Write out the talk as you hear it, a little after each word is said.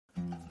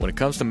When it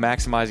comes to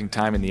maximizing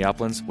time in the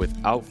uplands,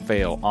 without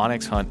fail,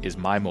 onX Hunt is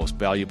my most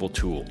valuable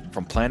tool.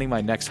 From planning my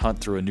next hunt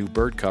through a new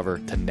bird cover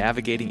to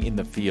navigating in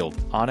the field,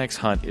 onX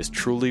Hunt is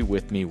truly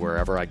with me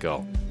wherever I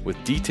go.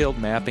 With detailed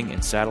mapping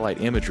and satellite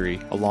imagery,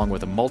 along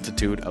with a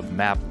multitude of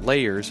map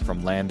layers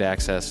from land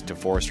access to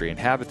forestry and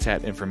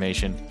habitat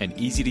information, and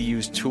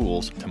easy-to-use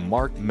tools to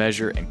mark,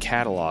 measure, and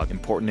catalog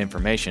important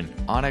information,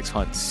 onX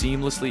Hunt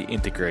seamlessly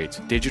integrates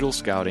digital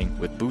scouting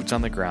with boots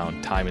on the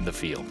ground time in the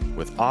field.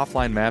 With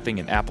offline mapping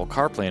and Apple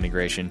CarPlay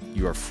integration,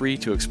 you are free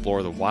to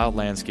explore the wild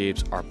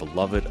landscapes our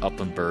beloved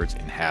upland birds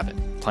inhabit.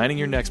 Planning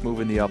your next move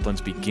in the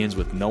uplands begins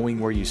with knowing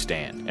where you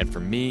stand, and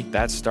for me,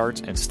 that starts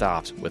and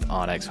stops with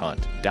onX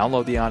Hunt.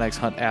 Download the onX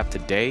Hunt app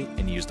today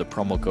and use the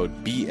promo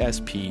code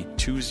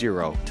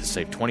BSP20 to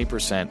save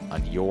 20%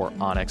 on your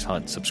onX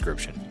Hunt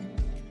subscription.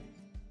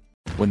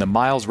 When the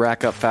miles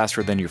rack up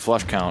faster than your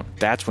flush count,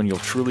 that's when you'll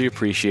truly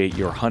appreciate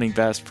your hunting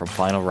vest from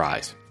Final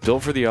Rise.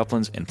 Built for the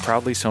uplands and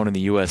proudly sewn in the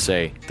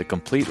USA, the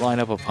complete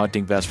lineup of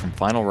hunting vests from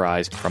Final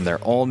Rise, from their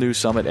all-new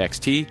Summit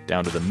XT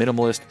down to the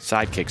minimalist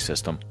Sidekick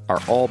system,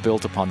 are all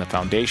built upon the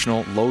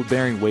foundational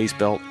load-bearing waist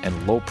belt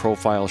and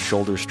low-profile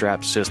shoulder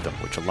strap system,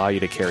 which allow you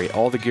to carry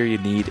all the gear you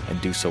need and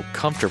do so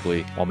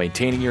comfortably while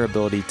maintaining your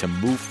ability to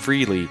move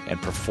freely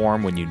and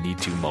perform when you need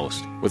to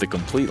most. With a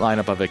complete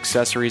lineup of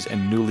accessories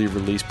and newly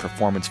released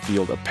performance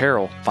field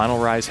apparel, Final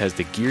Rise has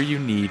the gear you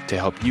need to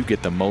help you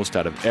get the most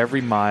out of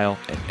every mile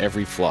and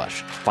every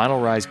flush.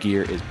 Final Rise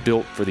gear is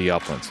built for the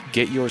uplands.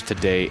 Get yours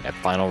today at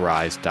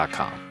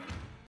finalrise.com.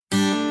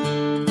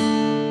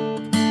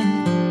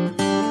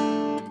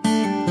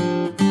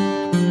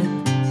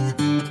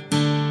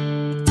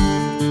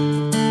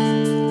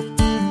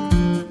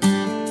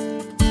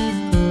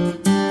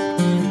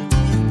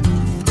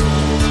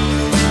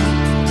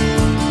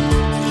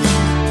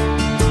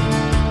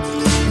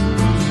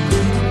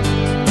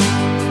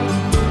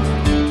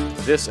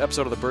 This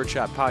episode of the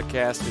Birdshot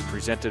Podcast is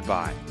presented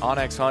by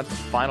onX Hunt,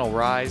 Final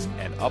Rise,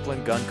 and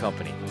Upland Gun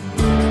Company.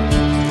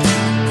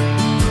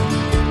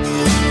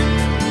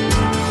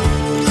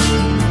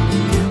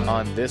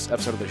 On this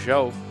episode of the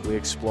show, we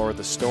explore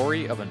the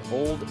story of an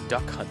old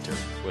duck hunter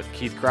with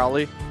Keith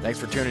Crowley. Thanks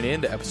for tuning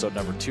in to episode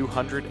number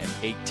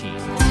 218.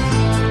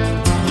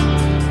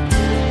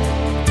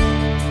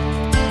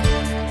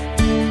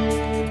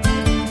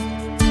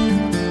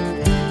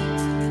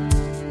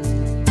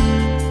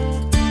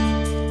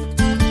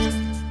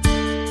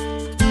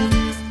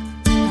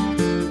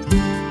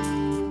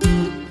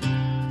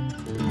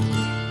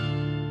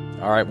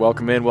 All right,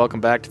 welcome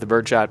back to the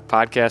Birdshot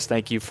Podcast.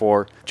 Thank you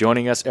for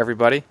joining us,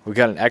 everybody. We've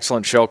got an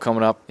excellent show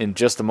coming up in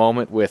just a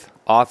moment with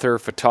author,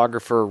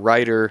 photographer,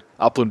 writer,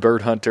 upland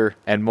bird hunter,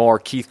 and more,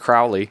 Keith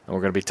Crowley. And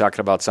we're going to be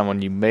talking about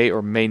someone you may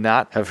or may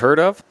not have heard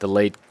of, the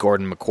late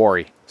Gordon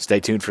McQuarrie. Stay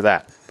tuned for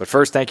that. But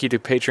first, thank you to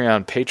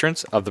Patreon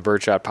patrons of the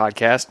Birdshot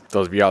Podcast.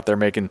 Those of you out there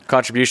making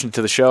contributions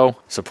to the show,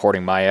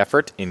 supporting my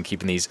effort in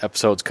keeping these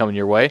episodes coming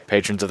your way.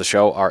 Patrons of the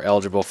show are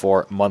eligible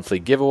for monthly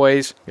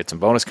giveaways, get some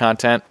bonus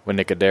content when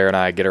Nick Adair and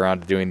I get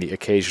around to doing the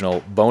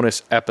occasional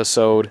bonus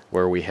episode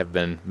where we have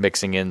been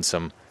mixing in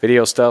some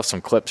video stuff,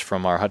 some clips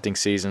from our hunting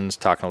seasons,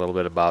 talking a little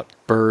bit about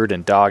bird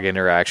and dog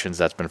interactions.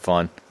 That's been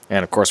fun.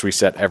 And, of course, we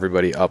set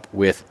everybody up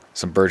with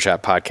some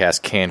Birdshot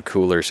Podcast can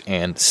coolers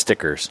and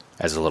stickers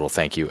as a little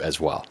thank you as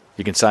well.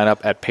 You can sign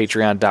up at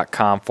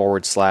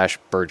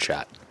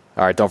patreon.com/birdshot.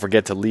 All right, don't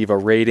forget to leave a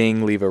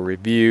rating, leave a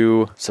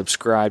review,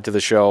 subscribe to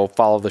the show,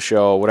 follow the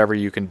show, whatever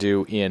you can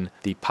do in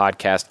the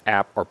podcast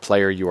app or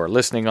player you are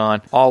listening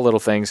on. All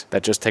little things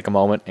that just take a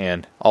moment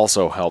and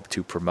also help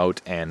to promote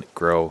and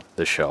grow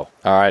the show.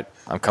 All right,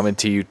 I'm coming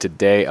to you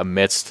today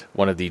amidst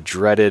one of the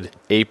dreaded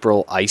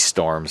April ice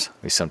storms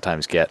we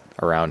sometimes get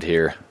around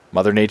here.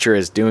 Mother Nature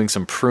is doing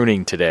some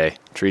pruning today.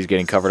 Trees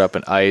getting covered up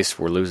in ice.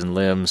 We're losing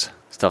limbs.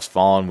 Stuff's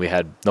falling. We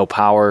had no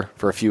power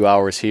for a few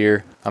hours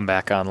here. I'm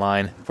back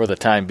online for the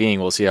time being.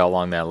 We'll see how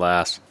long that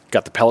lasts.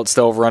 Got the pellet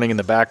stove running in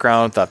the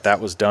background. Thought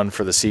that was done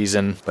for the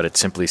season, but it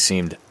simply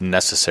seemed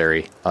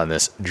necessary on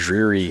this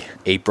dreary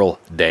April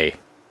day.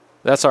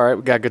 That's all right.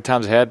 We got good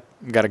times ahead.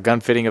 We got a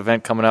gun fitting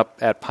event coming up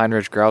at Pine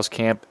Ridge Grouse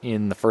Camp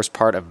in the first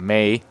part of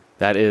May.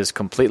 That is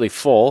completely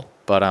full,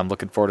 but I'm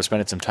looking forward to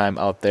spending some time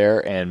out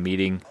there and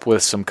meeting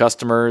with some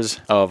customers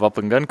of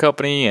Upland Gun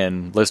Company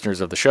and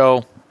listeners of the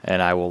show.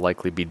 And I will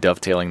likely be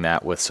dovetailing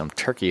that with some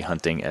turkey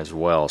hunting as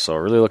well. So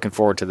really looking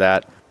forward to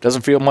that.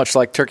 Doesn't feel much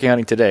like turkey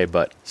hunting today,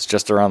 but it's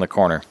just around the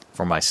corner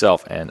for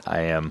myself. And I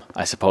am,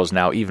 I suppose,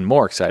 now even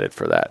more excited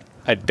for that.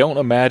 I don't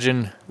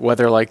imagine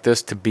weather like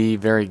this to be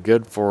very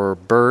good for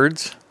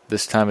birds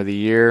this time of the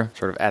year,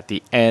 sort of at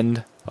the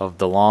end of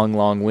the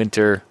long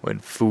winter when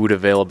food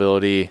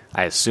availability,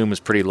 I assume, is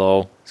pretty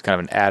low. It's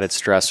kind of an added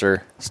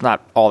stressor. It's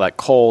not all that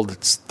cold.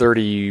 It's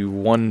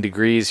 31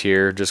 degrees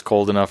here, just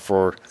cold enough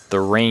for the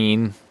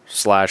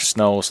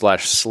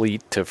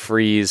rain/snow/sleet to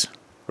freeze,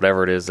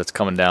 whatever it is that's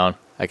coming down.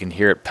 I can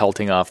hear it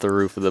pelting off the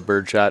roof of the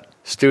Birdshot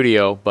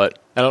studio, but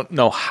I don't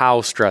know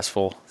how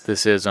stressful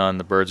this is on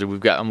the birds.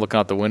 I'm looking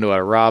out the window at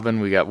a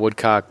robin. We got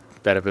woodcock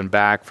that have been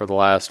back for the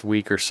last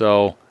week or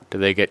so. Do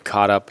they get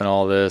caught up in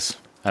all this?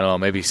 I don't know,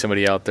 maybe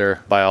somebody out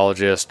there,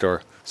 biologist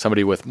or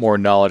somebody with more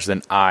knowledge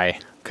than I,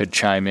 could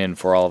chime in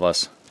for all of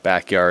us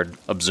backyard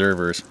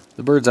observers.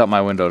 The birds out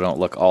my window don't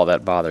look all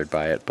that bothered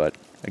by it, but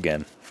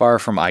again, far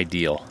from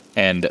ideal.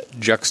 And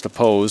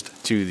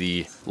juxtaposed to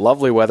the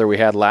lovely weather we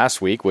had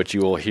last week, which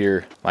you will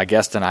hear my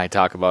guest and I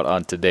talk about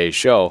on today's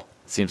show,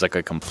 seems like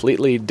a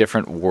completely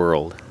different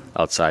world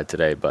outside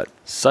today, but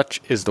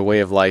such is the way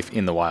of life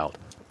in the wild.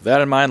 With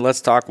that in mind,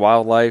 let's talk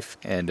wildlife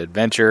and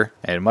adventure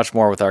and much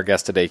more with our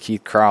guest today,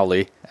 Keith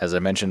Crowley. As I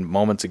mentioned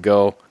moments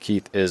ago,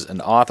 Keith is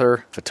an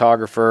author,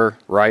 photographer,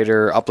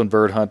 writer, upland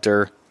bird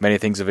hunter, many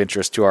things of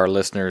interest to our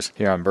listeners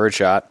here on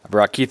Birdshot. I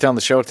brought Keith on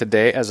the show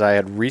today as I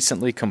had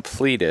recently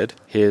completed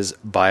his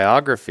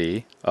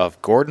biography of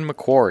Gordon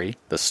McQuarrie,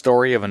 The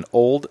Story of an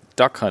Old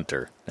Duck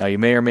Hunter. Now, you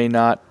may or may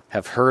not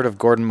have heard of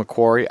Gordon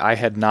McQuarrie. I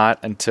had not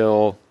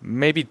until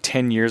maybe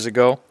 10 years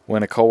ago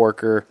when a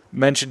coworker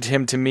mentioned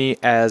him to me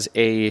as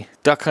a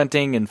duck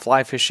hunting and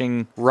fly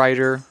fishing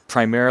writer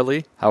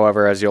primarily.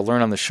 However, as you'll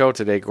learn on the show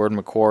today,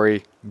 Gordon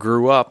McQuarrie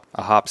grew up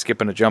a hop, skip,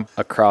 and a jump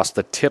across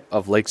the tip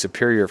of Lake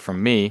Superior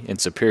from me in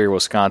Superior,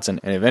 Wisconsin,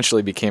 and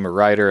eventually became a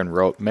writer and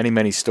wrote many,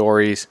 many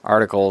stories,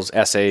 articles,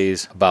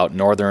 essays about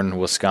northern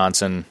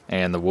Wisconsin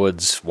and the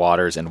woods,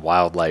 waters, and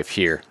wildlife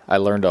here. I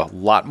learned a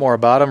lot more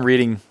about him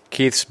reading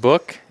Keith's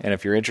book, and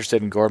if you're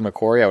interested in Gordon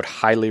McQuarrie, I would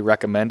highly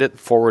recommend it.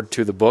 Forward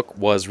to the book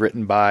was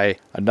written by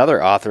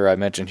another author I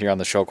mentioned here on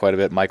the show quite a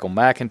bit, Michael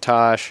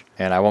McIntosh,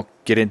 and I won't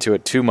get into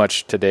it too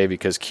much today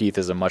because Keith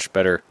is a much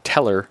better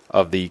teller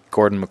of the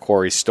Gordon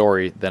McQuarrie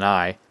story than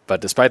I.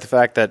 But despite the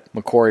fact that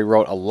McQuarrie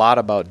wrote a lot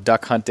about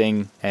duck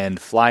hunting and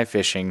fly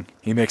fishing,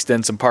 he mixed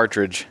in some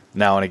partridge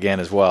now and again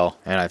as well,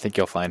 and I think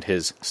you'll find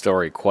his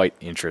story quite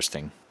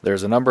interesting.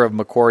 There's a number of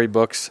McQuarrie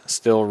books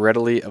still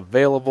readily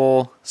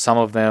available, some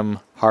of them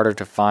harder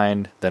to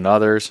find than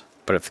others,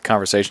 but if the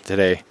conversation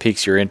today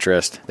piques your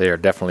interest, they are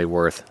definitely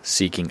worth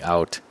seeking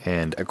out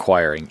and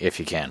acquiring if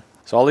you can.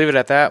 So I'll leave it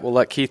at that. We'll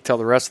let Keith tell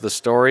the rest of the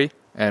story.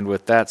 And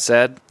with that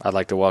said, I'd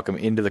like to welcome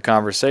into the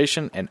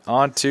conversation and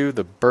onto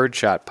the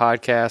Birdshot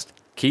podcast,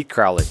 Keith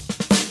Crowley.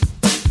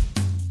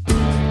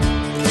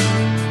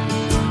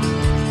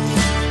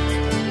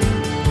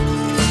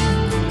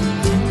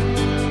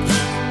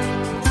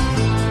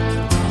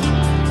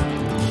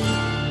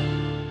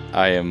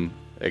 I am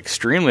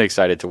extremely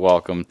excited to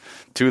welcome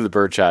to the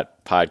Birdshot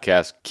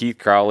podcast, Keith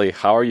Crowley.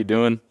 How are you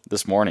doing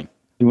this morning?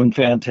 Doing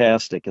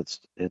fantastic.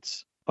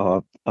 It's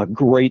a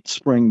great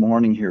spring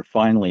morning here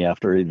finally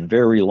after a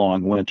very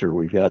long winter.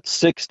 We've got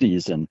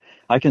 60s and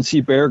I can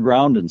see bare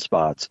ground in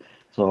spots.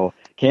 So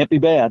can't be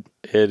bad.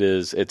 It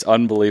is. It's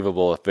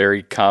unbelievable. A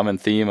very common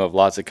theme of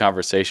lots of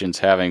conversations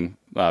having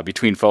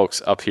between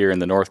folks up here in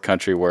the North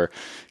Country where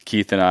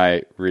Keith and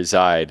I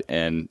reside.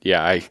 And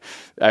yeah,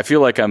 I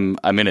feel like I'm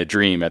in a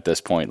dream at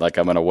this point. Like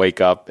I'm going to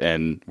wake up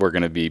and we're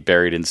going to be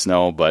buried in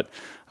snow. But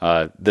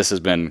this has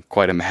been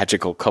quite a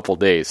magical couple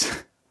days.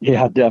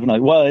 Yeah,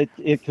 definitely. Well,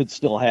 it could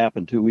still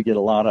happen too. We get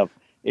a lot of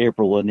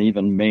April and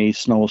even May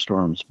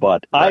snowstorms.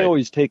 But right. I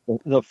always take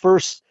the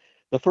first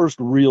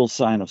real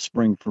sign of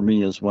spring for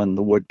me is when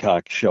the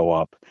woodcock show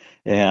up,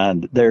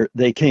 and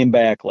they came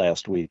back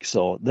last week,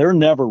 so they're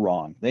never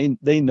wrong.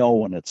 They know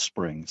when it's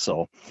spring,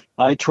 so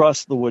I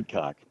trust the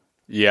woodcock.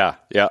 Yeah,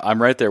 I'm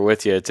right there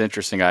with you. It's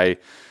interesting. I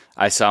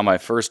saw my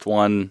first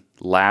one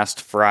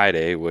last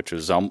Friday, which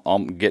was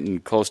getting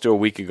close to a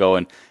week ago,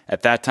 and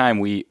at that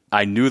time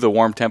I knew the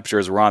warm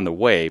temperatures were on the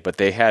way, but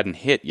they hadn't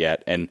hit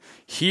yet. And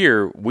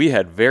here we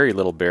had very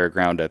little bare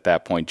ground at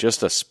that point,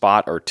 just a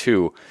spot or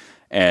two.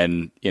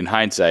 And in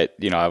hindsight,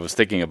 I was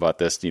thinking about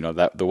this,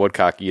 that the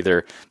woodcock,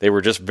 either they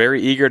were just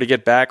very eager to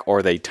get back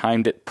or they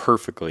timed it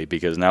perfectly,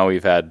 because now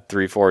we've had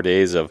 3-4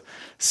 days of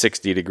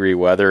 60-degree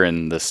weather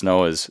and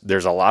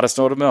there's a lot of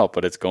snow to melt,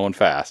 but it's going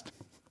fast.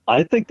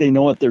 I think they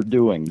know what they're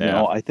doing.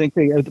 Yeah. I think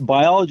the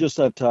biologists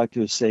I've talked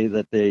to say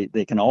that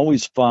they can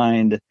always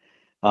find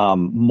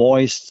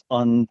moist,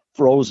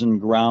 unfrozen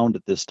ground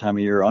at this time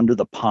of year under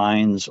the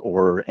pines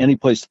or any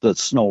place that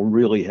snow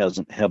really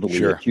hasn't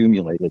heavily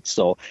accumulated.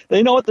 So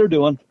they know what they're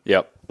doing.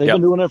 Yep. They've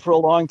been doing it for a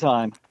long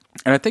time.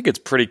 And I think it's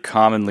pretty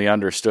commonly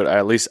understood.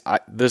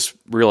 This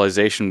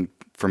realization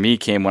for me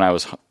came when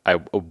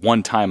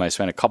one time I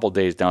spent a couple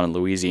days down in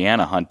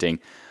Louisiana hunting,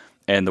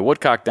 and the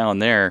woodcock down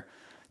there,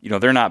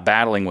 they're not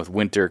battling with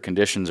winter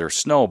conditions or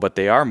snow, but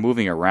they are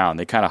moving around.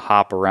 They kind of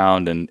hop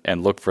around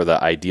and look for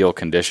the ideal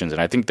conditions.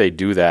 And I think they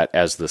do that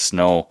as the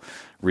snow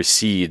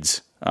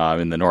recedes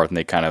in the north, and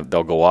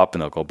they'll go up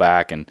and they'll go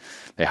back, and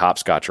they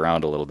hopscotch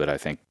around a little bit, I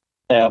think.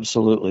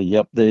 Absolutely.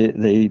 Yep.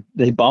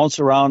 They bounce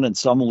around, and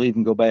some will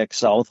even go back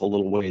south a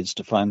little ways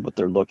to find what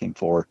they're looking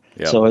for.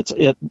 Yep.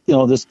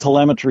 So this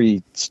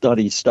telemetry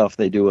study stuff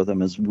they do with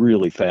them is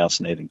really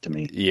fascinating to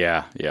me.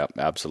 Yeah,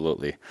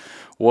 absolutely.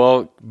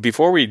 Well,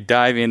 before we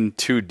dive in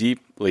too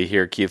deeply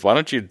here, Keith, why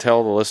don't you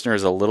tell the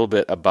listeners a little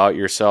bit about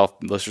yourself?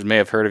 Listeners may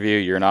have heard of you.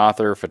 You're an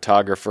author,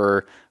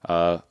 photographer,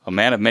 a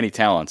man of many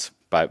talents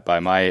by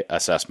my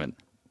assessment.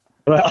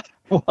 Well,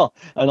 Well,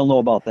 I don't know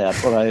about that,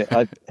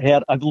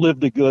 but I've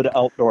lived a good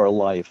outdoor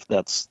life.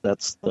 That's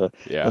the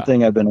Yeah.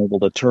 thing. I've been able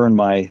to turn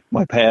my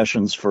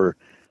passions for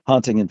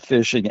hunting and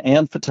fishing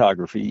and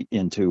photography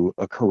into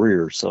a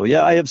career. So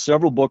yeah, I have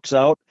several books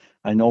out.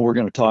 I know we're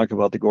going to talk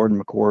about the Gordon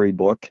McQuarrie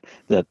book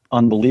that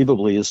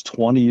unbelievably is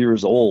 20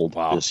 years old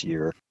Wow. this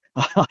year.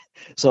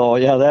 So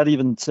yeah, that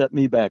even set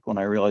me back when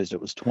I realized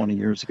it was 20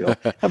 years ago.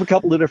 I have a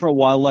couple of different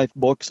wildlife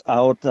books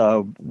out.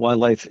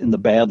 Wildlife in the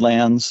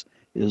Badlands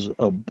is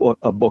a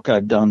book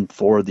I've done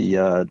for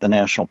the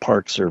National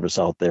Park Service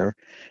out there,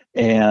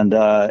 and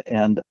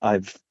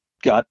I've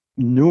got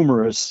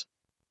numerous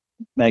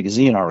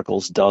magazine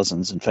articles,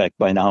 dozens. In fact,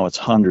 by now it's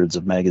hundreds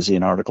of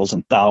magazine articles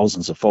and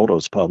thousands of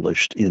photos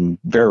published in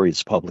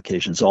various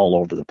publications all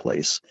over the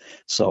place.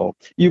 So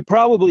you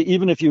probably,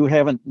 even if you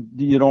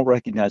don't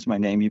recognize my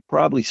name, you've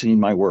probably seen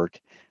my work.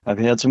 I've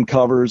had some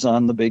covers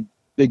on the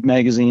big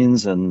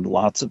magazines and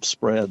lots of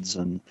spreads,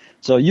 and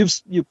so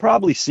you've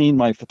probably seen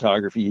my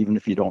photography even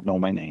if you don't know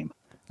my name.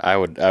 I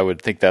would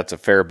think that's a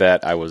fair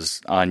bet. I was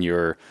on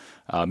your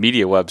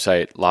media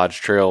website,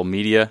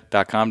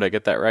 lodgetrailmedia.com. Did I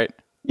get that right?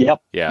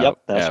 Yep, Yeah, yep,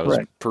 that's I was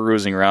correct.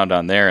 perusing around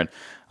on there, and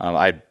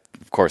I,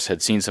 of course,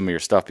 had seen some of your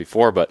stuff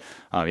before, but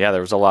yeah,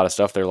 there was a lot of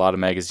stuff there, a lot of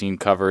magazine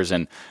covers,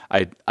 and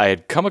I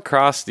had come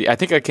across I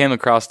think I came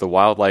across the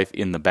Wildlife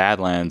in the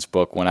Badlands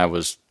book when I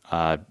was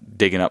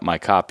digging up my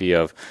copy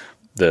of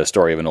The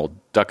Story of an Old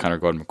Duck Hunter,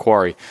 Gordon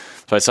McQuarrie.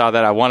 So I saw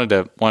that. I wanted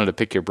to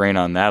pick your brain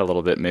on that a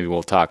little bit. Maybe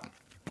we'll talk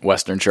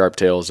Western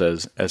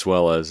sharptails as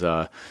well as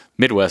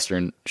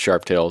Midwestern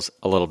sharptails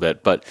a little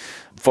bit, but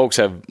folks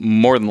have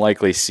more than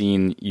likely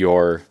seen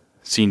your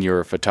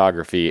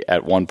photography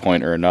at one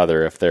point or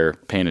another if they're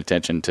paying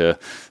attention to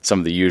some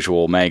of the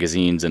usual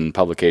magazines and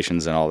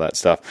publications and all that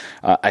stuff.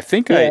 I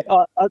think go ahead.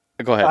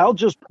 I'll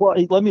just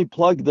let me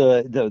plug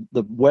the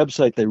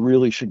website they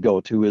really should go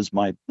to is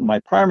my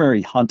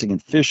primary hunting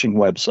and fishing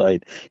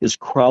website is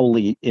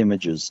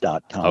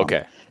crowleyimages.com.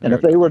 Okay. And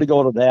if they were to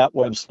go to that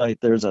website,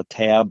 there's a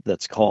tab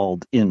that's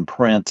called In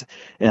Print.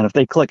 And if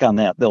they click on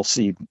that, they'll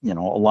see, a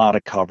lot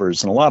of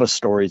covers and a lot of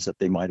stories that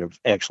they might have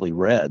actually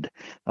read.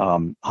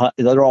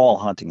 They're all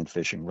hunting and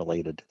fishing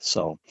related.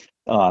 So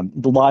the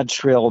Lodge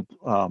Trail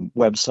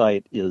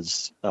website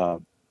is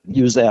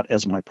use that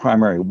as my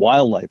primary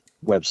wildlife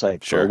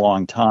website for a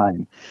long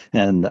time.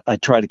 And I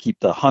try to keep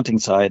the hunting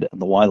side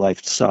and the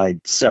wildlife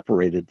side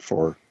separated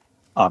for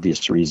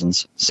obvious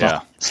reasons. So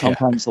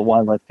sometimes the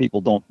wildlife people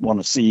don't want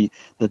to see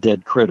the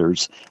dead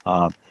critters.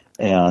 And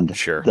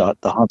the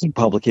hunting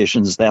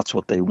publications, that's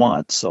what they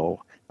want.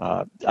 So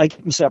I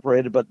keep them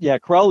separated. But yeah,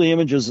 Crowley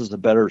Images is a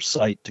better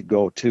site to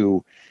go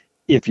to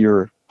if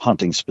you're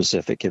hunting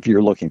specific, if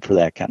you're looking for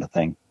that kind of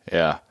thing.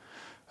 Yeah.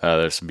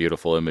 There's some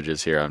beautiful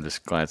images here. I'm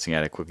just glancing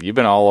at it quickly. You've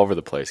been all over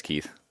the place,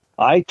 Keith.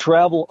 I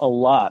travel a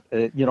lot.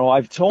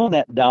 I've toned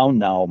that down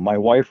now. My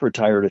wife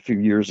retired a few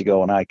years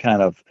ago, and I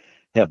kind of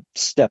have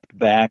stepped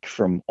back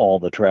from all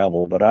the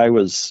travel. But I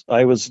was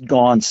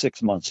gone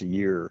 6 months a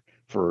year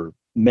for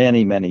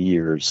many, many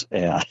years,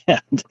 and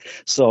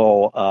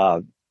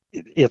so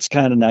it's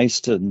kind of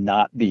nice to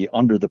not be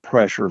under the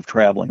pressure of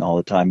traveling all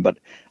the time. But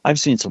I've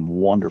seen some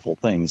wonderful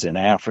things in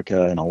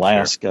Africa and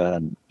Alaska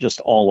and just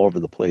all over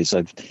the place.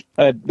 I've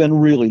been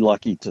really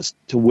lucky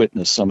to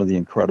witness some of the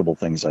incredible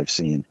things I've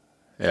seen.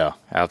 Yeah,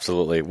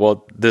 absolutely.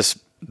 Well, this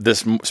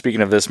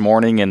speaking of this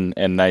morning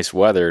and nice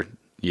weather,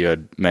 you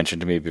had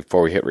mentioned to me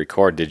before we hit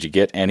record, did you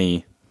get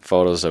any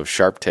photos of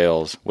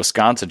sharptails,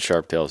 Wisconsin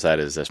sharptails, that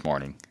is, this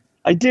morning?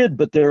 I did,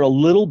 but they're a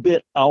little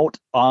bit out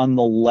on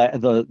the lek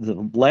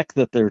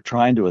that they're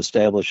trying to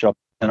establish up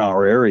in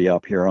our area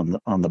up here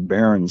on the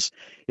Barrens.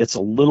 It's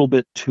a little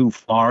bit too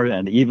far,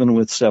 and even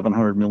with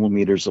 700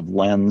 millimeters of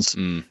lens,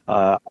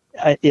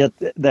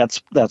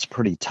 that's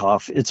pretty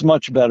tough. It's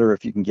much better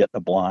if you can get a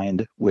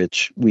blind,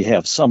 which we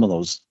have some of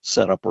those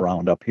set up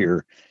around up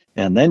here,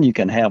 and then you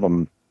can have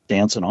them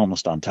dancing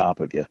almost on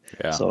top of you.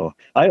 Yeah. So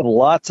I have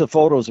lots of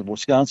photos of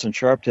Wisconsin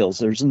sharptails.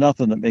 There's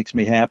nothing that makes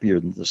me happier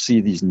than to see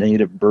these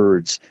native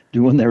birds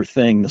doing their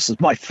thing. This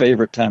is my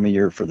favorite time of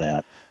year for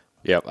that.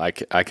 Yep, I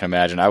can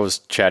imagine. I was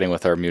chatting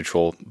with our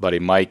mutual buddy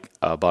Mike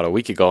about a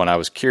week ago, and I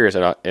was curious.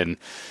 And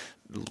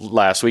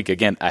last week,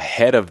 again,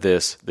 ahead of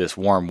this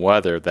warm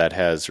weather that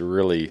has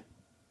really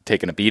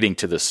taken a beating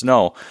to the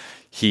snow,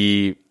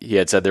 he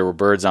had said there were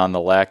birds on the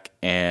lek,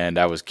 and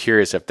I was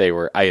curious if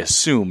I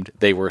assumed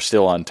they were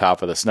still on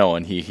top of the snow,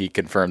 and he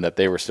confirmed that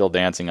they were still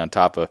dancing on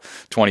top of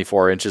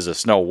 24 inches of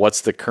snow.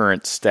 What's the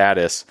current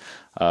status?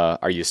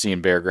 Are you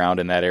seeing bare ground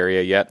in that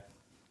area yet?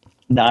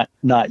 Not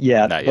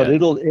yet, but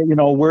it'll,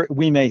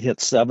 we may hit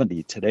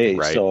 70 today.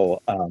 Right.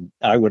 So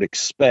I would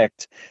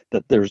expect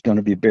that there's going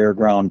to be bare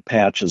ground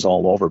patches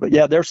all over. But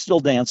yeah, they're still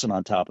dancing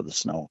on top of the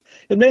snow.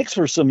 It makes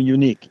for some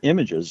unique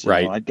images.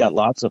 Right. I've got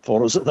lots of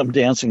photos of them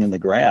dancing in the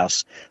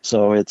grass.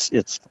 So it's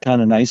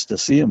kind of nice to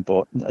see them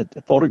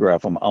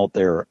photograph them out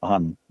there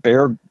on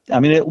bare. I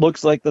mean, it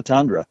looks like the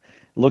tundra.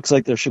 It looks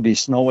like there should be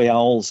snowy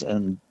owls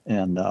and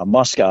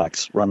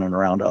muskox running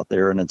around out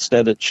there, and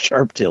instead it's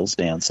sharptails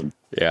dancing.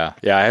 Yeah,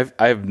 yeah.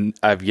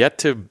 I've yet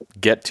to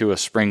get to a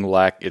spring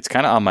lek. It's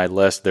kind of on my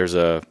list. There's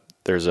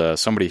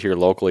somebody here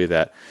locally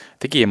that I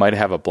think he might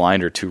have a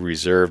blind or two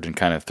reserved and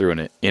kind of threw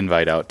an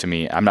invite out to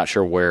me. I'm not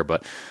sure where,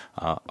 but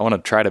I want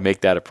to try to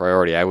make that a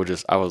priority. I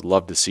would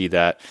love to see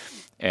that.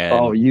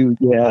 And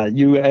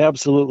you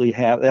absolutely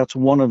have. That's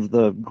one of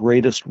the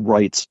greatest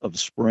rites of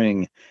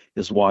spring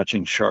is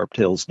watching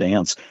sharptails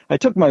dance. I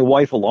took my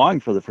wife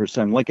along for the first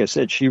time. Like I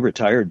said, she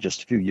retired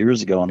just a few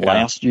years ago, and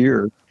last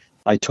year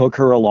I took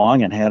her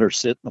along and had her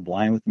sit in the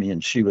blind with me,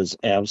 and she was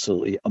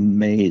absolutely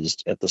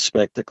amazed at the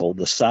spectacle,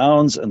 the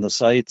sounds and the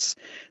sights.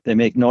 They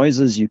make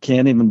noises. You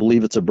can't even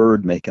believe it's a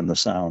bird making the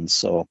sounds.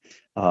 So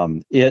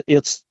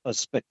it's a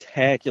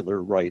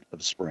spectacular rite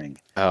of spring.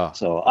 Oh.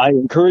 So I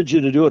encourage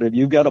you to do it. If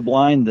you've got a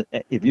blind,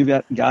 if you've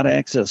got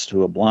access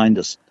to a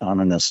blind on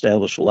an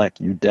established lek,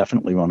 you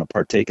definitely want to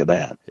partake of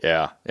that.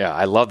 Yeah,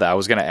 I love that. I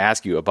was going to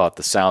ask you about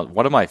the sound.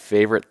 One of my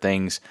favorite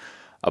things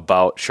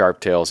about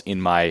sharptails in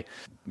my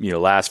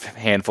last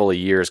handful of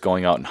years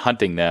going out and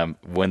hunting them,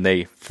 when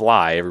they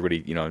fly,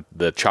 everybody,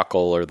 the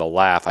chuckle or the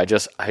laugh, I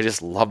just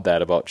love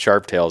that about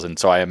sharptails. And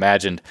so I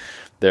imagined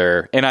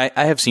and I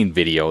have seen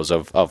videos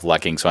of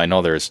lekking, so I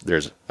know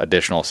there's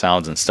additional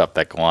sounds and stuff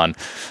that go on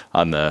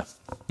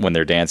when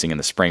they're dancing in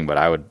the spring, but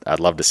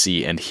I'd love to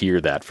see and hear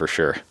that for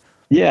sure.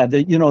 Yeah,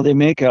 they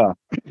make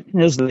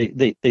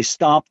they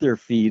stomp their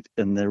feet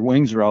and their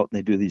wings are out and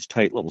they do these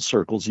tight little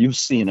circles. You've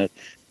seen it,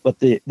 but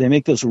they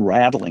make this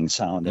rattling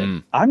sound.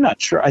 And I'm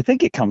not sure. I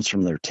think it comes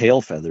from their tail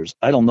feathers.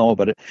 I don't know,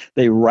 but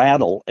they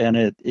rattle, and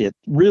it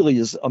really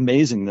is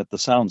amazing that the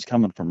sound's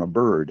coming from a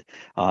bird,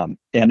 and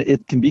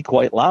it can be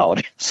quite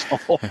loud. So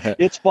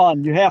it's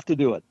fun. You have to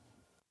do it.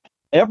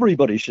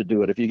 Everybody should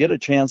do it. If you get a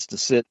chance to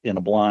sit in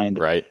a blind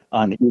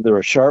on either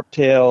a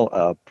sharptail,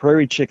 a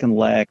prairie chicken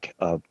lek,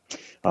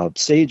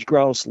 sage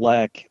grouse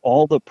lek,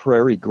 all the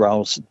prairie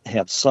grouse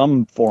have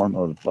some form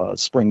of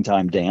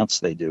springtime dance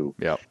they do.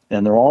 Yeah.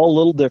 And they're all a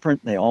little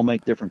different. They all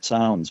make different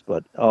sounds.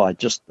 But,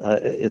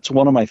 it's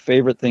one of my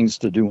favorite things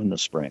to do in the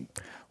spring.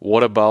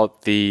 What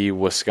about the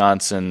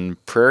Wisconsin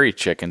prairie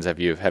chickens? Have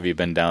you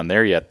been down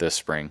there yet this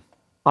spring?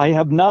 I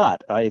have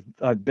not.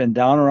 I've been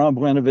down around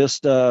Buena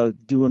Vista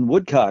doing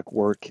woodcock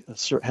work,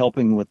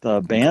 helping with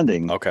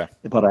banding. Okay.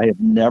 But I have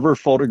never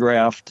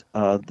photographed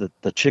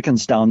the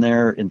chickens down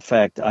there. In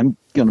fact, I'm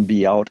going to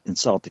be out in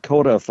South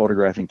Dakota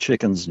photographing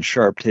chickens and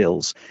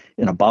sharptails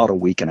in about a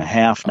week and a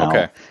half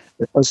now,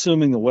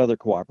 assuming the weather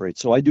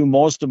cooperates. So I do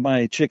most of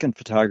my chicken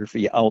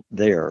photography out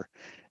there.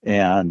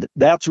 And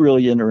that's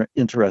really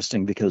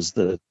interesting because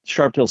the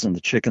sharptails and the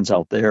chickens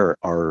out there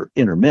are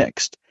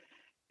intermixed.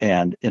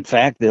 And in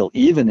fact, they'll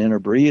even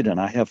interbreed, and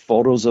I have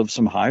photos of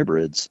some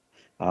hybrids.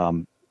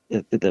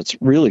 That's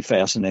really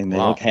fascinating. They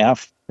look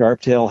half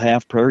sharptail,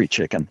 half prairie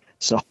chicken.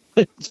 So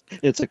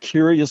it's a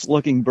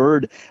curious-looking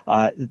bird.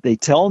 They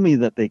tell me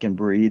that they can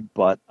breed,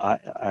 but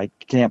I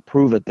can't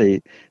prove it.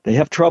 They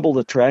have trouble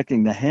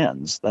attracting the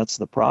hens. That's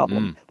the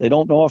problem. They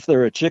don't know if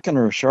they're a chicken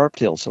or a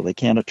sharptail, so they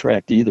can't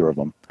attract either of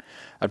them.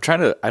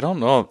 I don't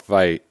know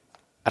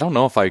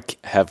if I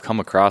have come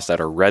across that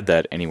or read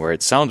that anywhere.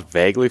 It sounds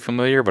vaguely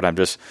familiar, but I'm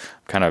just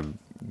kind of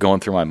going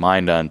through my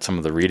mind on some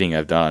of the reading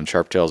I've done on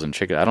sharptails and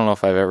chicken. I don't know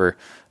if I've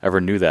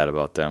ever knew that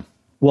about them.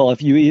 Well,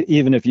 if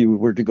you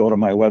were to go to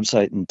my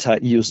website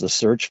and use the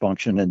search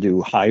function and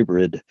do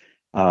hybrid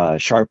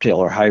sharptail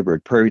or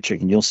hybrid prairie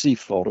chicken, you'll see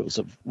photos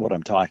of what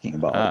I'm talking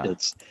about.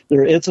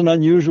 It's an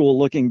unusual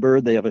looking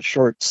bird. They have a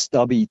short,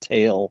 stubby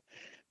tail,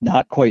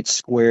 not quite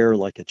square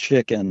like a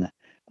chicken.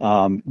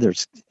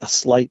 There's a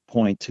slight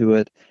point to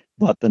it,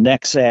 but the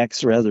neck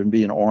sacs, rather than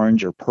being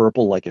orange or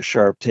purple like a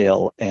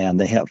sharptail, and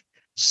they have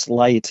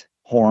slight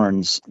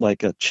horns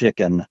like a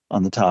chicken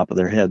on the top of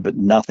their head, but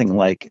nothing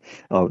like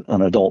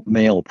an adult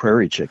male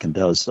prairie chicken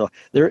does. So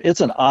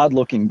it's an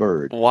odd-looking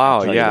bird.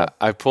 Wow, yeah.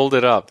 I pulled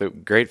it up.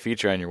 Great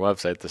feature on your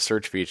website, the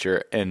search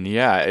feature. And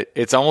yeah,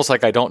 it's almost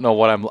like I don't know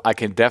what I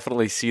can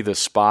definitely see the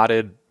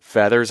spotted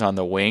feathers on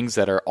the wings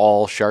that are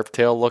all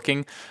sharptail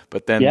looking,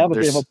 but then they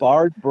have a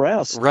barred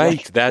breast.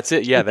 Right, that's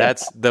it. Yeah,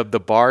 that's the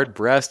barred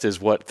breast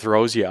is what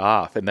throws you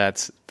off, and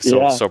that's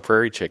so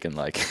prairie chicken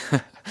like.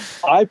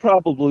 I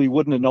probably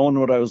wouldn't have known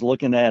what I was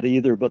looking at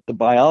either, but the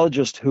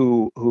biologist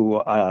who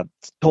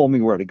told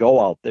me where to go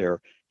out there,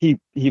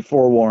 he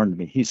forewarned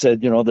me. He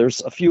said,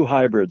 there's a few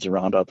hybrids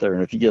around out there,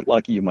 and if you get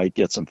lucky, you might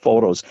get some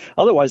photos.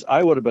 Otherwise,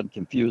 I would have been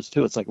confused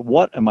too. It's like,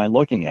 what am I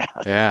looking at?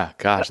 Yeah,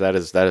 gosh, that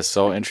is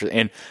so interesting.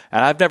 And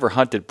I've never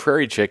hunted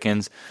prairie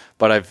chickens,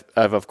 but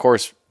I've of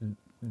course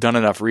done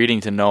enough reading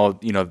to know,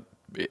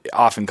 it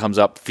often comes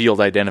up field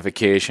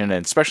identification,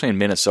 and especially in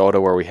Minnesota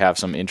where we have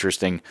some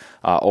interesting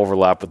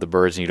overlap with the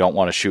birds, and you don't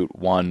want to shoot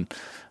one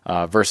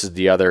versus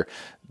the other.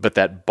 But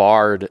that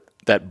barred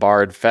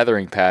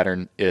feathering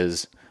pattern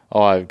is.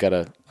 Oh, I got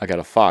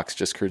a fox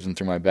just cruising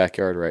through my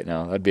backyard right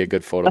now. That'd be a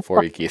good photo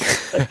for you, Keith.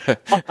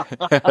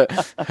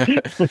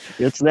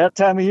 It's that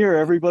time of year.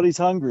 Everybody's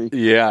hungry.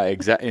 Yeah,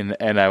 exactly.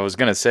 And I was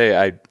going to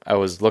say, I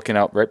was looking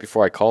out right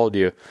before I called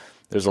you.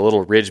 There's a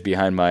little ridge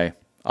behind my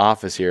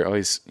office here. Oh,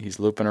 he's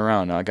looping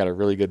around now. I got a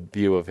really good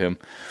view of him.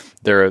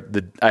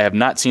 I have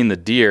not seen the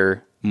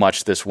deer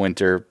much this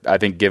winter. I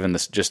think given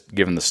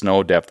the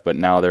snow depth, but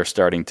now they're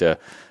starting to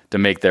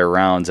make their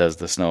rounds as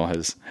the snow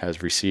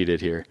has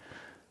receded here.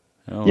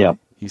 Oh, Yeah.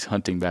 He's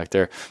hunting back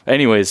there.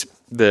 Anyways,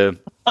 the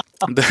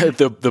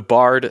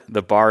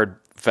barred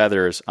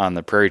feathers on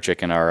the prairie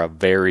chicken are a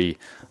very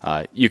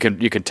you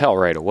can tell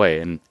right away,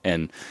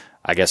 and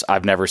I guess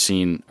I've never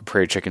seen a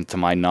prairie chicken to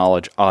my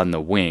knowledge on the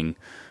wing,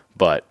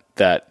 but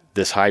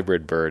this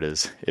hybrid bird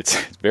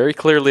it's very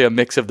clearly a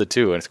mix of the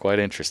two, and it's quite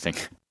interesting.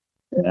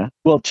 Yeah.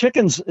 Well,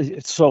 chickens.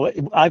 So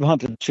I've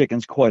hunted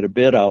chickens quite a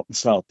bit out in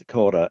South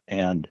Dakota,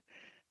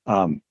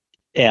 um,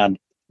 and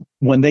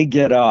when they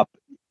get up,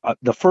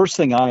 the first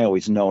thing I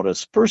always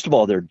notice, first of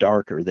all, they're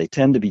darker. They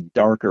tend to be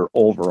darker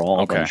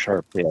overall than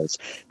sharptails.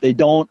 They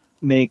don't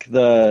make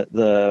the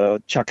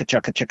chukka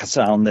chukka chukka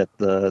sound that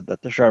the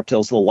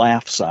sharptails, the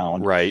laugh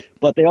sound. Right.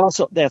 But they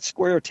also, that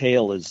square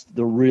tail is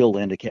the real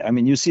indicator. I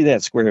mean, you see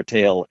that square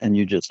tail and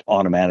you just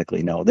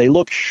automatically know. They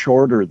look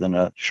shorter than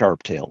a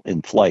sharptail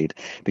in flight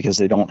because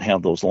they don't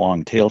have those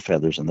long tail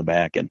feathers in the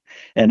back, and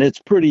it's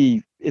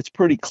pretty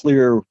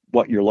clear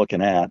what you're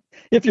looking at.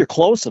 If you're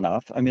close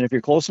enough, I mean, if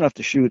you're close enough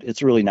to shoot,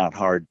 it's really not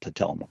hard to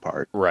tell them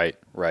apart. Right.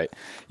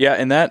 Yeah,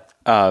 and that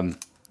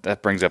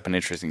brings up an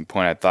interesting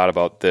point. I thought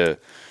about the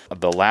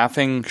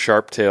laughing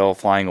sharptail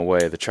flying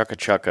away, the chukka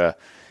chukka.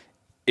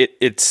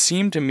 It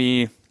seemed to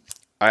me,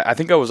 I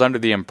think I was under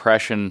the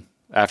impression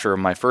after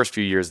my first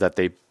few years that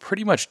they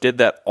pretty much did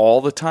that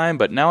all the time,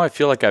 but now I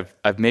feel like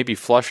I've maybe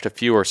flushed a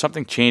few, or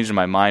something changed in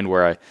my mind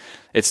where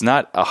it's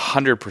not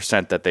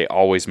 100% that they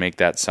always make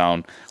that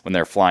sound when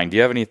they're flying.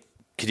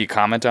 Could you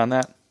comment on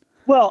that?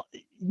 Well,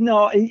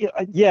 no,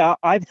 yeah,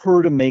 I've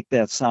heard them make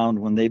that sound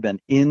when they've been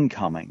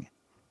incoming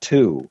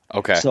too.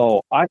 Okay.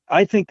 So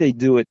I think they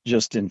do it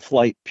just in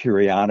flight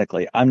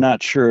periodically. I'm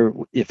not sure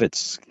if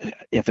it's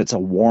a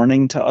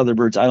warning to other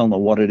birds. I don't know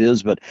what it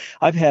is, but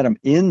I've had them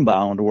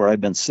inbound where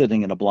I've been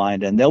sitting in a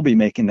blind and they'll be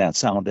making that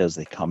sound as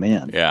they come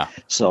in. Yeah.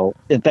 So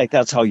in fact,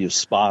 that's how you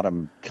spot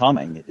them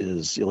coming,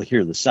 is you'll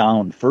hear the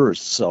sound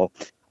first. So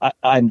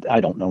I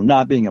don't know.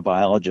 Not being a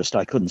biologist,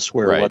 I couldn't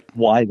swear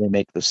why they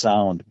make the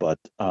sound, but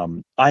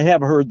I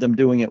have heard them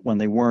doing it when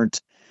they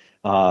weren't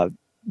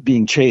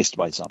being chased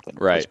by something.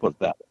 Right. Let's put it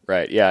that way.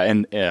 Right. Yeah.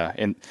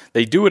 And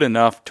they do it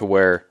enough to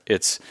where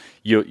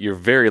you're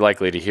very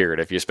likely to hear it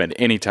if you spend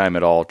any time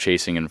at all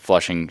chasing and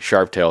flushing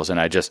sharptails.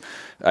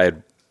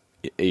 And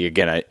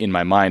in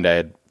my mind, I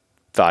had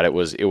thought it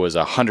was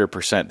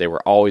 100%. They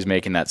were always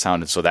making that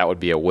sound, and so that would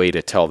be a way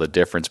to tell the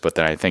difference. But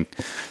then I think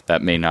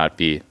that may not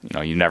be.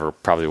 You never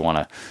probably want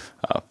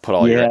to put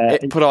all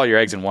your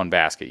eggs in one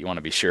basket. You want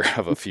to be sure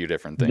of a few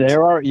different things.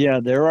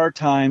 There are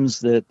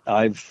times that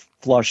I've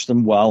flushed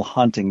them while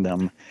hunting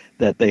them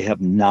that they have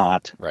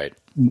not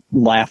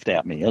laughed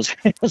at me as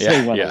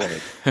they went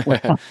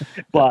away.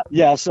 But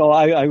yeah, so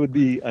I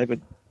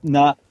would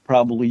not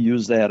probably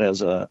use that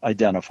as a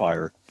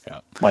identifier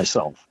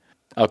myself.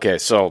 Okay,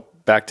 so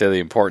back to the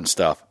important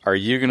stuff. Are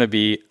you going to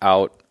be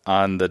out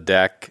on the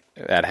deck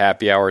at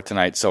happy hour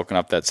tonight, soaking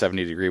up that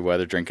 70-degree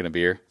weather, drinking a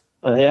beer?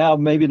 Yeah,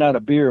 maybe not a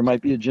beer. It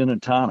might be a gin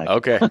and tonic.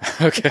 Okay.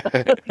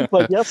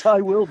 But yes, I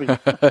will be.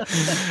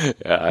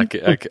 Yeah,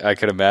 I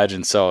could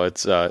imagine. So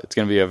it's going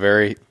to be a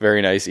very,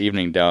 very nice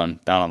evening down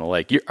on the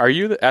lake. Are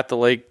you at the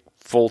lake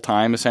full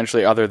time,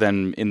 essentially, other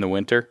than in the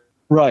winter?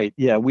 Right.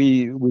 Yeah,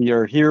 we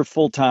are here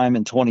full time.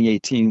 In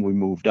 2018, we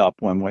moved up.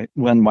 When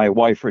my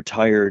wife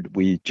retired,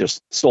 we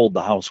just sold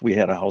the house. We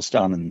had a house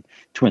down in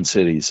Twin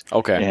Cities.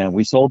 Okay. And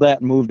we sold that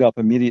and moved up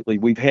immediately.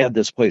 We've had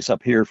this place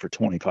up here for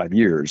 25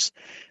 years.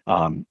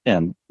 And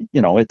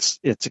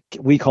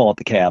we call it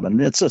the cabin.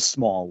 It's a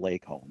small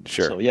lake home.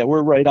 Sure. So yeah,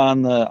 we're right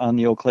on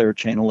the Eau Claire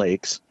chain of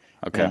lakes.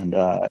 Okay.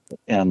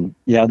 And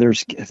yeah,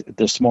 there's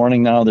this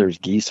morning now there's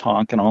geese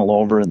honking all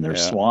over, and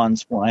there's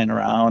swans flying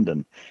around,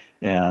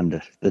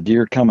 and the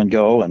deer come and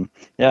go, and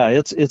yeah,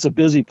 it's a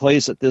busy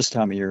place at this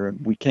time of year.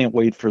 We can't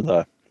wait for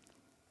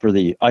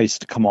the ice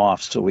to come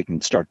off so we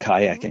can start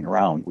kayaking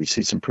around. We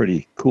see some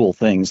pretty cool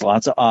things,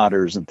 lots of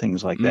otters and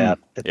things like that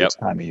at this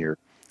time of year.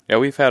 Yeah,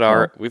 we've had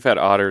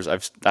otters.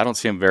 I don't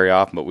see them very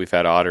often, but we've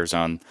had otters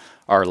on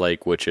our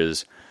lake, which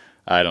is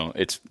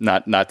it's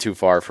not too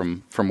far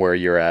from where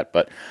you're at.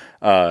 But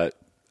I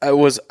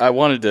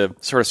wanted to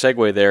sort of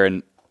segue there.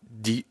 And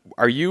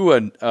are you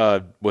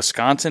a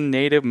Wisconsin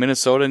native,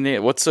 Minnesota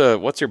native? What's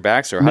your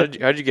backstory? How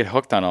did you get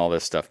hooked on all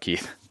this stuff,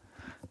 Keith?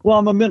 Well,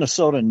 I'm a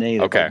Minnesota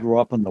native. Okay. I grew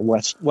up in the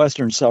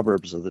western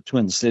suburbs of the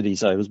Twin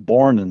Cities. I was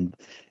born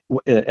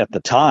at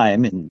the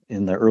time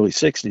in the early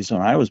 60s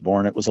when I was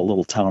born. It was a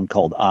little town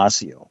called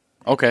Osseo.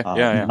 Okay.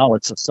 Yeah. Now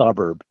it's a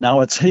suburb.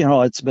 Now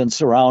it's been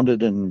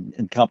surrounded and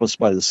encompassed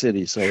by the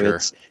city. So Sure.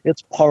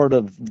 it's part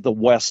of the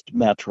West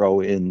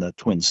Metro in the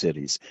Twin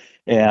Cities.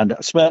 And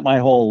I spent my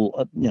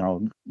whole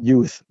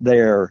youth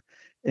there,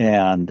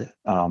 and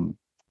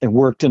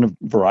worked in a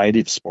variety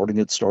of sporting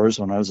goods stores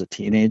when I was a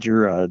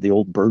teenager. The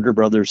old Burger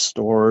Brothers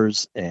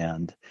stores,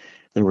 and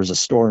There was a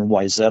store in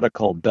Wayzata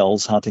called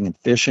Bell's Hunting and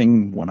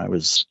Fishing. When I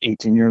was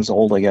 18 years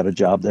old, I got a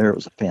job there. It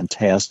was a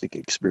fantastic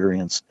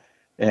experience.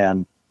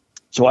 And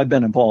so I've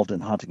been involved in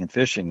hunting and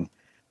fishing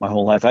my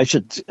whole life. I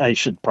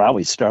should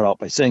probably start out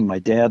by saying my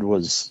dad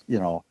was,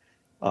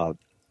 uh,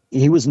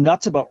 he was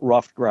nuts about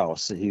ruffed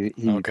grouse. He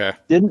Okay.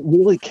 didn't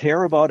really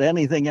care about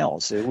anything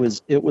else. It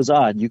was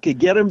odd. You could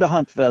get him to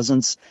hunt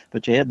pheasants,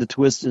 but you had to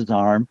twist his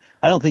arm.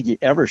 I don't think he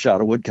ever shot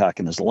a woodcock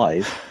in his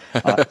life.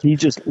 He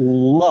just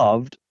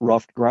loved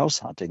ruffed grouse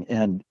hunting,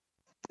 and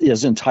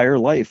his entire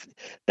life,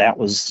 that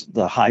was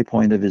the high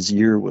point of his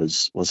year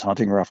was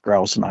hunting ruffed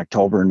grouse in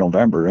October and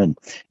November. And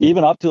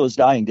even up to his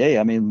dying day,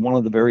 I mean, one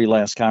of the very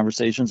last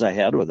conversations I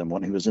had with him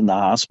when he was in the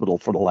hospital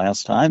for the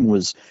last time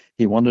was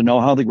he wanted to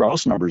know how the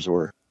grouse numbers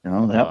were.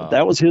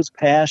 That was his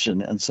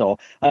passion. And so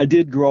I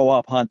did grow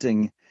up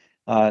hunting.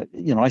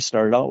 I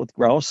started out with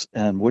grouse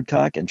and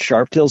woodcock and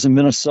sharptails in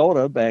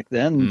Minnesota back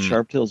then.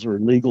 Sharptails were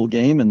legal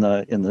game in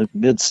the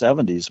mid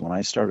 70s when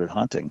I started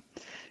hunting.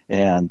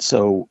 And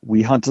so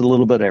we hunted a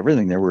little bit of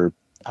everything. There were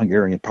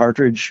Hungarian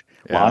partridge,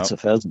 lots of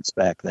pheasants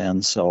back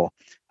then. So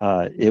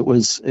it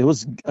was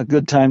a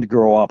good time to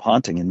grow up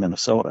hunting in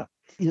Minnesota.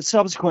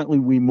 Subsequently,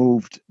 we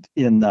moved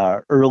in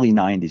the early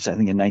 90s. I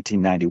think in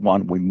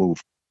 1991, we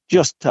moved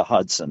just to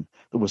Hudson,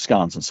 the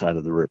Wisconsin side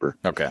of the river.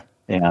 Okay.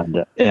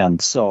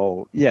 And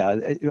so, yeah,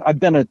 I've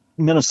been a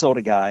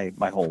Minnesota guy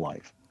my whole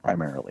life,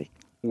 primarily.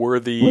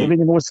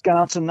 Living in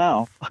Wisconsin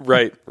now.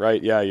 Right.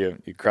 Yeah, you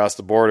crossed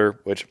the border,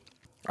 which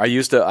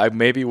I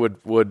maybe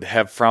would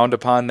have frowned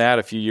upon that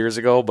a few years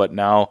ago, but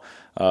now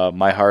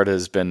my heart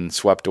has been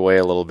swept away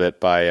a little bit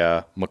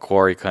by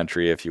Macquarie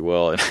country, if you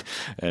will,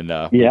 and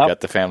we've got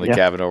the family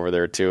cabin over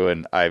there too,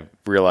 and I've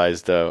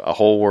realized a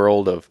whole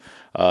world of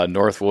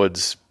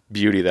Northwoods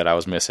beauty that I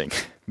was missing,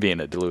 being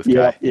a Duluth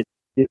guy.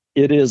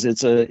 It is.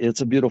 It's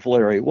a beautiful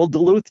area. Well,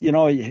 Duluth,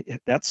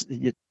 that's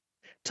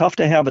tough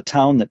to have a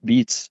town that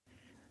beats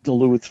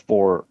Duluth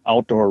for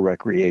outdoor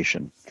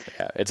recreation.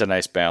 Yeah, it's a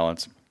nice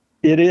balance.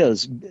 It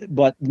is,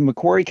 but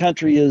Macquarie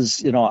Country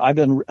is, I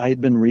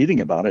had been reading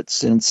about it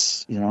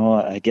since,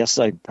 I guess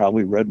I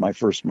probably read my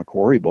first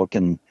Macquarie book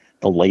in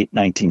the late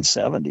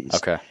 1970s.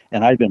 Okay.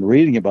 And I'd been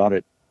reading about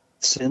it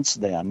since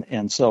then.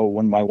 And so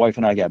when my wife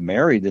and I got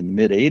married in the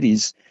mid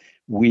 80s,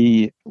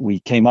 we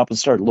came up and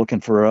started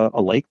looking for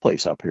a lake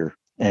place up here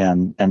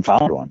and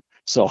found one.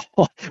 So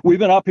we've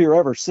been up here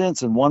ever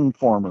since in one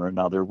form or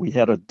another. We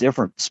had a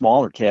different,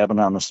 smaller cabin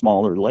on a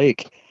smaller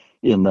lake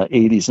in the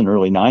 80s and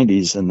early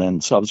 90s, and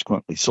then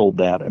subsequently sold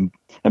that and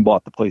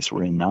bought the place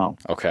we're in now.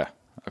 Okay.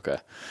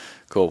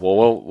 Cool.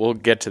 Well, we'll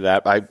get to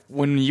that.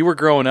 When you were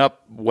growing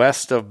up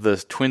west of the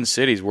Twin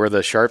Cities, were the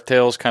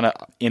sharptails kind of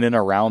in and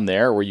around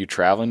there? Were you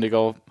traveling to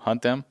go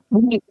hunt them?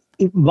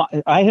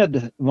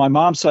 My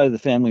mom's side of the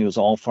family was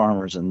all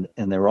farmers, and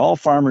they were all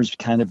farmers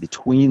kind of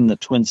between the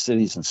Twin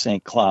Cities and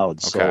St. Cloud.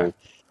 Okay. So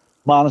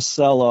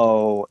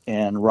Monticello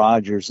and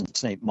Rogers and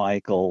St.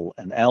 Michael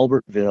and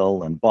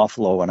Albertville and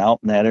Buffalo and out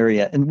in that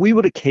area. And we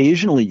would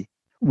occasionally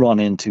run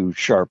into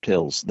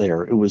sharptails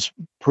there. It was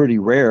pretty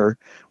rare.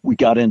 We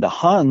got into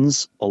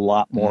Huns a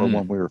lot more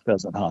when we were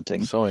pheasant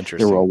hunting. So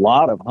interesting. There were a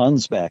lot of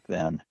Huns back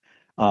then.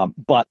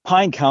 But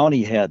Pine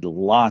County had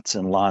lots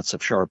and lots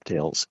of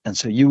sharptails. And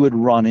so you would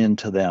run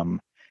into them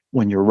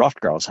when you're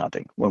ruffed grouse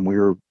hunting. When we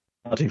were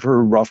hunting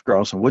for ruffed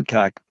grouse and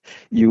woodcock,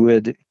 you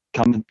would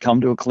come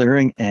to a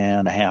clearing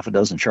and a half a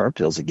dozen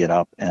sharptails would get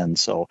up. And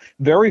so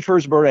very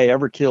first bird I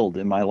ever killed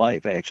in my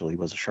life actually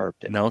was a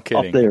sharptail. No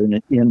kidding. Up there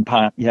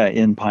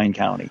in Pine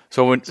County.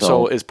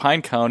 So is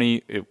Pine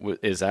County,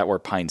 is that where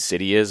Pine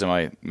City is?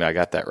 I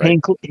got that right?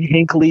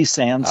 Hinckley,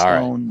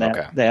 Sandstone,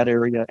 right. that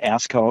area,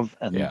 Askov,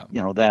 and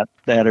that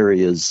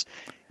area is,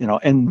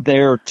 and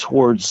there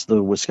towards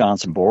the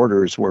Wisconsin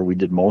borders where we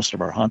did most of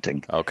our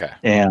hunting. Okay.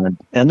 And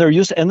there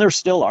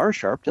still are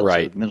sharptails.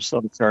 Right. The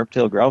Minnesota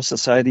Sharptail Grouse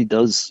Society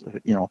does,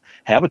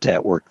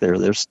 habitat work there.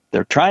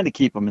 They're trying to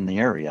keep them in the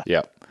area.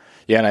 Yeah.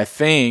 Yeah. And I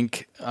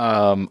think,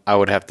 I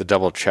would have to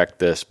double check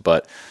this,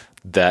 but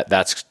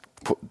that's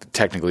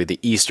technically the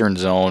eastern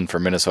zone for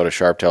Minnesota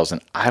sharptails. And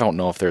I don't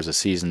know if there's a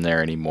season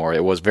there anymore.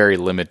 It was very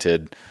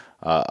limited.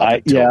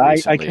 I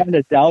kind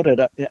of doubt it.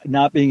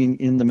 Not being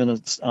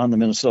on the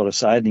Minnesota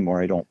side anymore,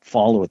 I don't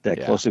follow it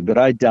that closely. But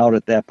I doubt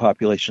it. That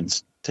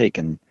population's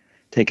taken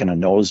a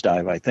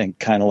nosedive. I think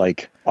kind of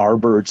like our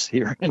birds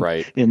here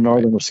in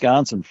northern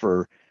Wisconsin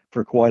for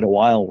quite a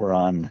while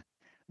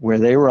where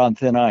they were on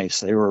thin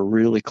ice. They were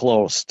really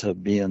close to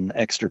being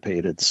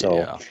extirpated.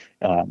 So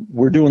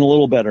we're doing a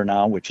little better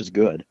now, which is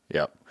good.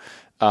 Yep.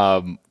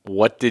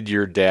 What did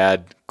your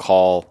dad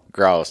call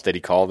grouse? Did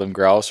he call them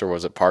grouse, or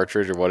was it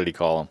partridge, or what did he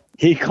call them?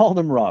 He called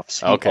them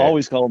ruffs. He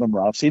always called them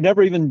ruffs. He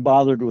never even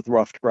bothered with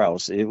ruffed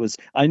grouse.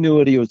 I knew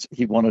it.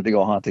 He wanted to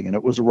go hunting, and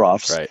it was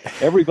ruffs. Right.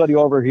 Everybody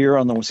over here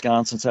on the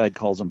Wisconsin side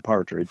calls them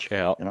partridge.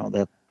 Yeah.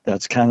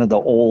 That's kind of the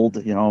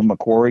old.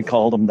 Macquarie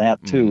called them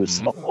that too.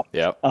 So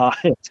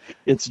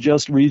it's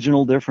just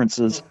regional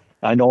differences.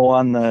 I know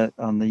on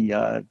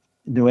the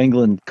New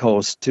England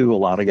coast too. A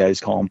lot of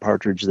guys call them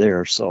partridge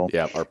there. So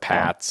Yeah, or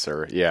pats,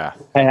 or yeah.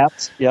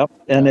 Pats, yep.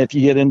 And Yeah. if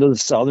you get into the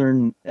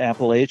southern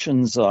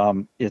Appalachians,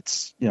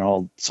 it's,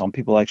 some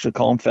people actually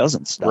call them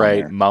pheasants down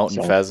Right, there.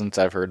 mountain So, pheasants,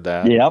 I've heard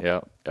that. yep, Yeah,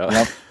 yep.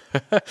 yeah.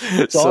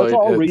 So So it's it,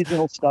 all it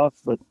regional stuff.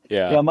 But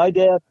yeah. yeah, my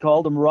dad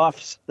called them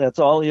roughs. That's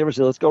all he ever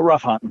said. Let's go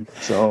rough hunting.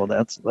 So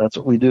that's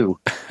what we do.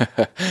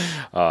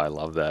 Oh, I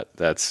love that.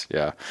 That's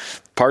yeah.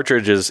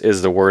 Partridge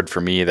is the word for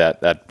me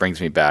that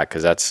brings me back,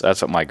 because that's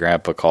what my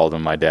grandpa called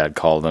them, my dad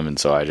called them, and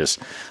so I just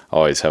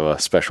always have a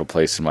special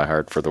place in my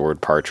heart for the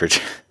word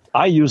partridge.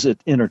 I use it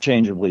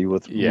interchangeably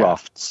with Yeah,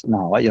 roughs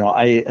now.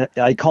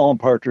 I call them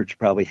partridge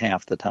probably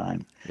half the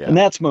time. yeah, And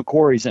that's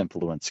McQuarrie's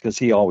influence because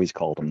he always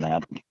called them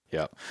that.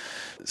 yeah.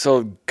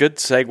 So good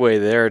segue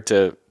there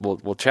to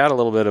we'll chat a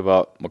little bit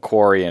about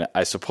McQuarrie, and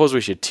I suppose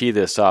we should tee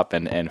this up,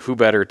 and who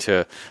better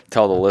to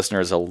tell the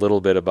listeners a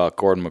little bit about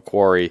Gordon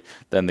McQuarrie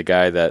than the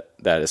guy that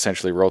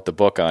essentially wrote the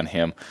book on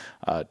him.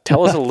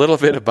 Tell us a little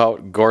bit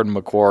about Gordon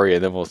McQuarrie,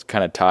 and then we'll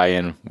kind of tie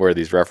in where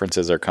these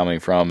references are coming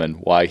from and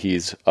why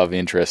he's of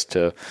interest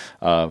to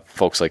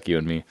folks like you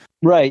and me.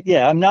 Right.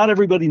 Yeah. Not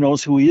everybody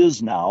knows who he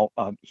is now.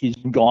 He's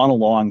gone a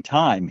long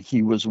time.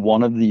 He was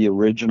one of the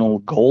original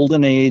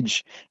golden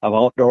age of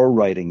outdoor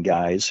writing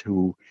guys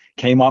who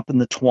came up in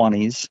the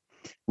 20s,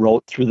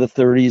 wrote through the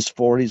 30s,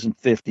 40s, and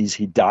 50s.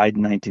 He died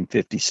in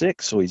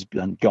 1956, so he's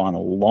been gone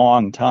a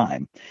long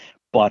time.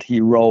 But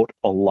he wrote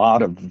a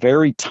lot of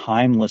very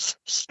timeless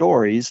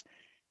stories,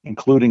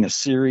 including a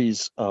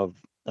series of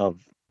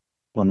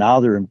well, now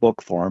they're in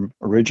book form.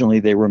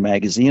 Originally, they were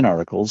magazine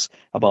articles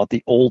about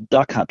the Old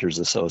Duck Hunters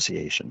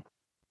Association,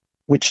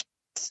 which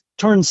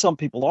turns some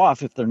people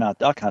off if they're not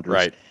duck hunters.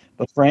 Right.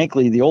 But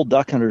frankly, the Old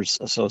Duck Hunters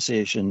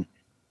Association,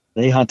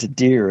 they hunted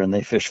deer and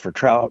they fished for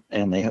trout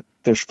and they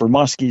fished for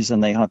muskies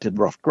and they hunted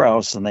ruffed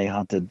grouse and they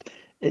hunted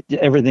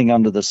everything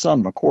under the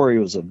sun. McQuarrie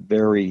was a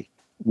very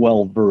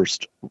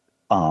well-versed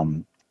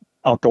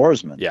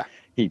outdoorsman. Yeah.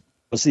 He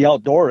was the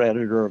outdoor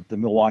editor of the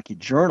Milwaukee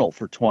Journal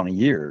for 20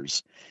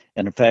 years.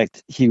 And in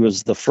fact, he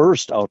was the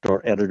first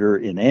outdoor editor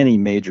in any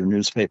major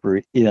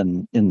newspaper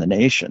in the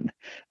nation.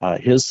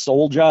 His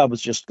sole job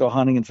was just to go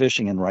hunting and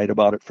fishing and write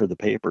about it for the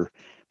paper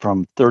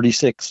from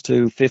 36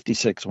 to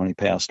 56 when he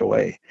passed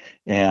away.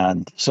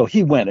 And so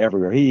he went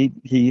everywhere.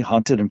 He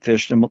hunted and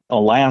fished in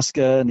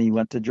Alaska, and he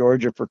went to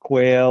Georgia for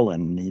quail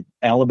and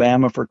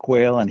Alabama for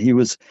quail. And he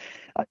was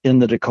in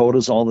the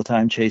Dakotas all the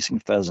time chasing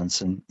pheasants.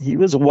 And he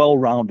was a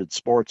well-rounded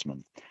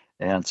sportsman.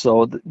 And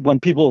so when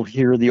people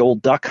hear the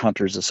Old Duck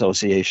Hunters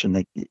Association,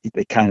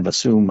 they kind of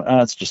assume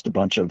it's just a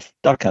bunch of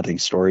duck hunting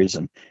stories,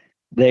 and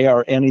they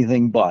are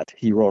anything but.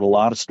 He wrote a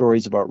lot of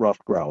stories about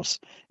ruffed grouse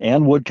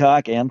and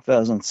woodcock and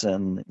pheasants,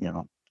 and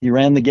he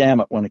ran the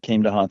gamut when it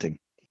came to hunting.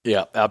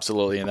 Yeah,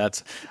 absolutely.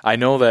 And I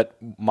know that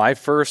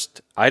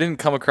I didn't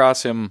come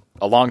across him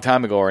a long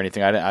time ago or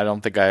anything. I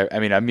don't think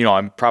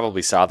I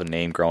probably saw the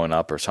name growing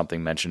up or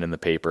something mentioned in the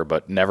paper,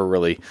 but never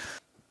really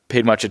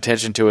paid much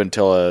attention to it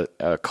until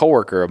a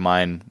coworker of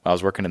mine, I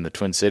was working in the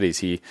Twin Cities,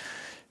 he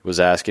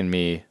was asking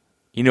me,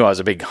 he knew I was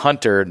a big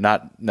hunter,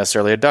 not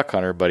necessarily a duck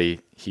hunter, but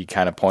he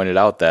kind of pointed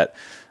out that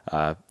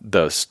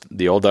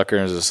the Old Duck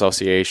Hunters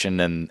Association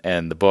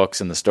and the books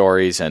and the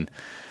stories, and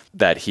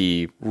that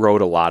he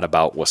wrote a lot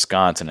about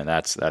Wisconsin, and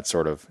that's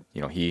sort of,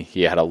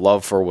 he had a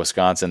love for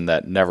Wisconsin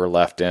that never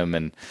left him,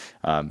 and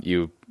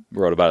you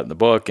wrote about it in the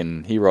book,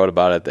 and he wrote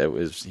about it, that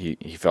was he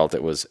felt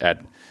it was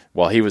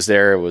while he was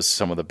there, it was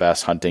some of the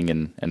best hunting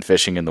and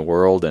fishing in the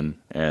world,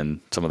 and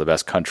some of the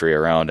best country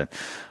around.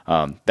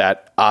 And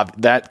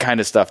that kind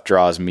of stuff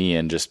draws me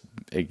in. Just,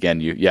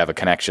 again, you have a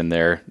connection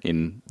there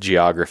in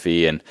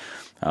geography. And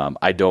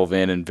I dove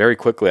in, and very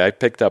quickly I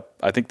picked up,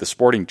 I think, the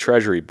Sporting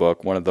Treasury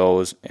book, one of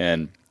those.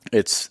 And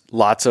it's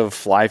lots of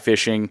fly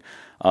fishing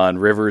on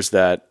rivers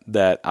that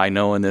I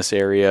know in this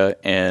area,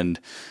 and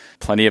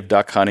plenty of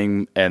duck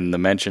hunting and the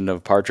mention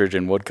of partridge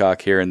and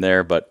woodcock here and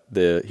there, but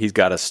he's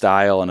got a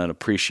style and an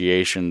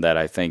appreciation that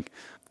I think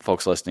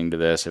folks listening to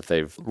this, if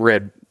they've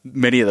read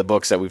many of the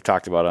books that we've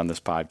talked about on this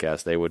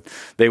podcast,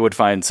 they would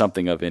find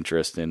something of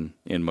interest in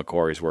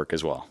McQuarrie's work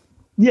as well.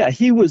 Yeah,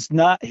 he was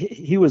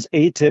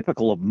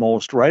atypical of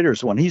most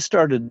writers. When he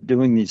started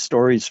doing these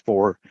stories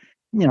for,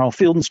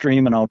 Field and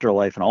Stream and Outdoor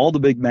Life and all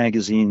the big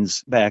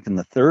magazines back in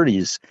the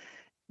 30s,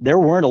 there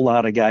weren't a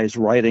lot of guys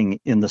writing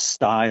in the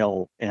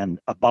style and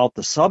about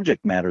the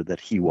subject matter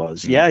that he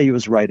was. Yeah, he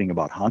was writing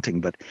about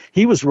hunting, but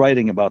he was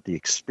writing about the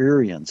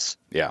experience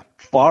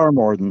far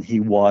more than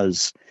he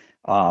was.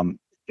 One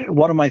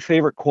of my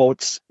favorite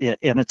quotes, and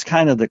it's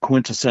kind of the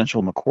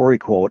quintessential McQuarrie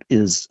quote,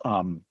 is,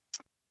 I'm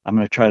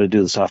going to try to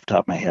do this off the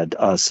top of my head.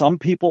 Some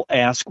people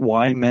ask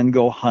why men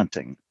go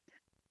hunting.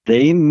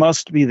 They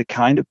must be the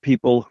kind of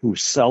people who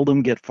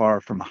seldom get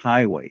far from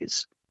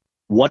highways.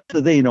 What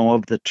do they know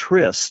of the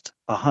tryst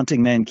a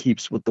hunting man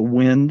keeps with the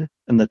wind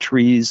and the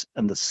trees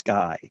and the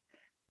sky?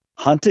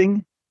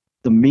 Hunting,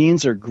 the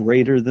means are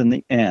greater than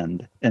the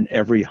end, and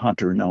every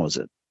hunter knows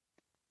it.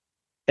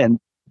 And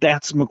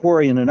that's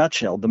McQuarrie in a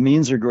nutshell. The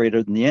means are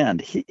greater than the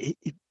end.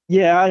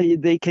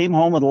 They came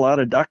home with a lot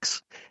of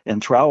ducks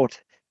and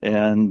trout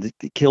and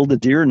killed a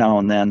deer now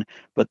and then,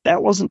 but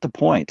that wasn't the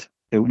point.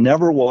 It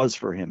never was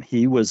for him.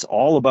 He was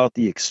all about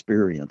the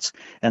experience,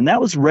 and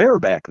that was rare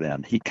back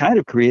then. He kind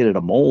of created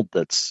a mold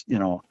that's,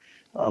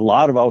 a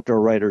lot of outdoor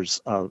writers,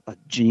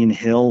 Gene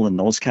Hill and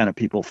those kind of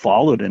people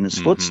followed in his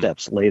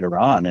footsteps later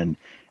on,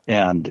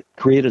 and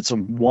created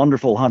some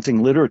wonderful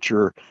hunting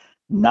literature.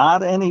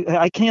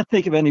 I can't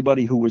think of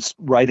anybody who was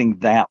writing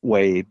that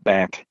way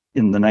back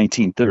in the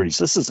 1930s.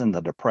 This is in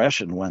the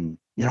Depression when,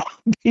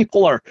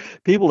 people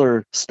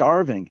are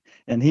starving,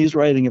 and he's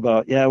writing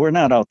about, we're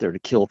not out there to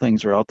kill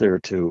things, we're out there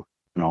to,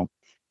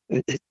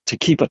 to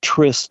keep a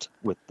tryst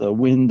with the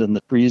wind and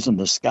the trees and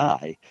the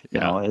sky.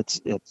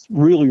 It's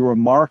really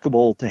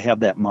remarkable to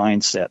have that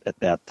mindset at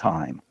that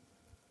time.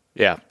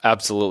 Yeah,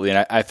 absolutely.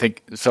 And I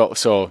think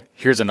so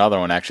here's another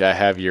one. Actually, I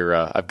have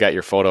I've got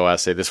your photo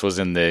essay. This was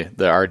in the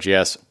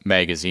RGS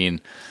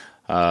magazine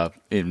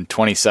in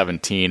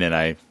 2017, and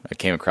I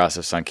came across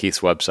this on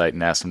Keith's website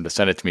and asked him to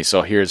send it to me.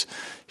 So here's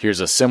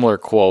a similar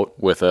quote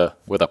with a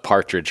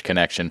partridge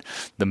connection.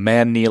 The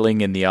man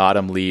kneeling in the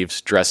autumn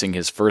leaves, dressing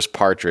his first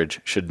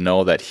partridge, should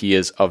know that he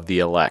is of the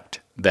elect,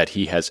 that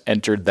he has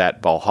entered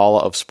that Valhalla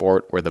of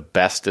sport where the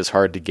best is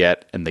hard to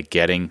get and the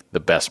getting the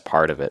best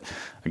part of it.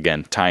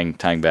 Again,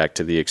 tying back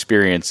to the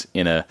experience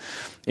in a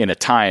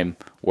time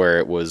where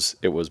it was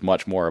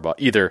much more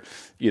about either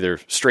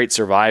straight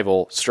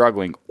survival,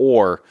 struggling,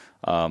 or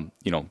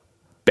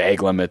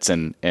bag limits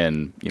and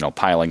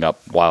piling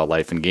up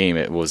wildlife and game.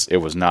 It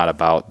was not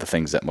about the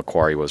things that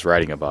Macquarie was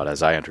writing about,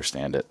 as I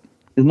understand it.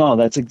 No,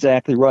 that's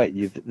exactly right.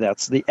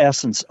 That's the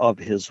essence of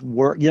his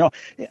work.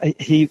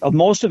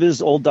 Most of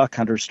his old duck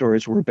hunter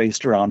stories were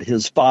based around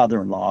his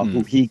father-in-law,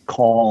 who he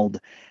called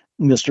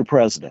Mr.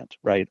 President,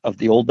 right, of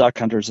the Old Duck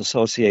Hunters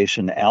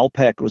Association. Al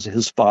Peck was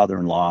his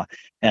father-in-law,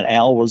 and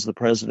Al was the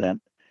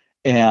president.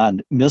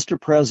 And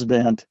Mr.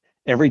 President,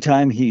 every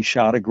time he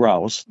shot a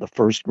grouse, the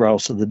first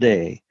grouse of the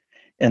day,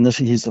 and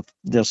this is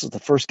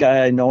the first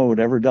guy I know who had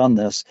ever done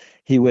this.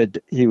 He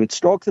would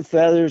stroke the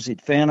feathers,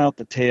 he'd fan out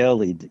the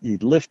tail,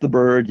 he'd lift the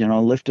bird,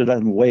 lift it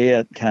and weigh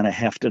it, kind of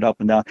heft it up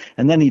and down,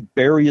 and then he'd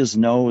bury his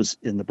nose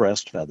in the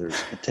breast feathers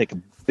and take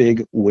a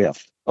big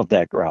whiff of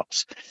that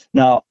grouse.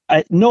 Now,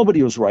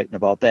 nobody was writing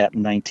about that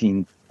in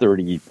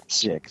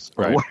 1936,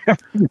 right?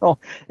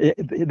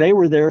 They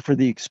were there for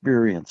the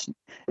experience.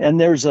 And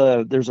there's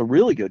a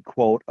really good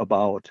quote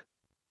about.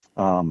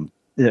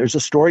 There's a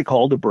story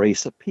called A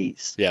Brace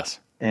Apiece. Yes.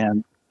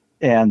 And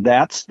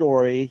that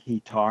story,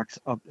 he talks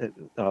of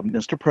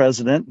Mr.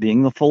 President,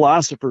 being the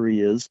philosopher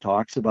he is,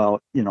 talks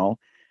about,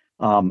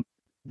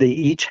 they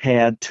each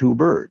had two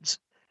birds.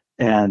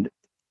 And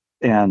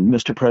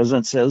Mr.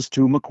 President says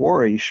to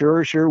Macquarie,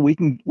 sure, we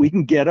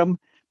can get them,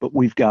 but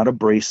we've got a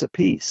brace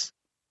apiece.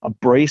 A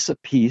brace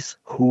apiece,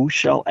 who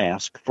shall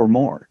ask for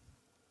more?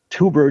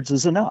 Two birds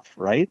is enough,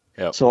 right?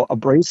 Yep. So a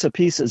brace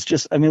apiece is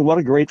just, what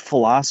a great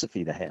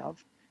philosophy to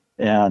have.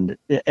 And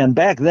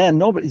back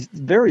then,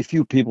 very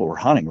few people were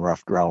hunting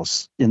ruffed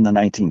grouse in the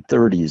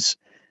 1930s.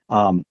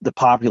 The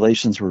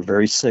populations were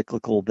very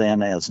cyclical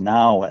then as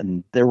now,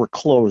 and there were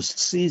closed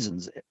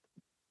seasons,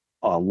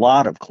 a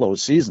lot of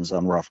closed seasons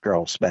on ruffed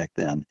grouse back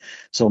then.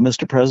 So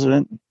Mr.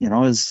 President,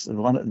 is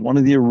one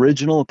of the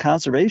original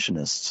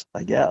conservationists,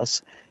 I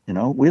guess.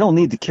 We don't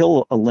need to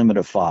kill a limit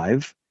of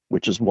 5,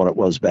 which is what it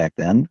was back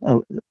then.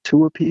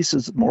 2 apiece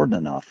is more than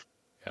enough.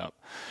 Yeah.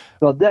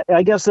 So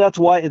I guess that's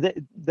why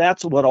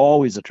that's what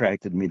always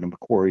attracted me to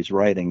Macquarie's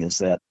writing, is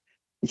that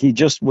he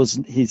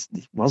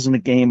wasn't a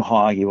game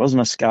hog. He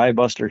wasn't a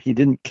skybuster. He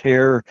didn't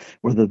care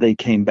whether they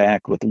came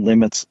back with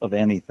limits of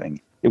anything.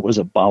 It was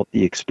about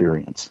the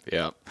experience.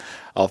 Yeah.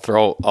 I'll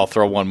throw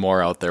one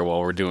more out there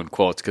while we're doing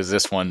quotes, because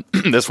this one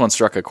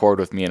struck a chord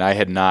with me, and I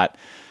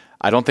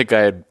don't think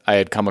I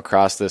had come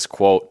across this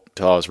quote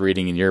till I was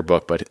reading in your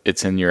book, but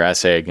it's in your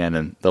essay again,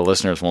 and the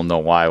listeners will know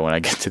why when I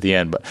get to the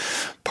end. But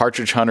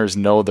partridge hunters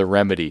know the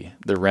remedy.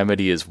 The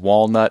remedy is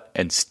walnut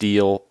and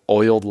steel,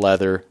 oiled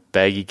leather,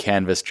 baggy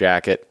canvas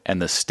jacket,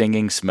 and the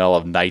stinging smell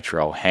of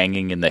nitro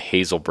hanging in the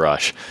hazel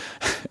brush.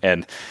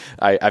 And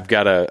I've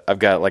got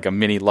like a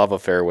mini love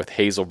affair with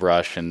hazel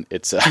brush, and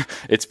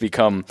it's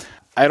become.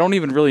 I don't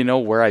even really know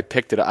where I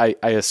picked it. I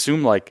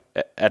assume like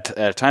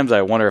at times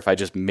I wonder if I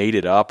just made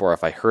it up or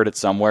if I heard it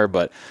somewhere.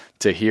 But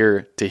to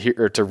hear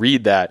or to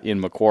read that in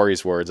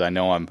Macquarie's words, I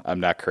know I'm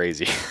not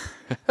crazy.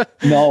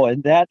 No,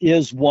 and that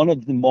is one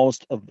of the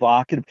most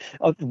evocative.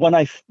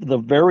 The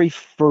very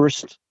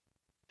first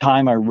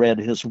time I read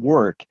his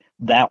work,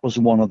 that was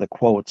one of the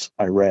quotes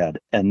I read,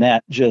 and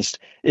that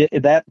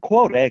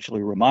quote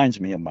actually reminds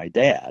me of my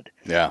dad.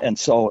 Yeah, and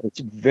so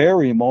it's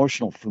very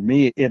emotional for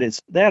me.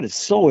 That is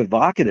so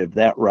evocative,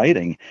 that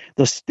writing.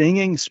 The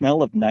stinging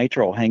smell of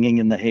nitro hanging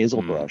in the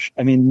hazel brush.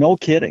 No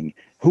kidding.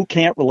 Who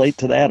can't relate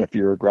to that if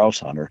you're a grouse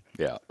hunter?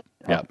 Yeah,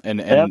 yeah,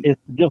 and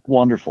it's just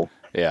wonderful.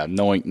 Yeah,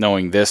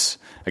 knowing this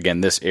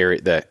again, this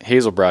area, the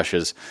hazel brush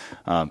is,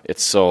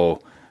 it's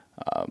so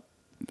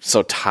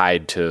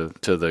tied to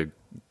the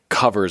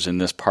covers in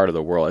this part of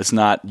the world. It's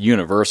not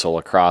universal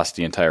across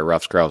the entire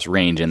ruffed grouse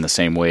range in the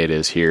same way it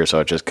is here.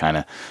 So it just kind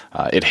of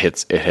it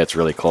hits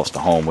really close to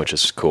home, which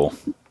is cool.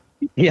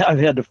 Yeah, I've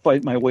had to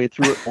fight my way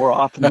through it more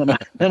often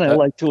than I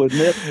like to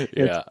admit.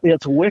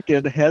 It's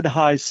wicked,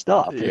 head-high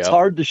stuff. It's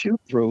hard to shoot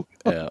through.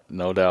 Yeah,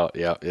 no doubt.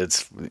 Yeah,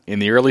 it's in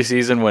the early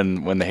season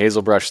when the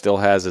hazelbrush still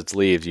has its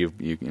leaves. You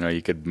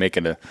could make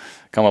it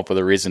come up with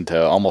a reason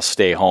to almost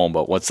stay home.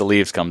 But once the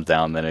leaves comes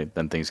down,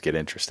 then things get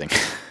interesting.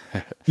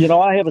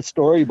 I have a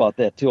story about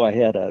that too. I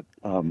had a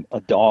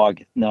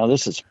dog. Now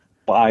this is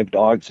 5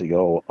 dogs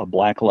ago. A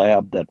black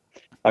lab that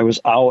I was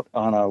out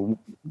on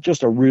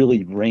just a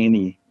really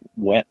rainy,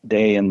 wet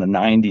day in the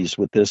 90s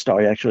with this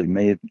dog. Actually,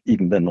 may have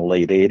even been the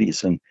late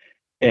 80s,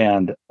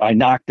 and I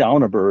knocked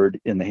down a bird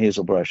in the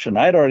hazelbrush, and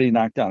I'd already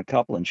knocked down a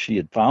couple, and she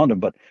had found them.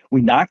 But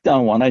we knocked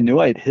down one. I knew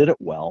I'd hit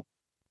it well,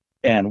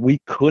 and we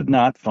could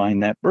not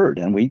find that bird.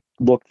 And we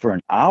looked for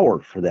an hour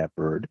for that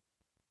bird,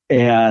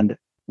 and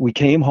we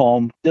came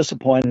home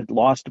disappointed,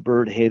 lost a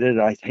bird, hated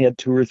it. I had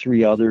 2 or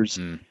 3 others.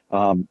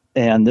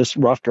 And this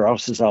ruffed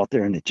grouse is out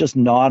there, and it just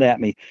gnawed at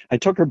me. I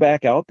took her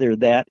back out there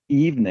that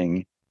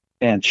evening,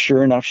 and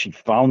sure enough, she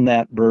found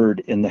that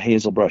bird in the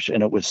hazelbrush,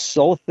 and it was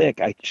so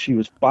thick. She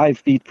was 5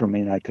 feet from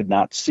me, and I could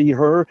not see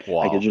her.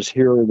 Wow. I could just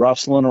hear her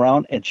rustling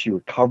around, and she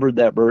recovered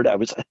that bird. It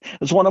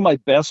was one of my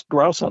best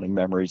grouse hunting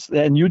memories,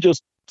 and you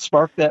just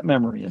sparked that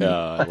memory. Yeah,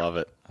 I love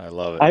it.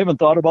 I haven't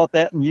thought about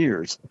that in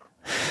years.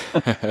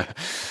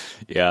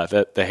 Yeah,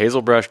 the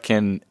hazelbrush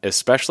can,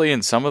 especially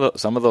in some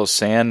of those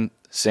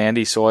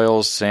sandy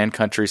soils, sand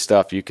country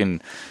stuff, you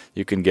can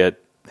get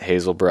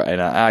hazelbrush,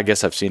 and I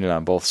guess I've seen it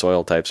on both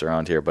soil types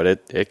around here, but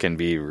it can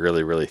be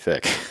really, really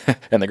thick,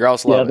 and the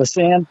grouse love it. The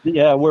sand,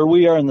 where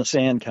we are in the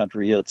sand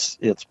country, it's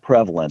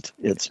prevalent.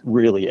 It's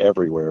really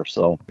everywhere.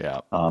 So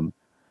yeah,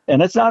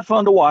 and it's not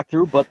fun to walk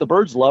through, but the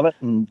birds love it,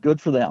 and good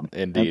for them.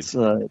 Indeed,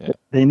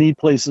 they need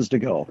places to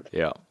go.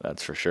 Yeah,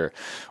 that's for sure.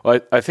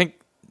 Well, I think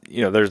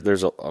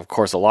there's of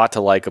course a lot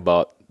to like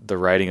about the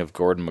writing of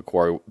Gordon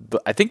McQuarrie.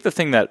 I think the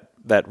thing that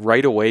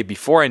right away,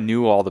 before I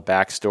knew all the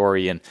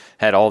backstory and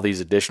had all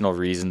these additional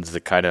reasons to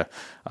kind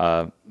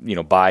of,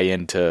 buy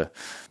into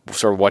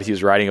sort of what he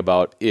was writing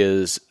about,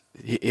 is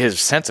his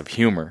sense of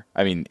humor.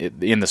 I mean,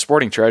 in the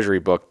Sporting Treasury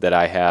book that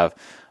I have,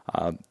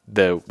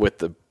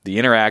 the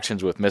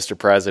interactions with Mr.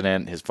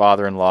 President, his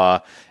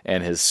father-in-law,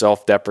 and his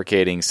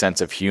self-deprecating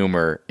sense of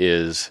humor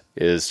is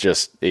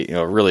just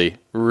really,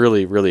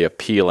 really, really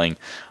appealing,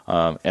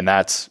 and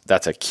that's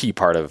a key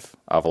part of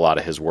a lot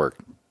of his work.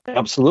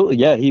 Absolutely,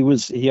 yeah.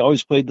 He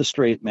always played the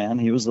straight man.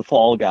 He was the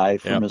fall guy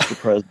for Mr.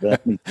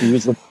 President. He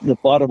was the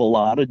butt of a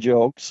lot of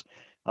jokes.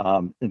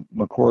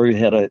 McQuarrie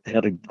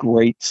had a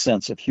great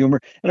sense of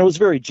humor, and it was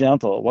very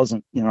gentle. It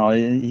wasn't, he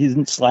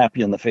didn't slap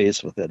you in the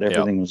face with it.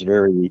 Everything was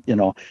very,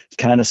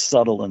 kind of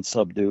subtle and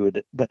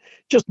subdued, but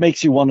just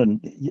makes you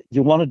wanted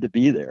to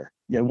be there.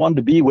 You wanted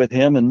to be with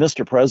him and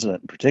Mr.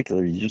 President in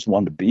particular. You just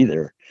wanted to be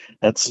there.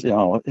 That's,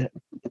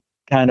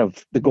 kind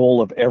of the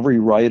goal of every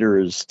writer,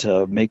 is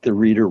to make the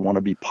reader want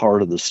to be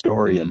part of the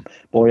story. And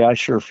boy, I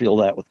sure feel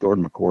that with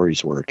Gordon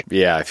McQuarrie's work.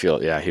 Yeah,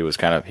 he was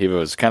kind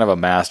of a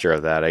master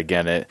of that.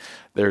 Again,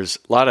 there's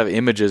a lot of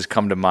images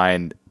come to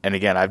mind, and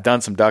again, I've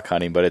done some duck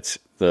hunting, but it's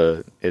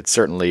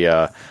certainly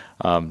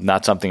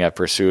not something I've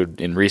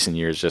pursued in recent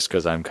years, just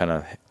because I'm kind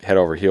of head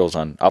over heels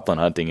on upland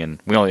hunting, and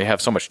we only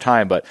have so much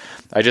time. But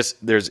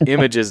there's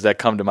images that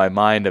come to my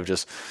mind of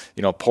just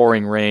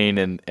pouring rain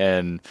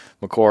and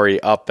McQuarrie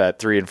up at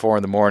 3 and 4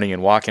 in the morning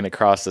and walking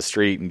across the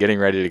street and getting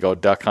ready to go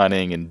duck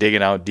hunting and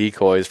digging out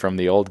decoys from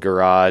the old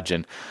garage.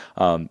 And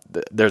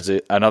there's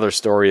another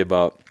story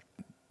about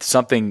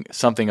something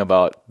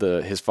about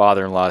his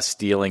father-in-law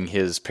stealing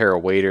his pair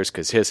of waders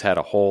because his had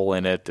a hole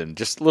in it, and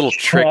just little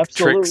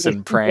tricks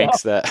and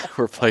pranks that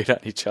were played on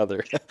each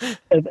other.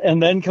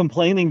 and then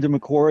complaining to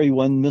McQuarrie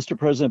when Mr.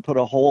 President put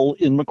a hole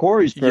in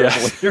McQuarrie's pair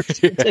of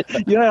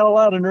waders. You had a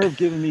lot of nerve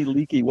giving me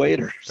leaky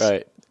waders.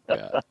 Right.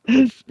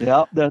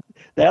 Yeah.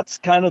 That's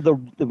kind of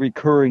the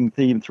recurring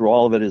theme through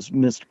all of it, is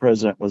Mr.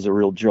 President was a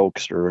real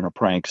jokester and a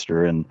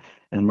prankster, and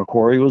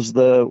McQuarrie was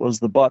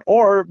the butt.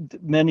 Or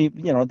many,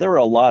 there were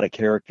a lot of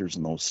characters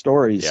in those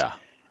stories. Yeah.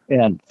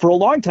 And for a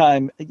long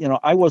time,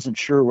 I wasn't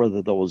sure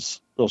whether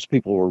those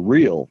people were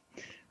real.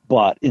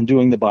 But in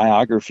doing the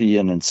biography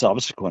and in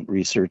subsequent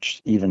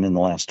research, even in the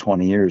last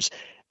 20 years,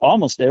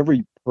 almost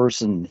every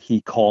person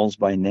he calls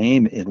by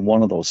name in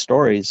one of those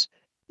stories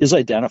is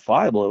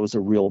identifiable. It was a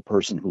real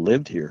person who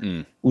lived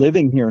here.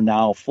 Living here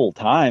now full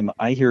time,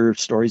 I hear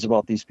stories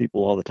about these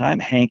people all the time.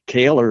 Hank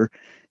Kaler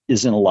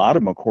is in a lot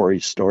of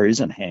McQuarrie's stories,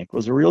 and Hank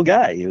was a real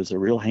guy. He was a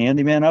real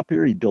handyman up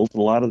here. He built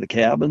a lot of the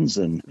cabins.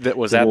 And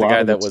was that the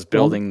guy that was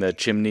building the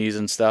chimneys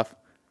and stuff?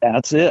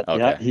 That's it. Okay.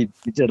 Yeah, he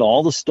did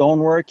all the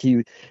stonework.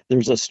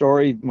 There's a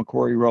story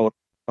McQuarrie wrote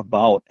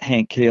about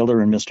Hank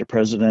Kaler and Mr.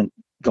 President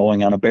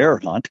going on a bear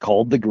hunt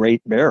called the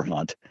Great Bear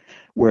Hunt,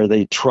 where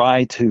they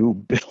try to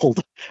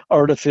build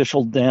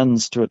artificial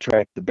dens to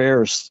attract the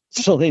bears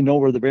so they know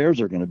where the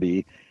bears are going to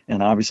be.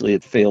 And obviously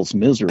it fails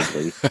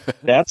miserably.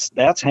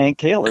 That's Hank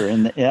Taylor.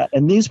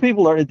 And these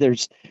people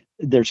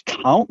there's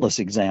countless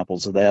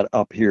examples of that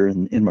up here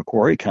in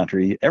Macquarie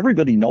country.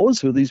 Everybody knows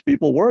who these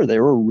people were. They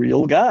were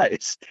real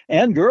guys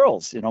and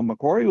girls.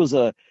 Macquarie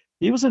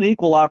he was an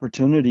equal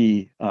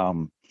opportunity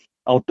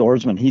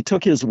outdoorsman. He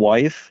took his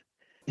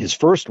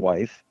first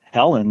wife,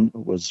 Helen,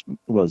 was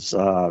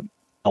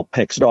Al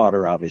Peck's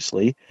daughter,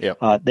 obviously.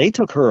 Yep. They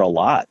took her a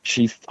lot.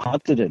 She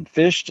hunted and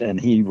fished, and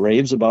he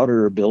raves about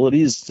her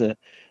abilities to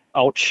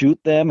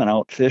outshoot them and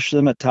outfish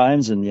them at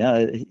times.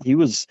 And he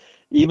was,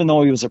 even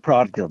though he was a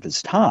product of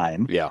his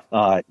time,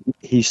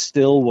 he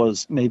still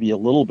was maybe a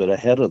little bit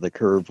ahead of the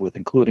curve with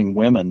including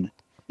women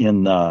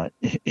in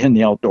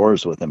the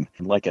outdoors with him.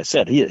 And like I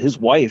said, his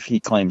wife, he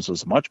claims,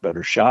 was a much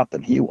better shot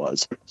than he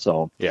was.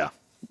 So there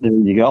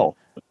you go.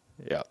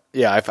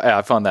 Yeah.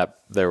 I found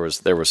that there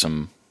was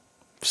some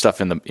stuff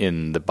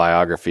in the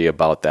biography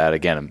about that.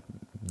 Again,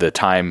 the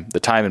time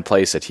and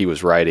place that he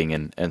was writing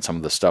and some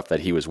of the stuff that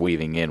he was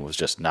weaving in was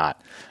just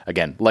not,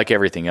 again, like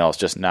everything else,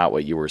 just not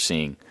what you were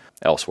seeing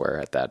elsewhere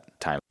at that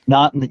time.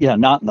 Not in the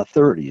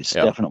 30s.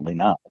 Yep. Definitely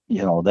not.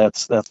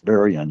 That's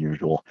very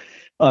unusual.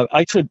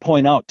 I should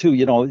point out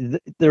too,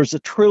 there's a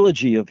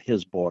trilogy of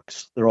his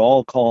books. They're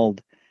all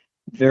called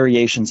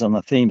Variations on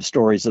the Theme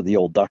Stories of the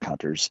Old Duck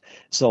Hunters.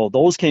 So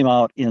those came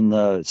out in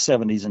the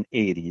 70s and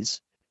 80s.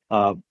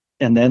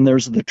 And then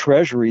there's the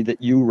Treasury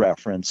that you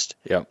referenced.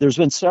 Yep. There's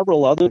been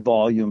several other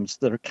volumes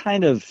that are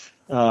kind of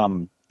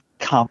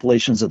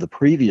compilations of the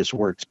previous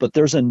works, but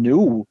there's a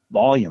new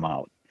volume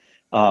out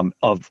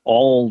of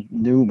all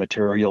new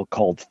material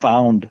called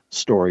Found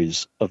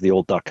Stories of the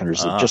Old Duck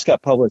Hunters. It just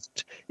got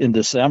published in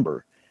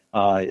December.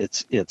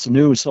 It's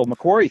new, so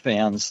Macquarie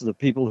fans, the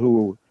people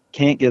who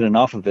can't get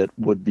enough of it,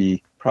 would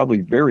be probably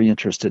very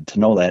interested to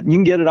know that. And you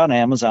can get it on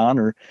Amazon,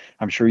 or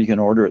I'm sure you can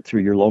order it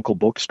through your local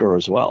bookstore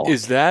as well.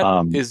 Is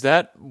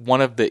that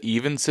one of the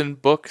Evenson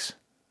books?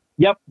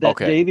 Yep,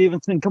 Dave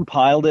Evenson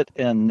compiled it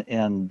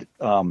and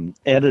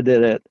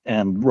edited it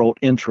and wrote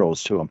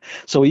intros to them.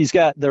 So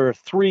there are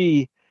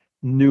 3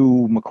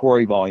 new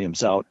Macquarie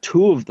volumes out.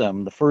 2 of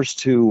them, the first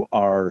 2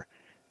 are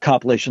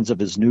compilations of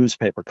his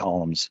newspaper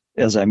columns.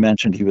 As I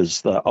mentioned, he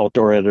was the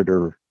outdoor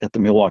editor at the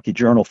Milwaukee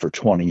Journal for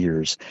 20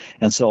 years.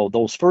 And so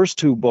those first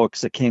 2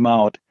 books that came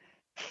out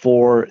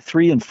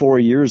 3 and 4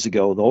 years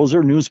ago, those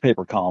are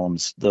newspaper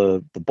columns.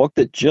 The book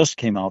that just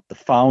came out, the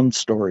Found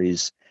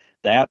Stories,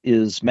 that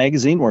is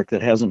magazine work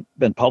that hasn't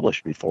been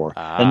published before.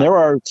 And there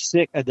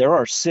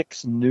are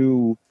 6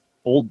 new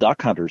old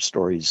duck hunter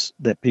stories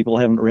that people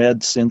haven't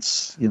read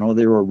since they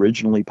were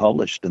originally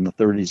published in the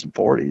 30s and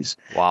 40s.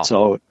 Wow!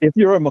 So if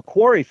you're a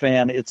Macquarie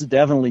fan, it's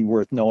definitely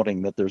worth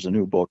noting that there's a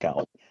new book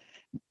out.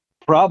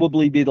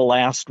 Probably be the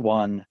last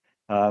one.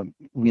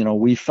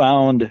 We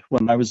found,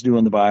 when I was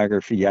doing the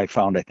biography, I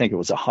think it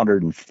was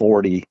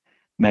 140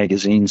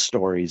 magazine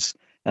stories,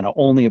 and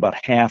only about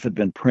half had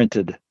been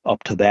printed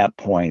up to that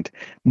point.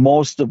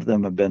 Most of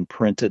them have been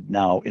printed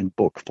now in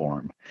book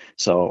form.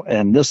 So,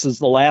 and this is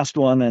the last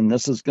one, and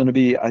this is going to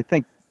be, I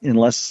think,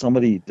 unless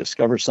somebody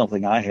discovers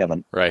something I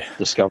haven't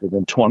discovered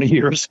in 20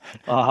 years,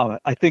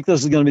 I think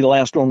this is going to be the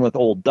last one with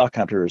Old Duck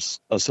Hunters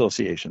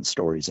Association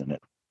stories in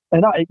it.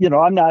 And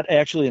I'm not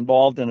actually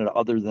involved in it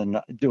other than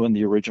doing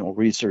the original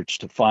research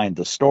to find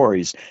the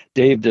stories.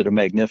 Dave did a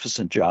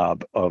magnificent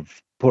job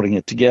of putting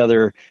it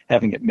together,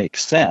 having it make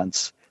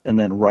sense, and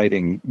then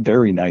writing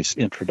very nice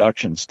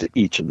introductions to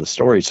each of the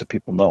stories so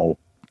people know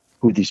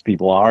who these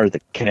people are, the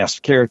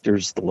cast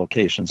characters, the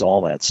locations, all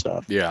that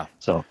stuff. Yeah.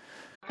 So,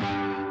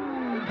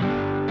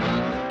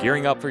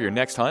 gearing up for your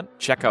next hunt?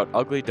 Check out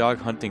Ugly Dog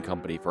Hunting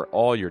Company for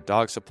all your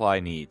dog supply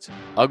needs.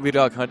 Ugly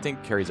Dog Hunting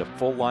carries a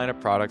full line of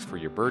products for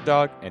your bird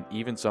dog and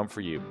even some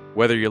for you.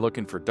 Whether you're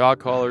looking for dog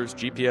collars,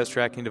 GPS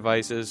tracking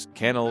devices,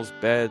 kennels,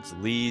 beds,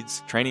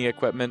 leads, training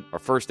equipment, or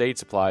first aid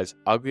supplies,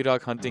 Ugly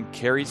Dog Hunting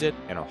carries it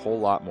and a whole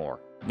lot more.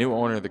 New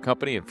owner of the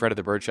company and friend of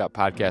the Birdshot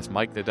podcast,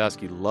 Mike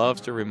Nadusky, loves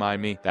to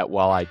remind me that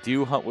while I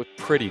do hunt with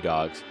pretty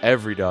dogs,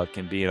 every dog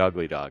can be an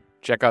ugly dog.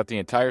 Check out the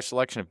entire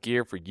selection of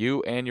gear for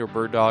you and your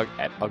bird dog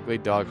at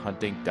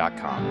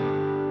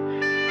uglydoghunting.com.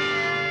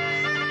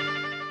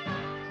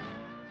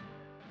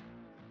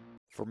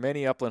 For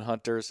many upland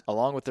hunters,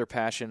 along with their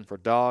passion for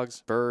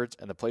dogs, birds,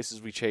 and the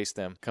places we chase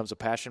them, comes a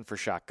passion for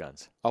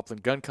shotguns.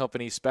 Upland Gun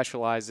Company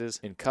specializes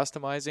in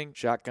customizing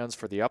shotguns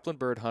for the upland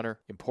bird hunter,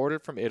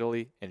 imported from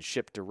Italy and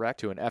shipped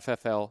direct to an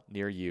FFL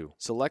near you.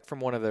 Select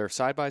from one of their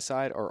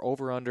side-by-side or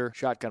over-under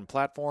shotgun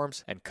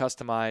platforms and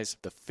customize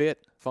the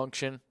fit,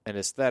 function, and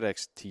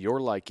aesthetics to your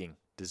liking.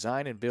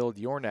 Design and build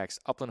your next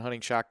upland hunting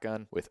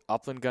shotgun with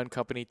Upland Gun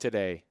Company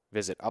today.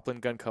 Visit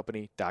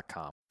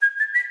uplandguncompany.com.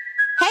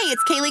 Hey,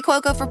 it's Kaylee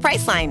Cuoco for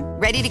Priceline.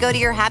 Ready to go to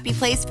your happy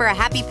place for a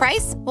happy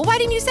price? Well, why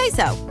didn't you say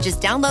so?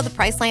 Just download the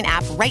Priceline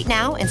app right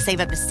now and save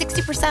up to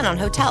 60% on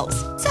hotels.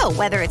 So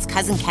whether it's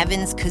Cousin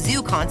Kevin's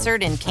Kazoo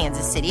Concert in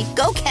Kansas City,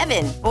 go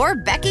Kevin, or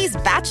Becky's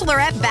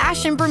Bachelorette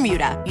Bash in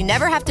Bermuda, you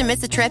never have to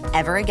miss a trip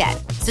ever again.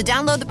 So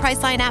download the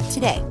Priceline app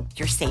today.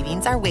 Your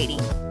savings are waiting.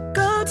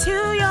 Go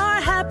to your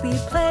happy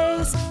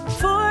place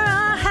for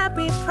a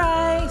happy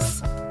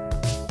price.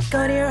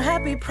 Go to your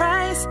happy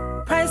price,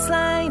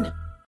 Priceline.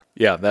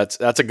 Yeah, that's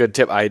a good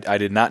tip. I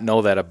did not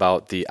know that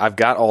about I've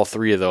got all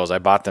three of those. I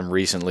bought them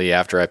recently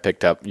after I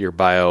picked up your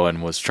bio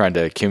and was trying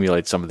to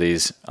accumulate some of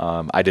these.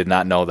 I did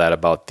not know that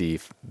about the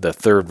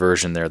third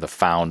version there, the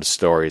Found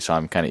story, so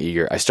I'm kind of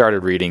eager. I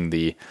started reading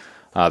the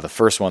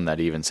first one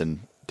that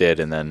Evenson did,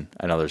 and then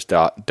I know there's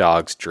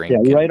Dogs Drink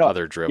and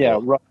Other Dribble.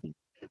 Yeah,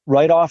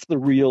 right off the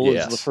reel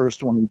is the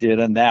first one he did,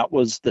 and that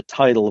was the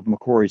title of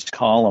McQuarrie's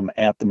column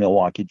at the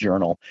Milwaukee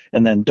Journal.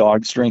 And then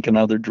Dogs Drink and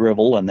Other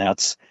Dribble, and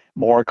that's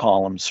more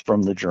columns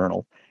from the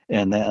Journal.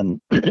 And then,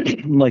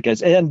 like I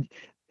said,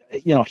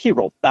 and he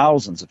wrote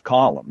thousands of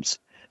columns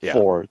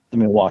for the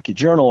Milwaukee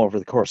Journal over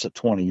the course of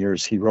 20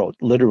 years. He wrote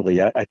literally,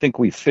 I think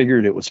we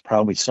figured it was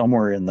probably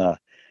somewhere in the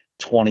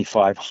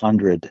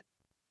 2,500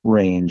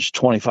 range,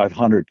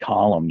 2,500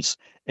 columns.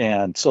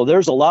 And so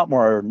there's a lot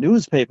more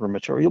newspaper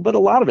material, but a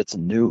lot of it's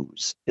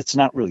news. It's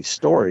not really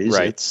stories.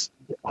 Right.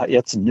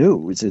 It's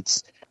news.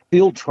 It's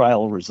field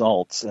trial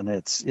results, and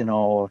it's,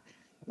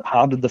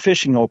 how did the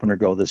fishing opener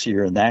go this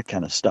year and that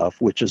kind of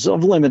stuff, which is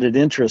of limited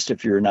interest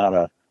if you're not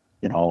a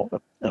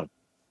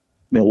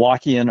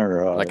Milwaukeean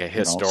or like a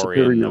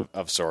historian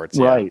of sorts.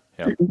 Right.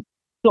 Yeah.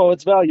 So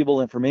it's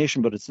valuable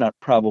information, but it's not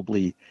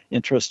probably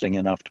interesting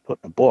enough to put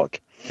in a book.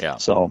 Yeah.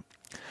 So,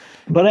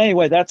 but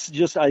anyway, that's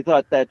just, I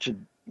thought that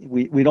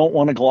we don't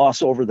want to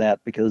gloss over that,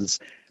 because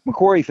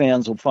McQuarrie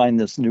fans will find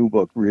this new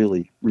book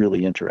really,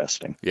 really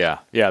interesting. Yeah.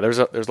 There's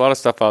a lot of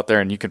stuff out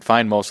there, and you can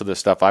find most of this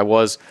stuff. I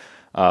was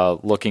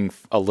looking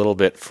a little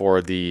bit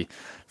for the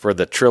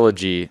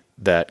trilogy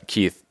that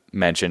Keith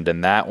mentioned,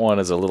 and that one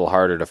is a little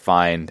harder to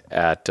find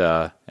at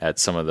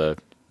some of the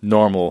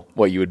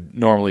what you would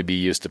normally be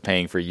used to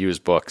paying for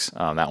used books.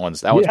 That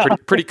one's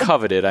pretty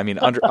coveted. I mean,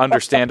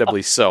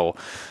 understandably so,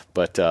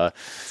 but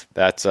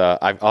that's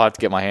I'll have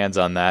to get my hands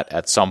on that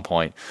at some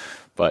point.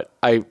 But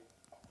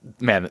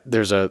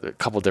there's a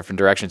couple different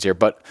directions here,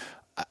 but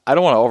I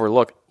don't want to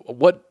overlook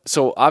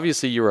so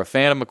obviously you were a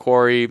fan of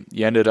McQuarrie.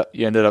 You ended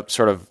up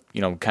sort of,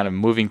 kind of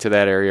moving to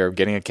that area or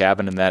getting a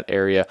cabin in that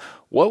area.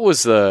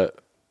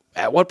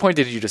 At what point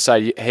did you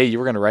decide, hey, you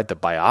were going to write the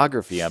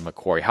biography on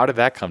McQuarrie? How did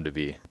that come to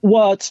be?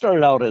 Well, it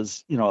started out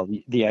as,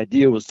 the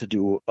idea was to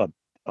do a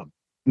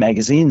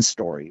magazine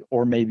story,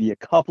 or maybe a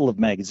couple of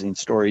magazine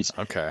stories,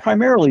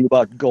 primarily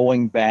about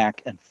going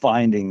back and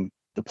finding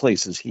the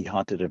places he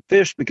hunted and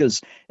fished,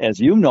 because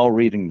as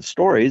reading the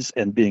stories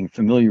and being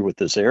familiar with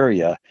this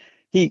area,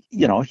 he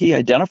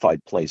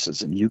identified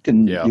places, and you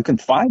can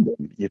find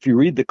them. If you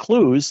read the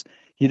clues,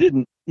 he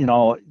didn't,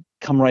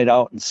 come right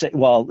out and say,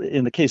 well,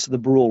 in the case of the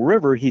Brule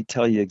River, he'd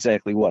tell you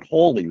exactly what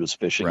hole he was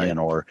fishing in,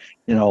 or,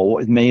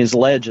 Maze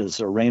Ledges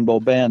or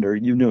Rainbow Bend, or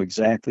you knew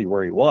exactly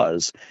where he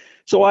was.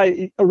 So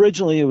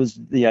originally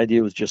the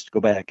idea was just to go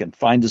back and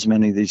find as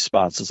many of these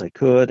spots as I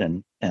could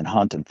and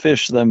hunt and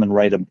fish them and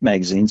write a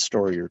magazine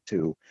story or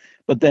two.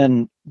 But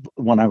then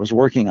when I was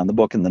working on the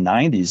book in the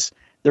 90s,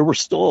 there were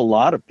still a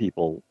lot of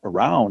people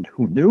around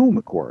who knew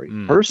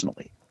McQuarrie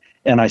personally.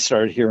 And I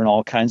started hearing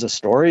all kinds of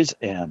stories,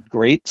 and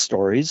great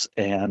stories,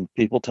 and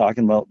people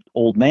talking about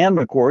Old Man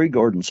McQuarrie,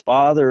 Gordon's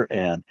father,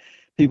 and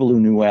people who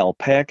knew Al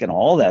Peck and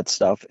all that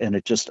stuff. And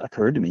it just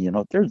occurred to me,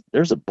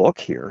 there's a book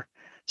here.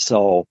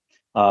 So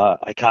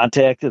I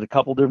contacted a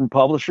couple different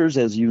publishers.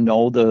 As you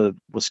know, the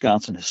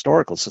Wisconsin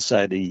Historical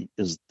Society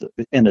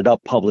ended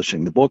up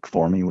publishing the book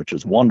for me, which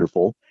is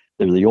wonderful.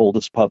 They're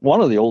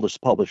one of the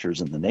oldest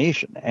publishers in the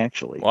nation,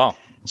 actually. Wow.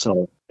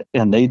 So,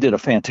 and they did a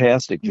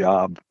fantastic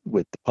job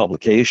with the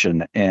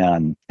publication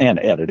and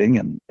editing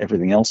and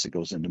everything else that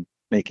goes into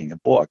making a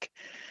book.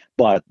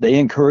 But they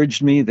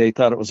encouraged me. They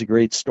thought it was a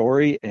great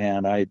story.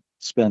 And I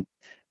spent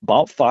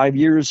about 5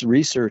 years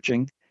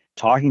researching,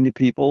 talking to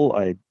people.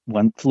 I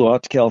flew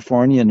out to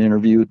California and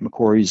interviewed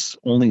McQuarrie's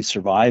only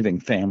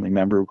surviving family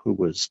member, who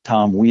was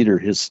Tom Weeder,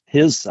 his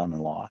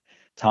son-in-law.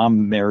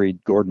 Tom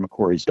married Gordon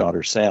McQuarrie's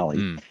daughter,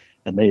 Sally.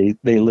 And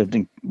they lived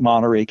in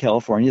Monterey,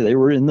 California. They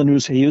were in the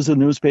news. He was a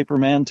newspaper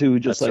man too,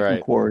 just like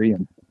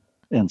McQuarrie.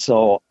 And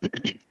so,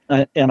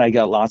 and I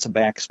got lots of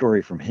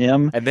backstory from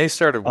him. And they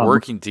started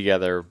working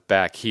together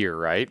back here,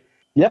 right?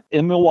 Yep,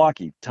 in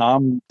Milwaukee.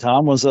 Tom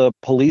was a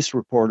police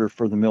reporter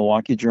for the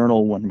Milwaukee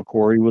Journal when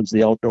McQuarrie was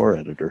the outdoor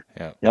editor.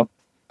 Yeah. Yep.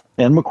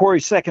 And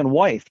McQuarrie's second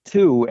wife,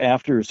 too,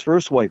 after his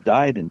first wife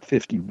died in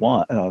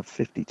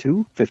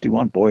 52,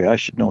 51. Boy, I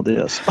should know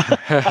this.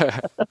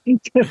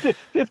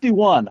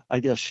 51, I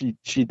guess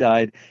she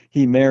died.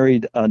 He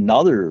married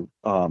another,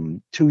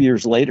 2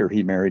 years later,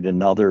 he married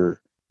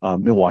another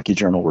Milwaukee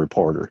Journal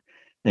reporter.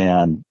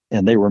 And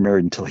they were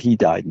married until he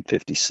died in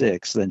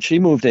 56. Then she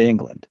moved to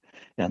England.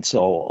 And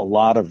so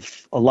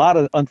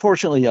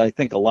unfortunately, I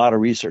think a lot of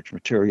research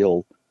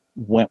material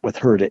went with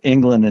her to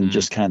England and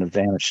just kind of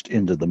vanished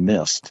into the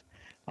mist.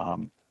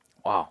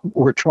 Wow.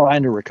 We're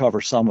trying to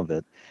recover some of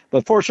it.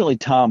 But fortunately,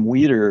 Tom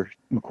Weeder,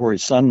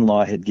 McQuarrie's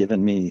son-in-law, had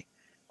given me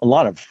a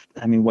lot of,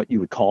 what you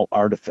would call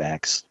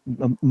artifacts,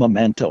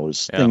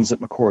 mementos, things that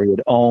McQuarrie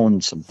had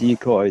owned, some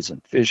decoys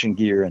and fishing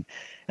gear.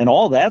 And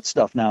all that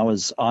stuff now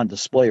is on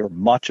display, or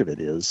much of it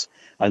is.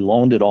 I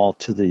loaned it all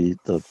to the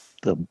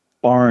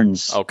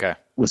Barnes,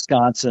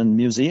 Wisconsin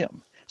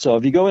Museum. So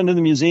if you go into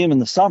the museum in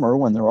the summer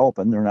when they're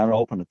open, they're not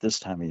open at this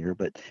time of year,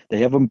 but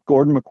they have a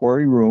Gordon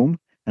McQuarrie room,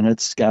 and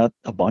it's got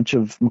a bunch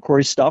of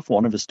McQuarrie stuff,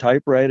 one of his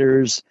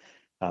typewriters,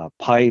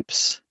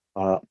 pipes,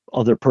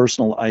 other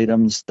personal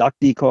items, duck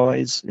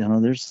decoys.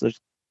 There's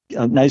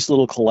a nice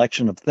little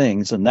collection of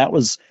things, and that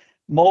was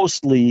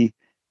mostly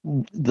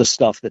the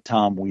stuff that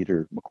Tom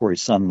Weeder,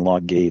 McQuarrie's son-in-law,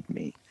 gave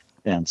me.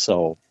 And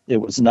so it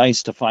was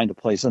nice to find a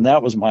place. And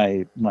that was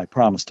my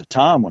promise to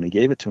Tom when he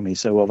gave it to me. He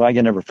said, well, if I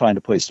can ever find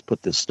a place to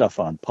put this stuff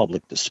on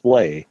public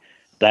display,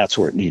 that's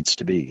where it needs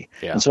to be.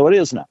 Yeah. And so it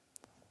is now.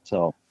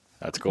 So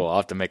that's cool. I'll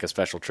have to make a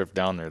special trip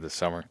down there this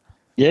summer.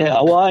 Yeah,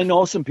 well, I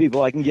know some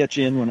people. I can get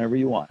you in whenever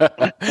you want.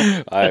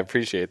 I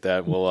appreciate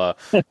that.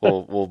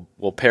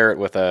 We'll pair it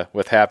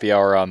with happy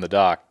hour on the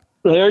dock.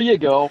 There you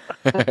go.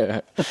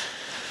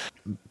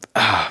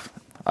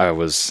 I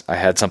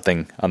had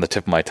something on the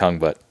tip of my tongue,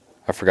 but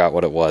I forgot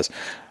what it was.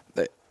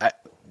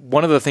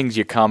 One of the things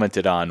you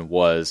commented on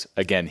was,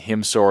 again,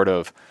 him sort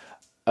of,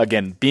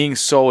 being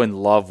so in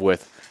love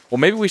with, well,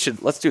 maybe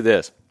let's do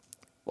this.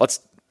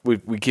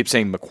 We keep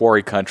saying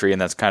McQuarrie country, and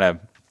that's kind of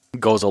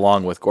goes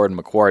along with Gordon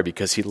McQuarrie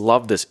because he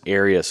loved this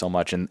area so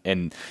much,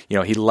 and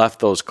he left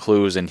those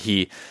clues, and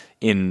he,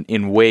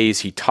 in ways,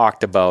 he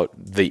talked about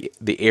the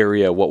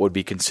area, what would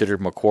be considered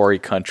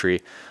McQuarrie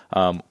country.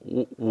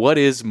 Where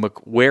is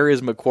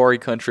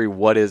McQuarrie country?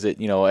 What is it?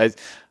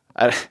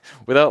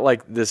 Without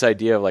like this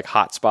idea of like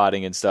hot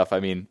spotting and stuff.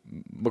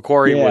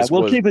 McQuarrie was.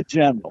 We'll keep it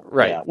general,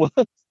 right?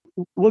 Yeah,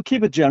 we'll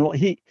keep it general.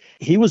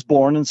 He was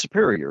born in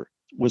Superior,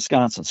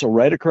 Wisconsin, so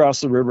right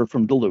across the river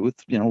from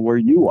Duluth, where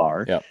you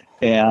are. Yeah.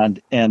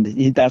 And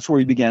that's where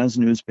he began his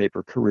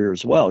newspaper career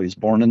as well. He was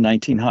born in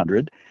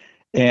 1900,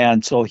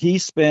 and so he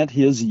spent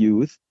his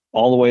youth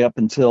all the way up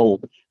until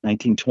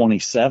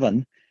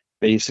 1927.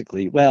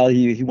 Basically, well,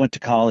 he went to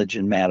college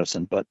in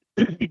Madison, but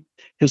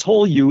his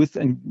whole youth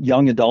and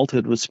young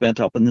adulthood was spent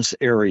up in this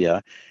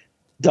area.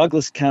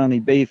 Douglas County,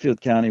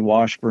 Bayfield County,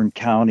 Washburn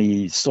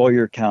County,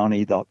 Sawyer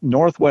County, the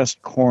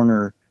northwest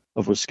corner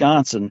of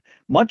Wisconsin,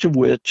 much of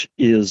which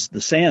is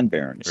the sand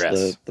barrens,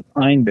 yes. the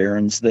pine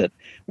barrens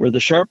where the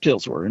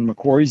sharptails were. In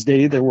McQuarrie's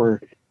day, there were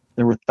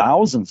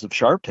thousands of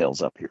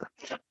sharptails up here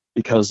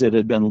because it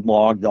had been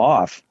logged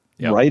off.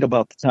 Yep. Right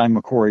about the time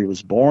McQuarrie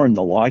was born,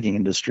 the logging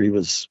industry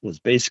was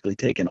basically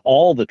taking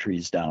all the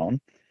trees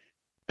down,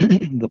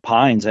 the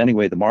pines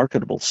anyway, the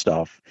marketable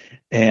stuff.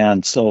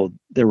 And so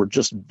there were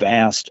just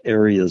vast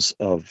areas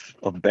of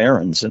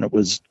barrens, and it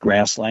was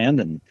grassland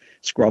and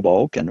scrub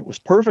oak, and it was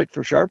perfect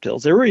for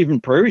sharptails. There were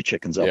even prairie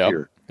chickens up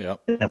here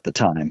at the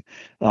time.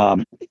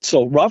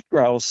 So ruffed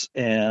grouse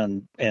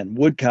and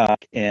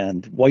woodcock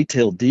and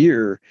white-tailed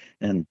deer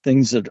and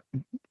things that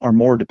are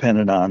more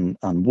dependent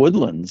on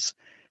woodlands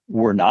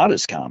were not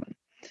as common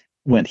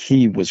when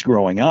he was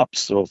growing up.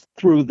 So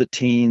through the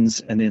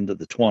teens and into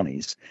the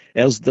 20s,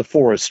 as the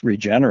forest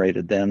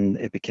regenerated, then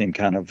it became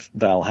kind of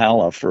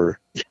Valhalla for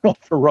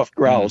ruffed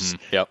grouse.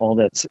 Mm-hmm. Yep. All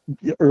that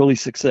early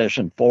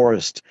succession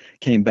forest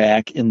came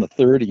back in the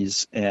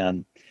 30s.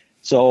 And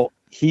so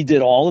he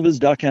did all of his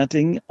duck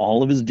hunting,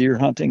 all of his deer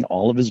hunting,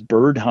 all of his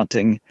bird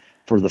hunting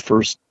for the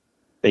first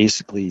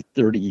basically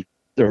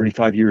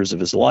 35 years of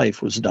his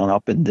life was done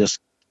up in this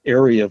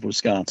area of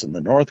Wisconsin,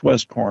 the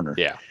northwest corner.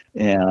 Yeah.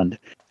 And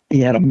he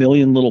had a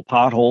million little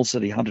potholes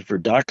that he hunted for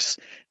ducks.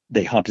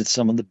 They hunted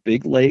some of the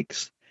big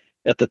lakes.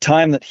 At the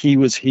time that he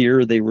was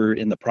here, they were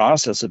in the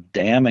process of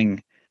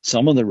damming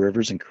some of the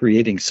rivers and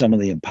creating some of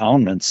the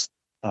impoundments.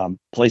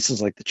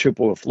 Places like the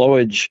Chippewa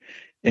Flowage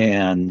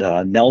and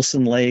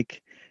Nelson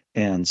Lake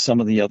and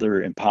some of the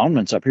other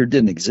impoundments up here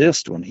didn't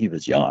exist when he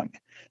was young.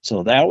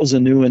 So that was a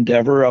new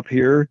endeavor up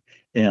here.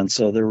 And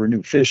so there were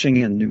new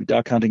fishing and new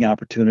duck hunting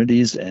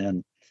opportunities,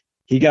 and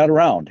he got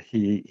around.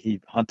 He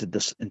hunted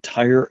this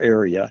entire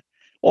area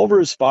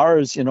over as far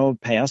as,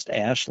 past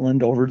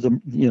Ashland, over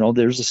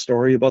there's a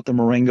story about the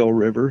Marengo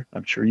River.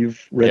 I'm sure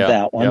you've read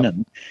that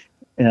one.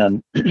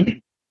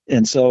 Yep.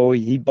 And so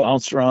he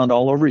bounced around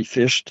all over. He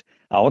fished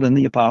out in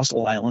the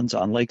Apostle Islands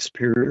on Lake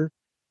Superior.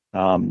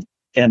 And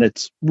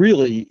it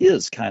really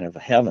is kind of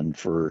heaven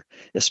for,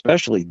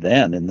 especially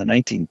then in the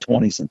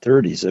 1920s and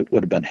 30s, it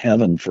would have been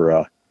heaven for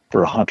a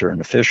hunter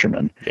and a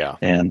fisherman. Yeah.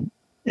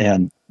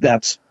 And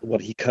that's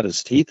what he cut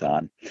his teeth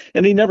on.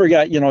 And he never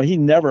got, he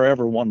never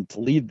ever wanted to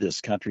leave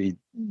this country.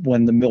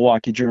 When the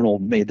Milwaukee Journal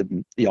made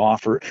him the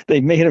offer,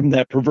 they made him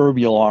that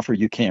proverbial offer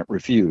you can't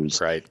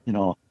refuse. Right.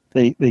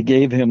 They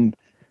gave him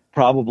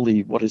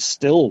probably what is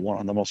still one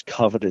of the most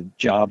coveted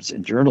jobs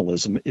in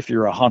journalism. If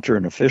you're a hunter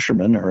and a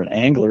fisherman or an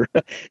angler,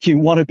 you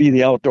want to be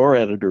the outdoor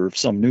editor of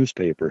some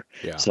newspaper.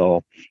 Yeah.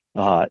 So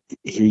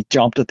he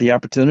jumped at the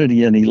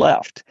opportunity and he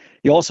left.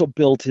 He also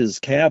built his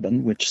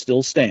cabin, which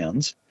still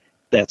stands,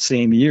 that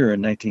same year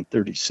in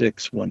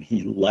 1936 when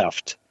he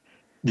left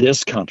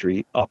this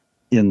country up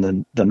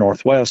in the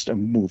Northwest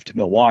and moved to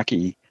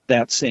Milwaukee.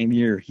 That same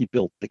year, he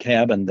built the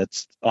cabin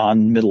that's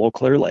on Middle Eau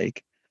Claire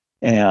Lake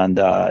and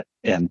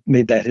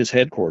made that his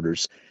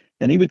headquarters.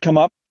 And he would come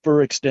up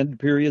for extended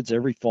periods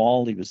every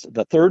fall. He was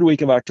the third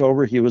week of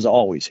October. He was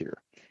always here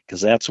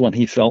because that's when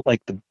he felt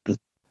like the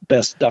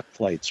best duck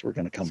flights were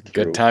going to come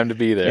through. Good time to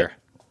be there.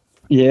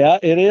 Yeah,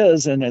 it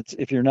is. And it's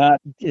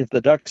if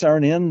the ducks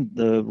aren't in,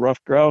 the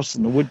ruffed grouse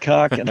and the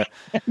woodcock and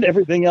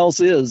everything else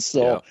is.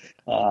 So,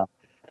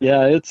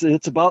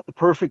 it's about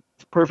the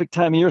perfect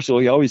time of year. So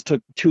he always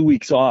took 2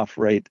 weeks off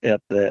right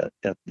at the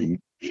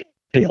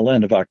tail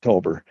end of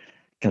October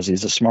because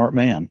he's a smart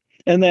man.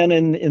 And then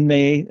in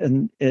May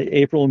and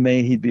April and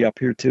May, he'd be up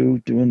here too,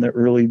 doing the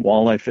early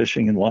walleye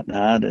fishing and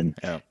whatnot. And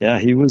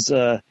he was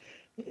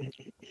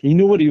he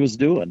knew what he was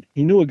doing.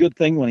 He knew a good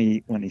thing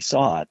when he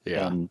saw it.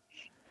 Yeah. And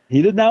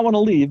he did not want to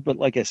leave, but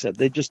like I said,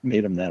 they just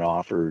made him that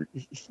offer.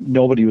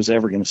 Nobody was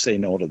ever going to say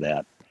no to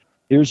that.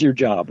 Here's your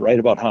job, write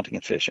about hunting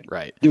and fishing.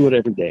 Right. Do it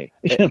every day.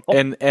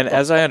 And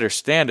as I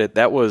understand it,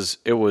 it was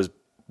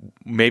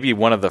maybe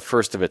one of the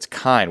first of its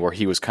kind, where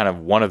he was kind of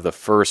one of the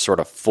first sort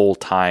of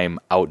full-time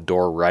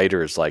outdoor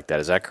writers like that.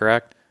 Is that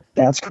correct?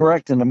 That's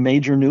correct. In a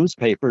major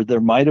newspaper,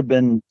 there might have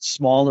been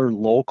smaller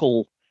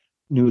local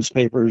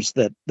newspapers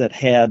that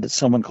had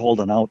someone called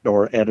an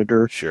outdoor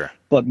editor. Sure.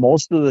 But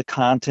most of the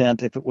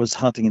content, if it was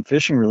hunting and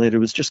fishing related,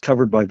 was just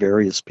covered by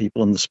various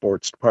people in the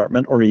sports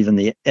department, or even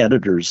the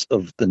editors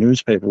of the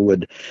newspaper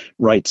would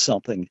write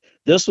something.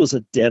 This was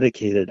a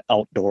dedicated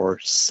outdoor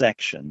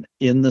section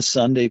in the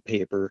Sunday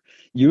paper.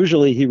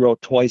 Usually he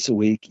wrote twice a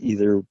week,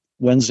 either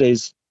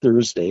Wednesdays,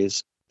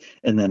 Thursdays,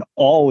 and then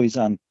always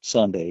on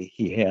Sunday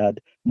he had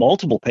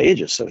multiple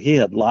pages. So he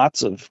had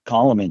lots of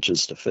column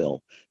inches to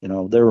fill.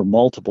 There were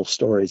multiple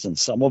stories, and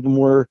some of them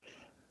were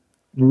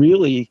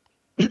really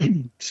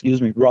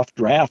rough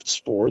drafts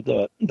for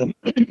the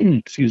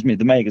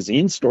the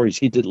magazine stories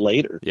he did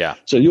later. Yeah.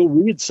 So you'll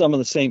read some of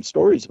the same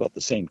stories about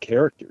the same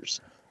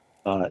characters.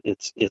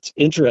 It's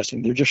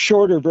interesting. They're just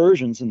shorter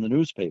versions in the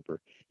newspaper.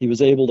 He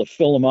was able to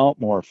fill them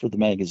out more for the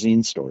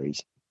magazine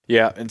stories.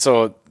 Yeah, and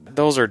so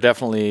those are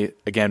definitely,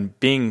 again,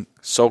 being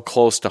so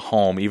close to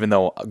home, even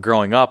though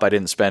growing up I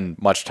didn't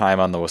spend much time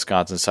on the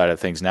Wisconsin side of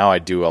things. Now I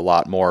do a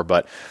lot more,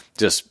 but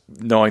just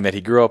knowing that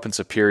he grew up in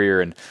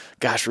Superior and,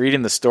 gosh,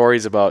 reading the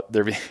stories about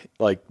there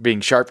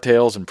being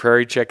sharp-tails and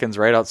prairie chickens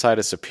right outside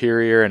of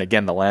Superior, and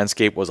again, the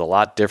landscape was a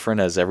lot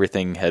different as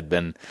everything had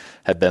been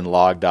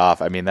logged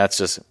off. I mean, it's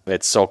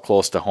so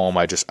close to home.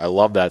 I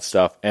love that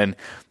stuff. And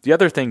the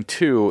other thing,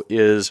 too,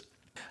 is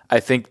I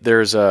think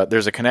there's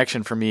a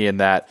connection for me in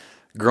that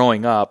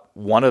growing up,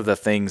 one of the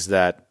things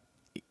that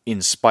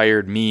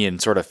inspired me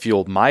and sort of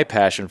fueled my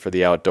passion for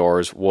the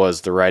outdoors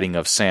was the writing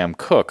of Sam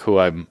Cooke, who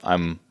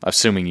I'm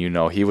assuming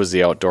he was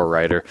the outdoor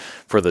writer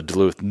for the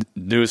Duluth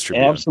News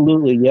Tribune.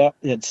 Absolutely, yeah.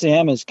 And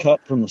Sam is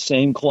cut from the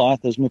same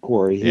cloth as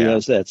McQuarrie. He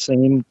has that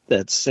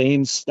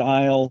same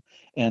style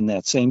and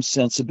that same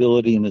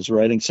sensibility in his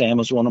writing. Sam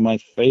is one of my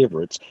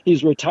favorites.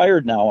 He's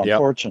retired now,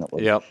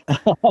 unfortunately. Yep.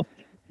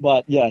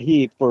 But yeah,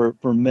 he for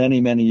many,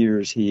 many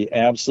years, he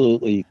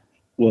absolutely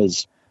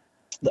was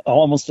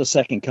almost a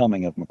second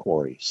coming of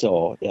McQuarrie.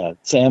 So yeah,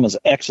 Sam is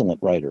an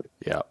excellent writer.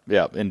 Yeah,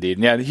 indeed.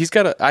 Yeah,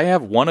 I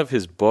have one of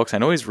his books. I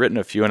know he's written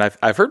a few, and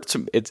I've heard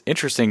some. It's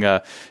interesting.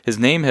 His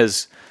name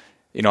has,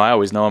 I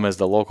always know him as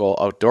the local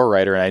outdoor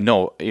writer, and I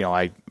know,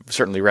 I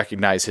certainly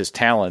recognize his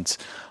talents.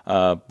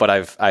 But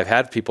I've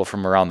had people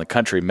from around the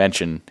country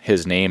mention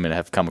his name and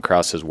have come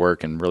across his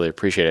work and really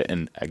appreciate it.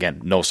 And again,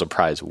 no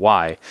surprise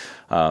why.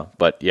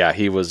 But yeah,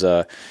 he was.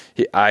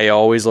 I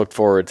always looked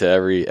forward to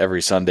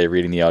every Sunday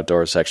reading the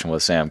outdoors section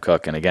with Sam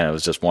Cooke. And again, it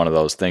was just one of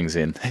those things.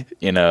 Even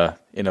in the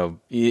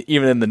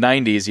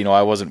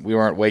 90s, we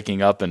weren't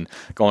waking up and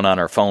going on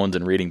our phones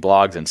and reading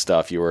blogs and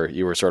stuff. You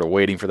were sort of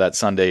waiting for that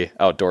Sunday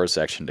outdoors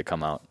section to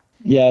come out.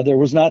 Yeah, there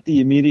was not the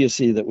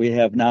immediacy that we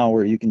have now,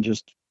 where you can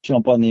just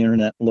jump on the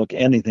internet and look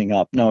anything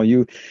up. No,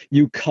 you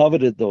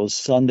coveted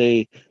those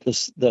the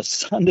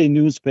Sunday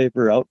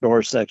newspaper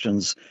outdoor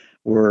sections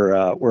were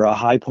a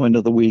high point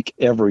of the week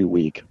every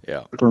week.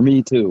 Yeah, for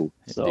me too.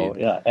 So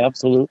Indeed. Yeah,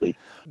 absolutely.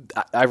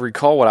 I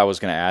recall what I was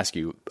going to ask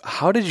you.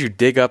 How did you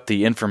dig up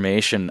the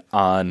information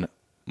on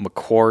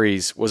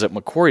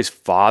McQuarrie's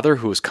father,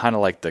 who was kind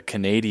of like the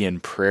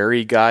Canadian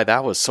prairie guy?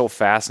 That was so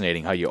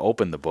fascinating how you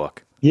opened the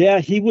book. Yeah,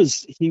 he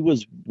was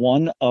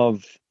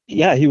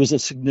a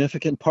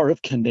significant part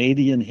of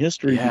Canadian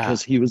history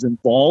because he was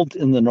involved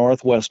in the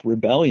Northwest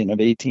Rebellion of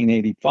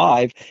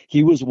 1885.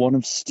 He was one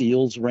of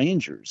Steele's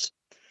Rangers.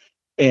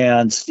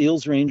 And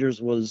Steele's Rangers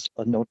was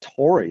a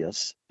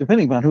notorious,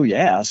 depending on who you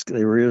ask,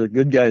 they were either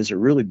good guys or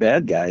really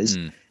bad guys,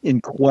 in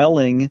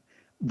quelling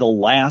the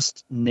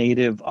last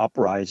native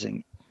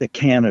uprising that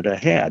Canada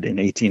had in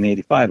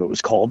 1885. It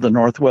was called the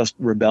Northwest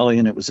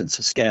Rebellion. It was in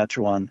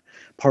Saskatchewan.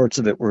 Parts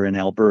of it were in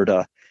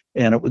Alberta.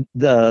 And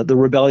the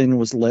rebellion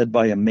was led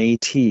by a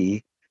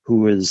Métis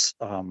who is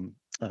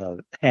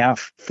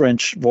half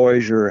French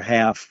voyageur,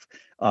 half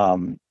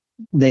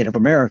Native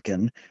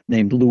American,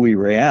 named Louis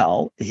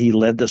Riel. He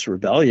led this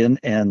rebellion,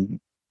 and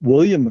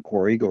William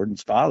McQuarrie,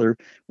 Gordon's father,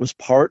 was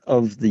part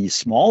of the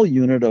small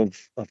unit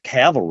of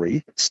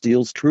cavalry,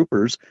 Steele's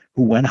troopers,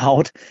 who went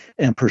out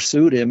and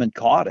pursued him and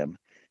caught him.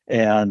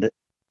 And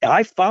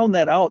I found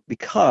that out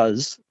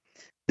because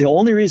the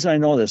only reason I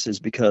know this is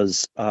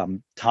because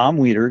Tom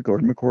Weeder,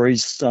 Gordon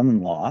McQuarrie's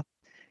son-in-law,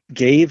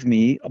 gave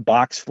me a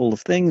box full of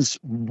things,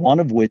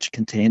 one of which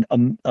contained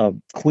a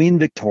Queen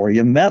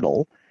Victoria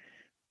medal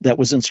that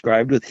was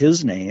inscribed with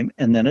his name,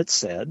 and then it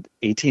said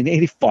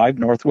 1885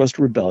 Northwest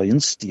Rebellion,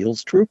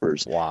 Steele's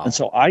Troopers. Wow. And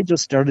so I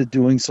just started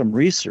doing some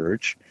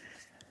research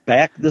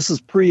back. This is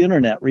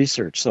pre-internet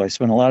research, so I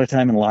spent a lot of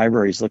time in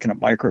libraries looking at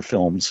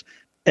microfilms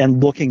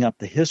and looking up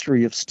the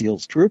history of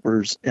Steele's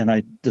Troopers, and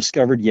I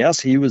discovered, yes,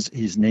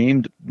 he's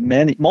named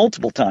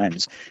multiple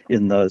times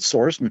in the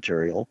source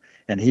material,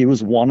 and he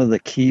was one of the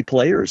key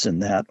players in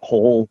that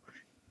whole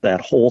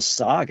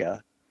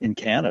saga in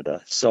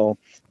Canada. So,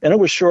 and it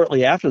was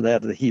shortly after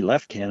that he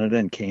left Canada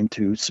and came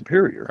to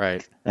Superior.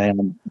 Right.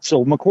 And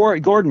so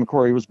Gordon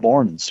McQuarrie was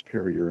born in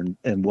Superior,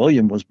 and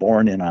William was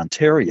born in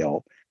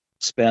Ontario.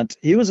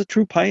 He was a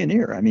true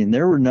pioneer. I mean,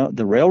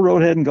 the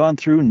railroad hadn't gone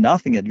through,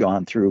 nothing had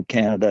gone through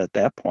Canada at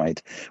that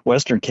point.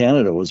 Western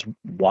Canada was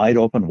wide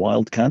open,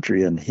 wild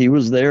country, and he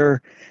was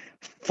there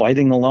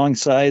fighting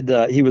alongside.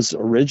 He was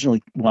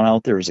originally went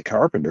out there as a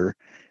carpenter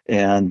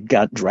and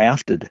got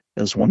drafted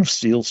as one of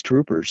Steele's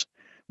troopers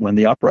when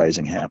the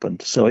uprising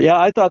happened. So yeah,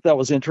 I thought that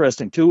was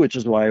interesting too, which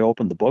is why I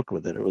opened the book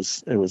with it. It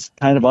was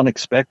kind of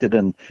unexpected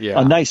and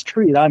a nice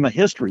treat. I'm a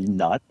history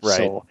nut, right.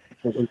 So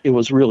it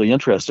was really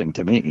interesting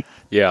to me.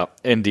 Yeah,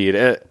 indeed.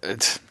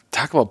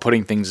 Talk about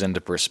putting things into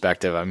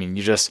perspective. I mean,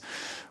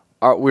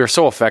 we're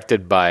so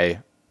affected by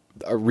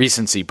a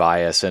recency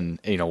bias and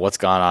what's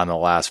gone on in the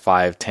last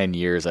 5-10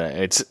 years. And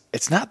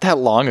it's not that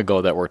long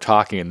ago that we're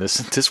talking, and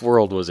this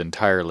world was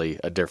entirely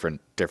a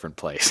different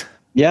place.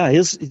 Yeah,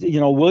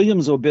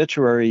 William's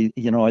obituary,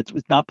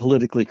 it's not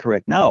politically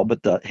correct now,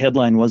 but the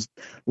headline was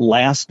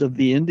 "Last of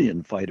the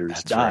Indian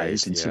Fighters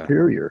Dies in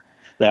Superior."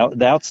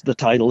 That's the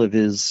title of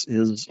his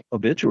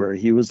obituary.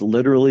 He was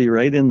literally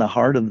right in the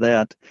heart of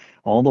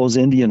all those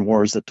Indian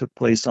wars that took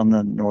place on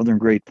the northern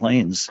Great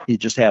Plains. He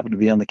just happened to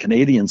be on the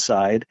Canadian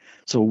side,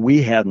 so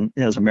we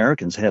as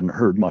Americans hadn't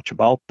heard much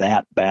about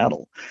that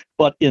battle.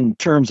 But in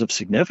terms of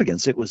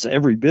significance, it was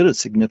every bit as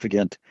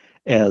significant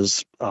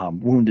as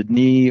Wounded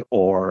Knee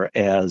or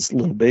as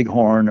Little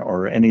Bighorn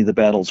or any of the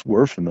battles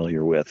we're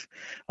familiar with.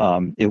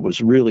 It was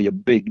really a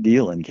big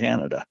deal in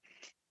Canada.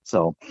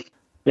 So,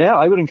 yeah,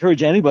 I would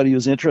encourage anybody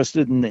who's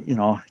interested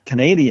in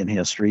Canadian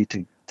history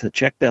to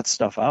check that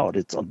stuff out.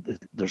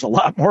 There's a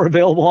lot more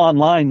available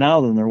online now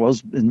than there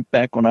was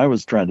back when I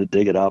was trying to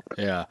dig it up.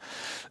 Yeah,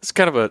 it's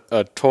kind of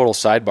a total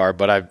sidebar,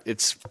 but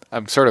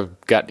I've sort of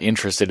got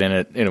interested in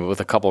it, with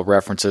a couple of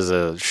references,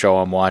 a show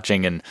I'm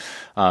watching, and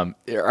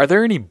are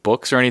there any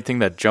books or anything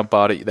that jump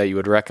out at you that you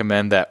would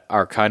recommend that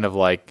are kind of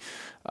like,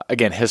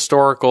 again,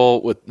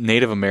 historical with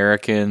Native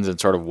Americans and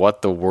sort of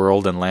what the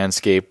world and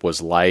landscape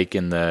was like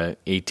in the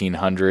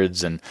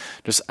 1800s? And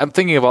just, I'm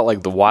thinking about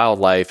like the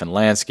wildlife and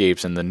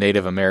landscapes and the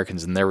Native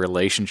Americans and their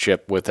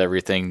relationship with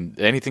everything.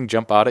 Anything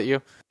jump out at you?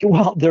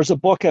 Well, there's a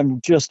book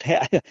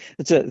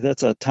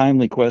that's a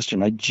timely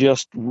question. I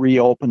just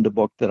reopened a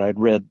book that I'd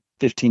read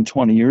 15,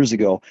 20 years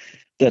ago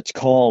that's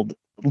called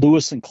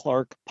Lewis and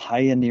Clark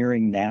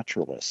Pioneering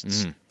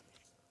Naturalists.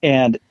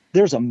 And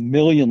there's a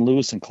million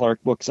Lewis and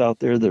Clark books out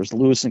there. There's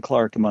Lewis and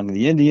Clark Among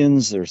the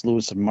Indians. There's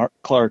Lewis and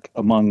Clark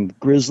Among the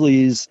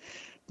Grizzlies.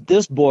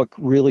 This book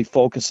really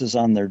focuses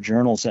on their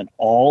journals and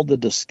all the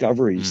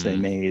discoveries they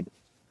made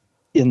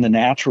in the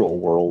natural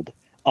world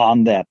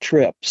on that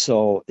trip.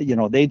 So, they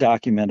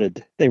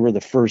were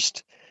the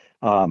first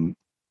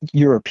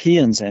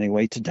Europeans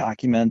anyway to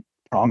document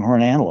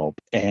pronghorn antelope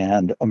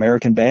and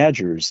American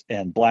badgers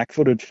and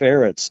black-footed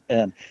ferrets.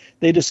 And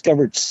they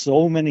discovered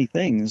so many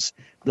things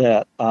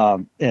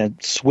and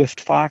swift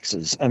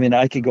foxes. I mean,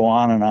 I could go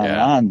on and on and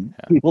on.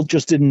 Yeah. People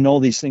just didn't know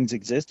these things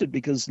existed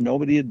because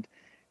nobody had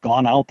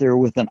gone out there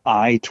with an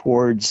eye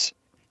towards,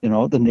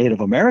 the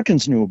Native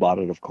Americans knew about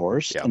it, of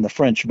course, and the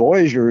French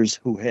voyageurs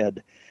who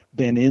had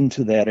been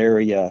into that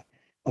area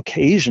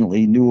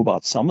occasionally knew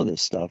about some of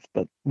this stuff.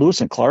 But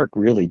Lewis and Clark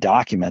really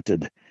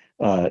documented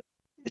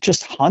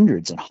just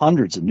hundreds and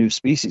hundreds of new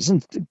species,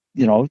 and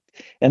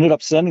ended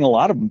up sending a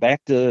lot of them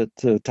back to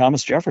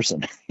Thomas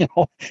Jefferson.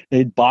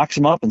 They'd box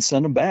them up and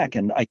send them back.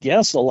 And I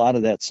guess a lot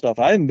of that stuff,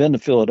 I haven't been to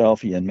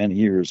Philadelphia in many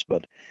years,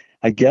 but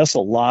I guess a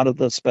lot of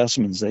the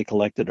specimens they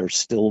collected are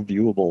still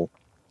viewable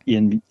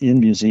in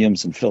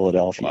museums in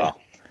Philadelphia. Wow.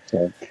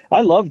 So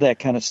I love that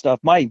kind of stuff.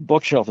 My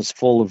bookshelf is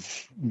full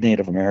of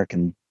Native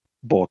American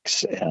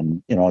books,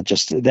 and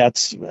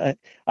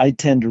I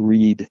tend to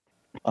read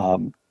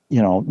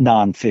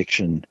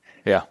nonfiction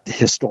Yeah.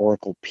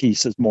 historical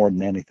pieces more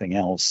than anything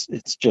else.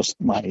 It's just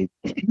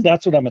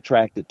that's what I'm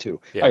attracted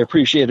to. Yeah. I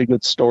appreciate a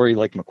good story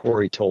like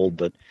Macquarie told,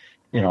 but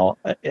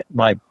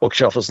my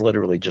bookshelf is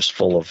literally just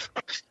full of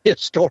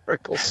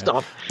historical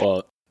stuff.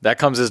 Well, that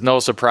comes as no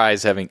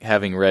surprise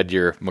having read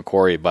your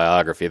Macquarie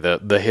biography.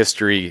 The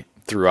history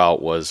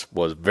throughout was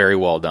very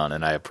well done,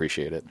 and I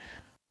appreciate it.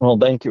 Well,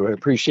 thank you. I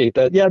appreciate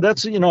that. Yeah,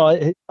 that's,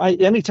 I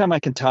anytime I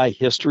can tie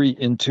history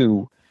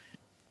into,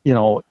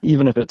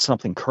 even if it's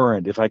something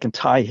current, if I can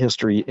tie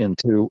history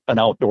into an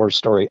outdoor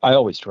story, I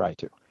always try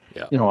to.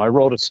 Yeah. I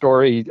wrote a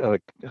story a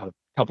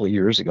couple of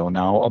years ago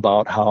now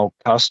about how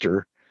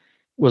Custer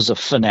was a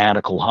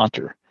fanatical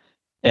hunter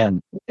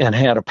and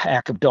had a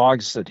pack of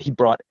dogs that he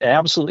brought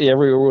absolutely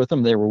everywhere with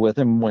him. They were with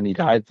him when he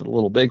died for the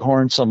Little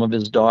Bighorn. Some of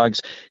his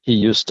dogs,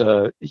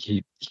 the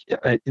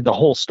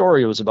whole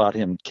story was about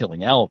him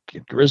killing elk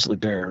and grizzly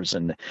bears,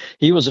 and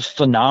he was a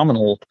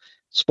phenomenal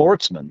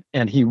sportsman.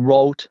 And he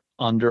wrote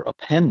under a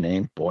pen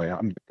name. Boy,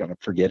 I'm going to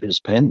forget his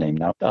pen name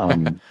now.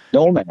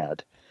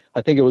 Nomad.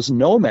 I think it was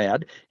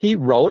Nomad. He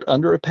wrote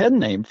under a pen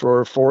name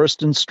for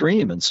Forest and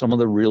Stream and some of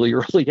the really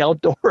early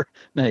outdoor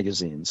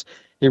magazines.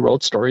 He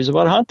wrote stories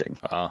about hunting.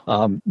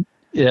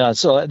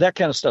 So that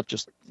kind of stuff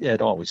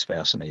it always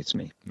fascinates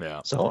me.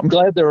 Yeah. So I'm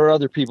glad there are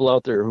other people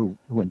out there who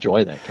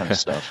enjoy that kind of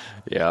stuff.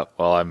 Yeah.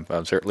 Well, I'm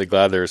certainly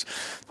glad there's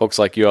folks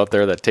like you out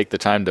there that take the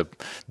time to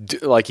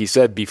like you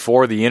said,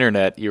 before the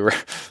internet, you were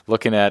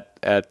looking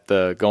at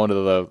going to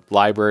the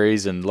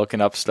libraries and looking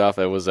up stuff.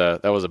 That was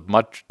a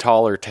much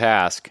taller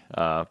task.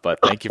 But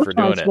thank you for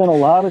doing it. I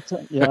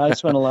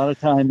spent a lot of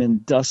time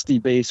in dusty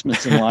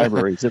basements and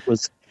libraries.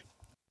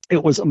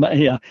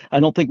 I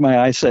don't think my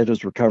eyesight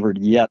has recovered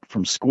yet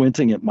from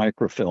squinting at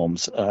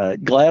microfilms.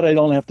 Glad I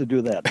don't have to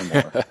do that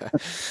anymore.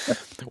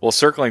 Well,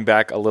 circling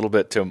back a little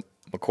bit to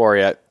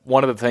Macquarie,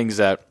 one of the things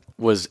that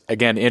was,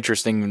 again,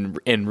 interesting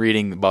in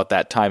reading about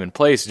that time and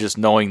place, just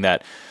knowing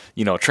that,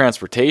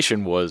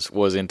 transportation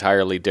was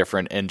entirely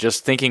different, and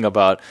just thinking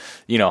about,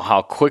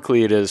 how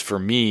quickly it is for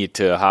me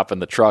to hop in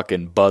the truck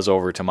and buzz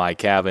over to my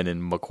cabin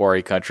in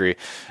Macquarie country,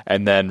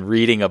 and then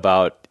reading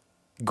about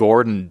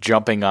Gordon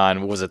jumping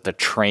on, was it the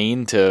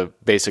train to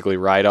basically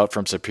ride out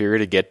from Superior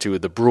to get to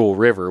the Brule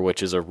River,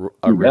 which is a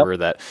river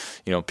that,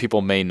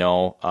 people may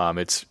know.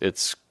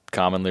 It's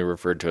commonly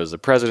referred to as the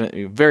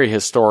President, very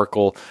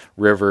historical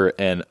river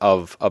and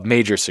of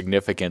major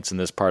significance in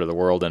this part of the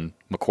world. And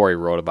Macquarie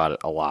wrote about it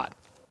a lot.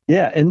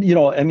 Yeah. And,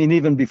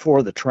 even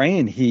before the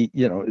train, he,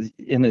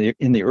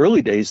 in the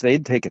early days,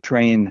 they'd take a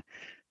train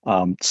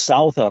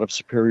south out of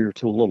Superior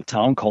to a little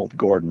town called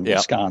Gordon,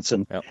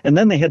 Wisconsin. Yep. And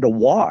then they had to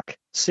walk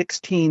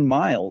 16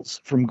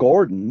 miles from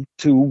Gordon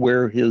to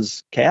where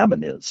his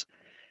cabin is.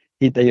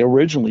 They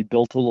originally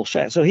built a little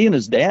shack. So he and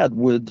his dad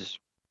would,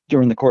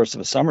 during the course of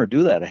a summer,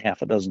 do that a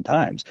half a dozen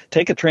times.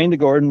 Take a train to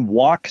Gordon,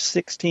 walk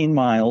 16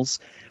 miles,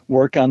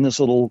 work on this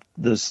little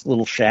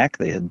shack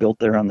they had built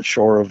there on the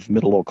shore of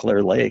Middle Eau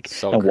Claire Lake,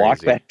 and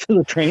walk back to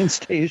the train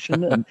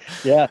station. And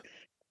yeah.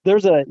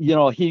 There's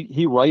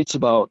he writes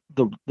about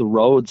the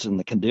roads and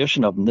the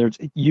condition of them.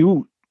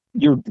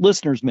 Your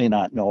listeners may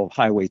not know of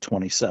Highway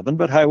 27,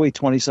 but Highway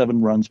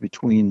 27 runs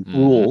between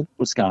Brule,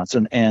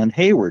 Wisconsin, and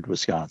Hayward,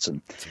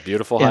 Wisconsin. It's a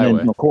beautiful highway.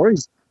 And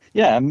Macquarie's,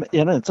 and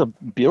it's a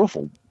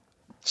beautiful,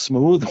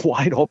 smooth,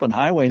 wide open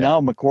highway. Yeah.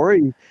 Now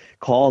Macquarie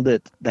called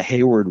it the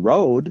Hayward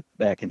Road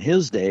back in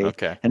his day.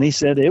 Okay. And he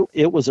said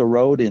it was a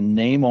road in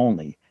name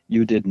only.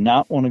 You did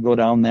not want to go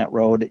down that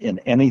road in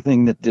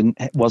anything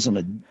that wasn't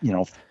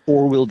a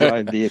four-wheel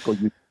drive vehicle.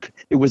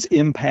 It was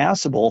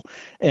impassable,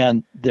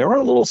 and there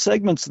are little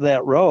segments of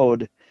that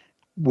road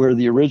where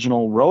the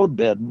original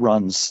roadbed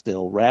runs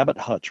still. Rabbit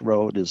Hutch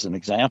Road is an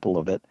example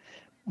of it.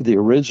 The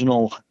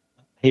original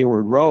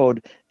Hayward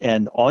Road,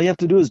 and all you have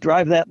to do is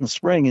drive that in the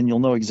spring, and you'll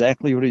know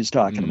exactly what he's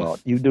talking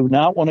about. You do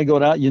not want to go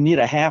down. You need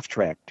a half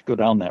track to go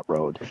down that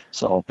road.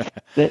 So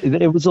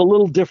it was a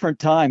little different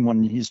time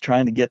when he's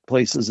trying to get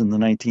places in the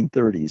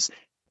 1930s.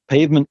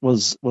 Pavement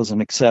was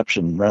an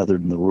exception rather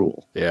than the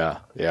rule. Yeah,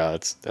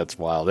 that's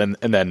wild. And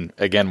then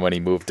again, when he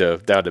moved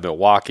down to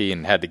Milwaukee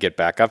and had to get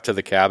back up to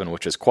the cabin,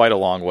 which is quite a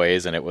long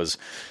ways, and it was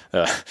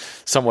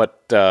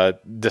somewhat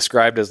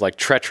described as like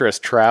treacherous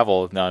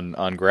travel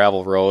on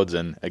gravel roads.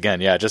 And again,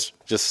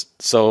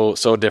 just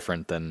so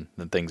different than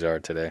things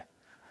are today.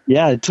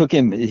 Yeah, it took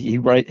him. He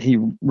wrote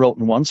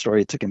in one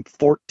story. It took him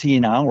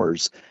 14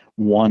 hours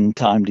one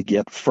time to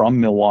get from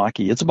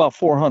Milwaukee. It's about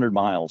 400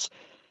 miles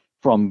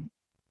from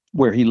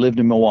where he lived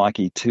in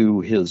Milwaukee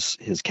to his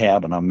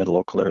cabin on Middle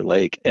Eau Claire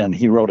Lake. And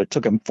he wrote it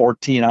took him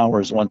 14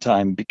 hours one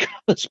time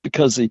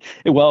because it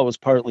was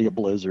partly a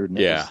blizzard.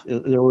 And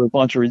there were a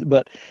bunch of reasons.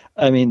 But,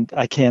 I mean,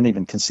 I can't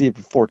even conceive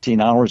of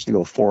 14 hours to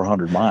go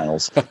 400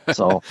 miles.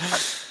 So,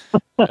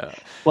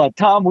 But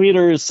Tom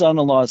Weeder, his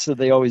son-in-law, said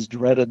they always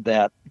dreaded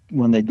that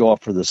when they go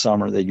up for the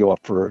summer. They go up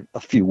for a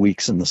few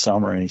weeks in the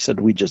summer. And he said,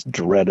 we just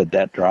dreaded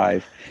that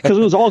drive because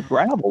it was all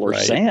gravel or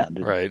sand,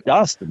 and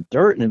dust and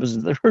dirt. And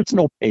there was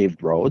no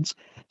paved roads.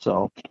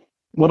 So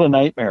what a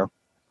nightmare.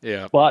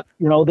 Yeah. But,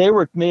 they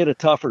were made of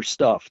tougher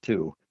stuff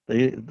too.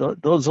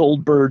 Those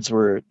old birds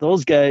were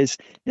those guys.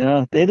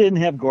 They didn't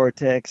have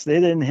Gore-Tex. They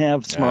didn't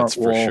have smart That's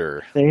wool. for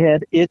sure. They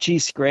had itchy,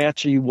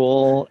 scratchy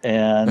wool,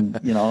 and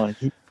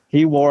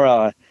he wore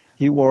a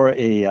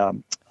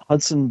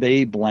Hudson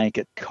Bay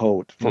blanket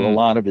coat for a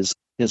lot of his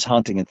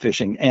hunting and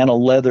fishing, and a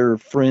leather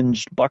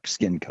fringed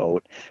buckskin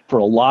coat for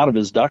a lot of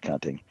his duck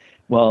hunting.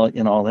 Well,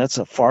 that's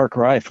a far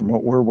cry from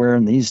what we're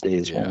wearing these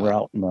days when we're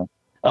out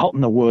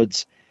in the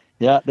woods.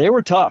 Yeah, they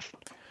were tough.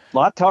 A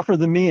lot tougher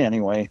than me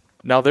anyway.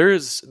 Now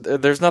there's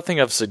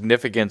nothing of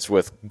significance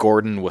with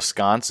Gordon,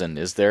 Wisconsin,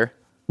 is there?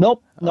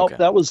 Nope. Okay.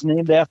 That was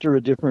named after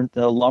a different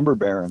lumber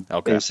baron,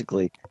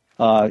 basically.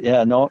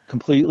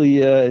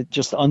 Completely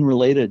just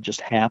unrelated,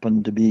 just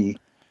happened to be.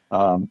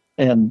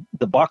 And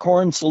the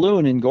Buckhorn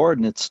Saloon in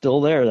Gordon, it's still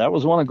there. That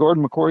was one of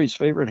Gordon McCory's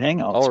favorite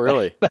hangouts. Oh,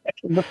 really? Back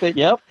in the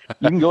yep.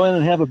 You can go in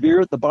and have a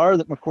beer at the bar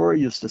that McCory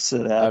used to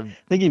sit at. I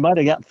think he might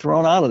have gotten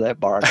thrown out of that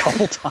ar a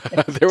couple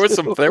times. there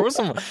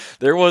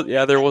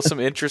was some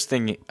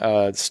interesting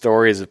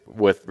stories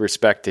with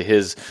respect to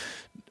his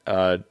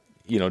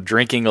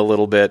drinking a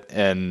little bit,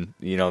 and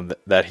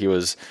that he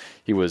was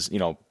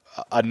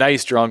a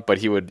nice drunk, but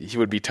he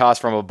would be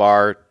tossed from a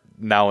bar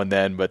now and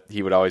then, but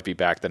he would always be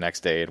back the next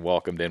day and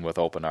welcomed in with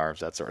open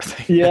arms, that sort of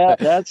thing.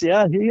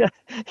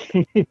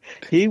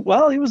 He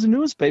was a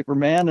newspaper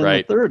man in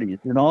the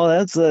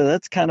 30s.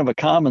 That's kind of a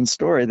common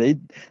story.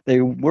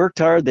 They worked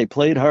hard, they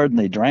played hard, and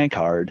they drank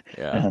hard.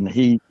 Yeah. And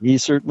he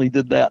certainly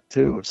did that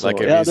too. So,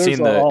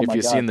 if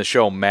you've seen the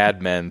show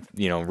Mad Men,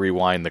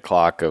 rewind the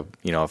clock of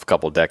a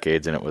couple of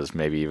decades, and it was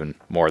maybe even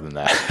more than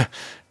that.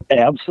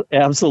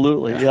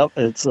 Absolutely. Yeah.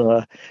 Yep.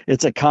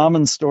 It's a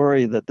common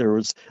story that there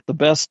was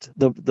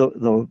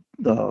the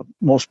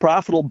most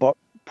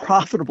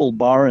profitable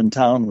bar in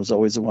town was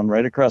always the one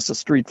right across the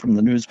street from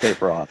the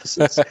newspaper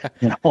offices.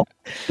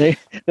 They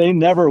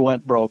never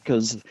went broke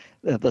because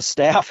the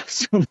staff, as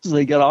soon as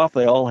they got off,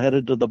 they all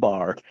headed to the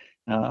bar.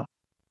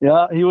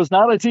 He was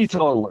not a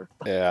teetotaler.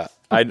 Yeah.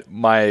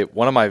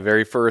 One of my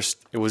very first,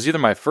 it was either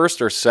my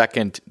first or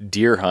second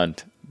deer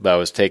hunt that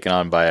was taken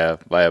on by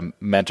a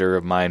mentor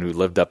of mine who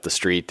lived up the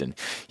street, and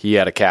he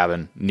had a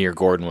cabin near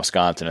Gordon,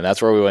 Wisconsin, and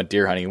that's where we went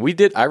deer hunting.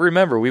 And I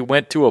remember we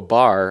went to a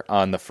bar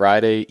on the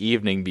Friday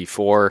evening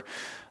before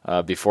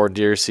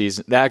deer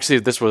season. Actually,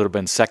 this would have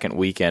been second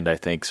weekend, I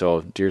think,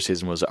 so deer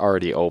season was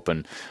already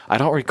open. I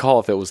don't recall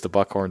if it was the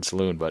Buckhorn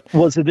Saloon, but...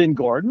 Was it in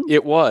Gordon?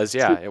 It was,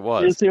 yeah, it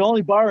was. It's the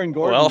only bar in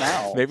Gordon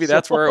now. Maybe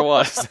that's where it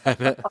was.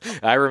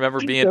 I remember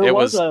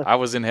I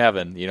was in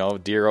heaven,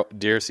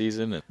 deer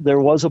season. And... There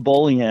was a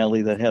bowling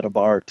alley that had a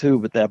bar too,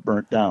 but that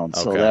burnt down.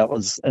 So that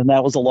was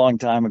a long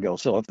time ago.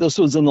 So if this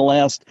was in the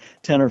last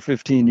 10 or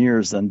 15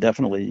 years, then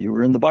definitely you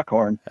were in the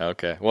Buckhorn.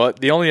 Okay. Well,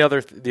 the only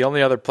other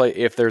place,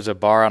 if there's a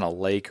bar on a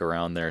lake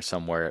around there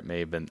somewhere, it may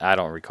have been, I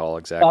don't recall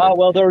exactly.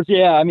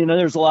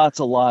 There's lots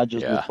of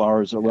lodges with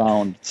bars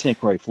around St.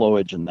 Croix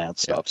Flowage and that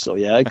stuff. So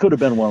it could have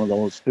been one of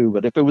those too,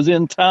 but if it was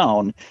in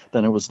town,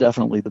 then it was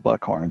definitely the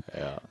Buckhorn.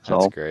 Yeah,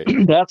 that's great.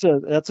 That's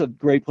a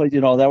great place.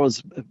 That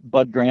was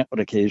Bud Grant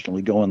would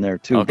occasionally go in there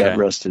too. Okay. God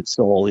rest his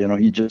soul.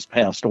 He just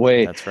passed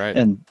away. That's right.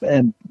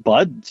 And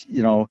Bud,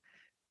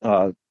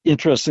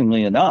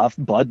 interestingly enough,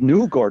 Bud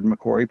knew Gordon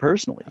McCory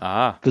personally.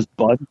 Because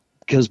Bud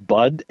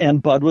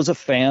was a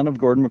fan of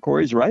Gordon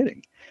McCory's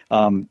writing.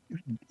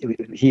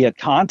 He had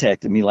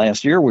contacted me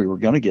last year. We were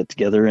going to get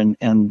together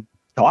and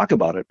talk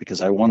about it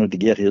because I wanted to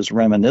get his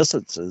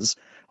reminiscences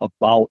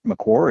about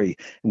McCory,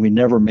 and we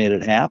never made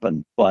it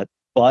happen. But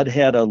Bud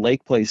had a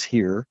lake place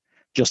here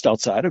just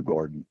outside of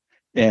Gordon,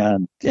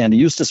 and he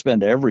used to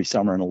spend every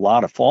summer and a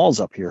lot of falls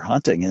up here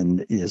hunting,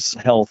 and his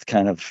health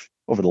kind of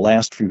over the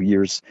last few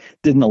years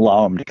didn't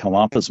allow him to come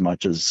up as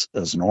much as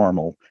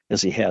normal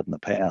as he had in the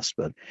past.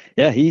 But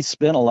he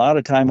spent a lot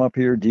of time up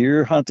here,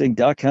 deer hunting,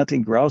 duck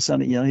hunting, grouse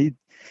hunting.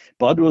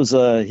 Bud was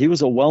a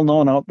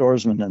well-known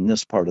outdoorsman in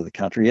this part of the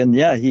country. And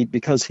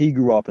because he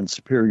grew up in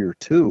Superior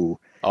too.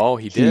 Oh,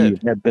 he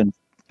did. Had been.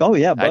 Oh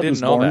yeah. Bud I didn't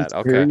know that.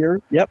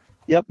 Superior. Okay.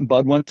 Yep.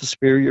 Bud went to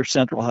Superior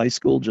Central High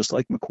School just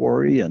like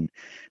McCory. And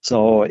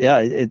so,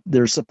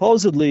 there's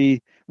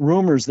supposedly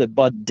rumors that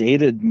Bud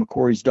dated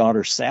McCory's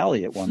daughter,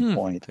 Sally, at one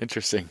point.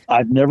 Interesting.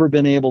 I've never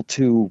been able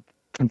to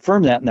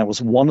confirm that, and that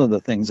was one of the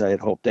things I had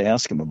hoped to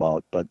ask him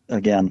about. But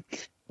again,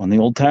 when the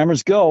old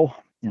timers go,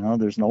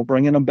 there's no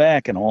bringing them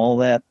back, and all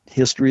that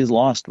history is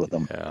lost with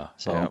them. Yeah.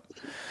 So, yeah.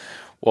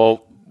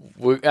 Well,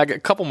 I got a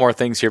couple more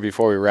things here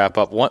before we wrap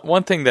up.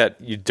 One thing that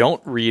you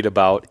don't read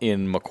about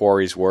in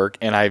McCory's work,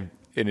 and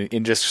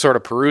in just sort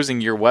of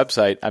perusing your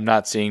website, I'm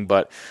not seeing,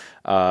 but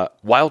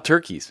wild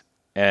turkeys.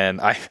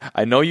 And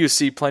I know you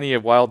see plenty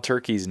of wild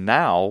turkeys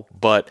now,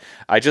 but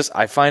I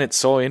find it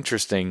so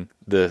interesting,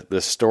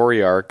 the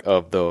story arc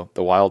of the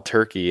wild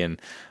turkey.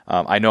 And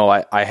I know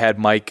I had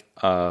Mike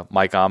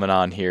Amon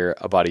on here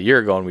about a year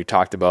ago, and we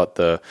talked about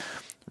the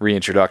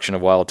reintroduction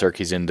of wild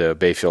turkeys into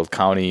Bayfield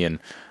County and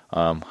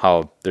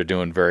how they're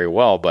doing very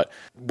well. But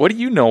what do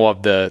you know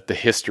of the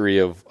history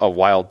of a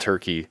wild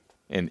turkey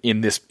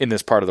in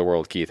this part of the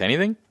world, Keith?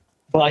 Anything?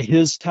 By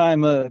his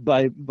time,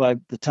 by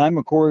the time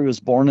McCory was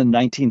born in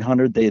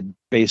 1900, they had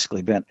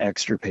basically been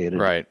extirpated.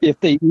 Right. If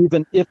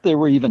they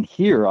were even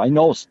here, I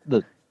know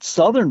the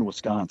southern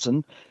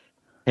Wisconsin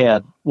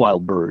had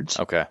wild birds.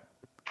 Okay.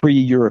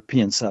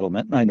 Pre-European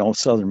settlement. And I know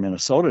southern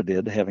Minnesota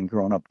did, having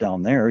grown up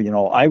down there.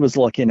 I was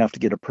lucky enough to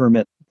get a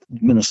permit.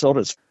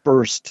 Minnesota's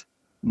first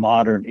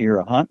modern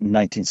era hunt in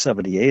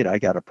 1978. I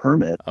got a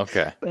permit.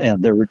 Okay.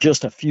 And there were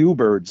just a few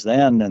birds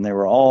then, and they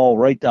were all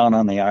right down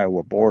on the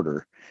Iowa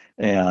border.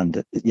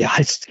 And yeah,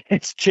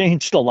 it's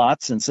changed a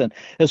lot since then.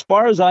 As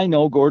far as I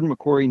know, Gordon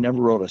McCory never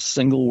wrote a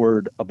single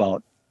word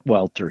about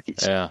wild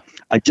turkeys. Yeah.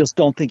 I just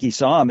don't think he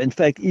saw them. In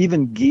fact,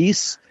 even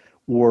geese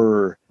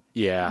were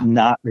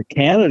not, the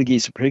Canada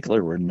geese in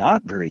particular were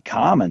not very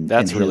common.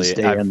 That's in his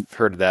day. I've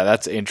heard of that.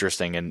 That's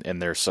interesting,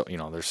 and they're so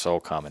they're so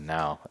common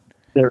now.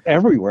 They're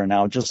everywhere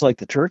now, just like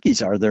the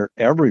turkeys are. They're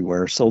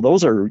everywhere. So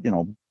those are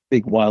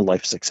big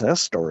wildlife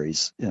success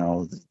stories.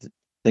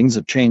 Things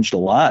have changed a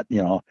lot.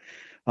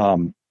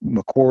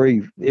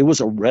 McCory, it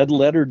was a red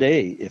letter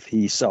day if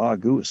he saw a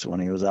goose when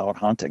he was out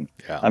hunting.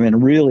 Yeah. I mean,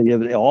 really,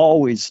 it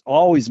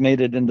always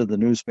made it into the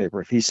newspaper.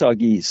 If he saw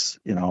geese,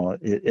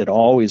 it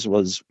always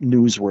was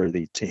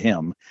newsworthy to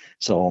him.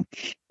 So,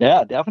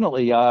 yeah,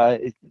 definitely.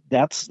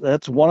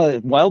 That's one of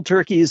the wild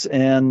turkeys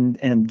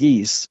and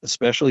geese,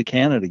 especially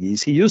Canada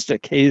geese. He used to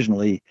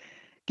occasionally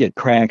get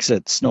cracks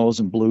at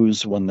snows and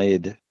blues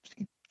when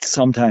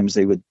sometimes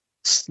they would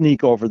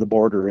sneak over the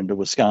border into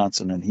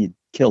Wisconsin, and he'd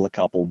kill a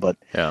couple. But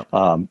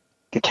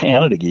the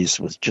Canada geese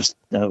was just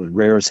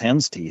rare as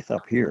hen's teeth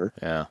up here.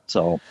 Yeah.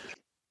 So,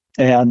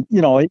 and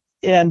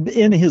and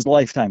in his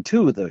lifetime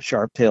too, the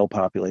sharp-tailed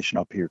population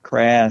up here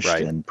crashed,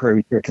 and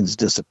prairie chickens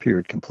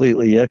disappeared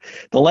completely.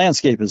 The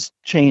landscape has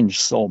changed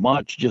so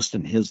much just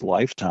in his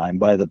lifetime.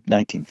 By the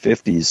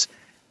 1950s,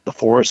 the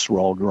forests were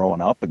all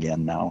growing up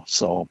again now.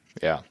 So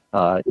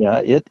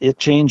it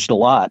changed a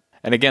lot.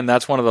 And again,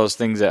 that's one of those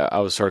things that I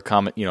was sort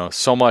of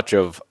so much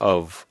of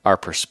our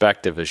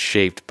perspective is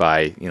shaped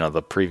by,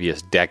 the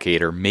previous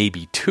decade or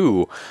maybe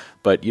two,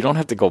 but you don't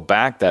have to go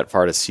back that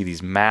far to see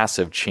these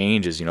massive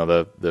changes.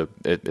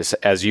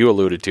 As you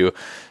alluded to,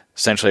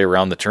 essentially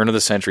around the turn of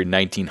the century,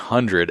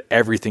 1900,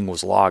 everything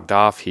was logged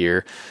off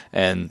here,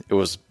 and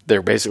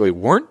there basically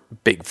weren't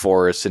big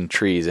forests and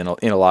trees in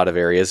a lot of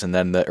areas. And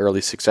then the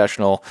early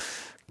successional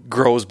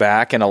grows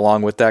back, and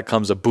along with that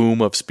comes a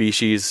boom of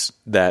species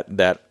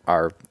that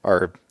are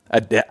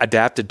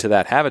adapted to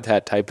that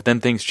habitat type. But then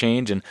things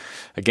change, and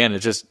again,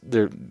 it's just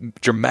they're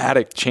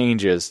dramatic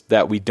changes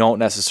that we don't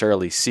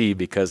necessarily see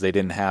because they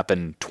didn't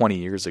happen 20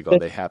 years ago.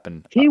 They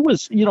happened. He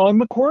was,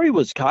 and McCory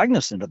was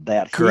cognizant of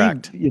that.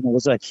 Correct. He,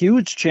 was a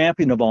huge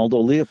champion of Aldo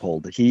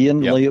Leopold. He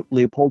and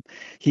Leopold,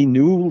 he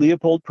knew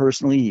Leopold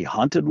personally. He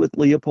hunted with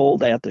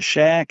Leopold at the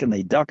shack, and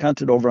they duck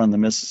hunted over on the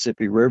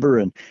Mississippi River,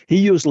 and he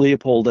used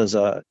Leopold as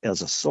a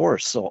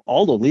source. So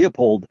Aldo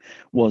Leopold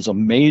was a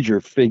major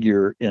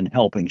figure in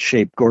helping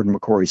shape Gordon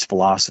McCory's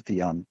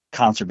philosophy on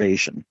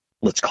conservation.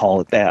 Let's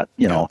call it that.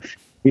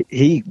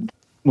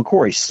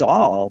 McCory saw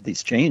all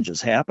these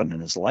changes happen in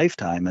his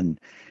lifetime, and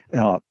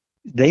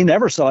they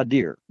never saw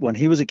deer. When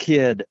he was a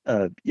kid,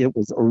 it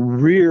was a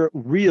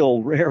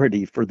real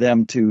rarity for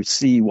them to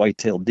see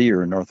white-tailed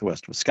deer in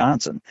northwest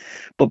Wisconsin.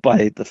 But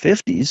by the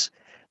 50s,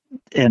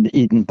 and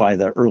even by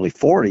the early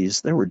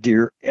 40s, there were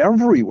deer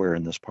everywhere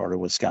in this part of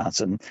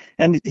Wisconsin.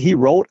 And he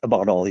wrote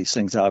about all these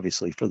things,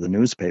 obviously, for the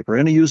newspaper.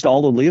 And he used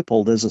Aldo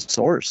Leopold as a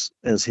source,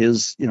 as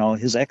his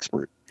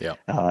expert. Yeah.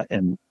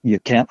 And you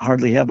can't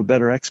hardly have a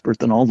better expert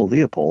than Aldo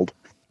Leopold.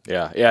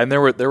 Yeah. And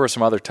there were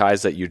some other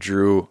ties that you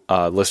drew.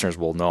 Listeners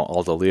will know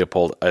Aldo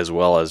Leopold as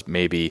well as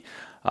maybe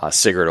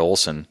Sigurd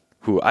Olson,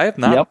 who I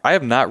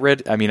have not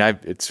read. I mean,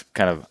 it's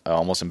kind of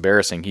almost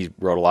embarrassing. He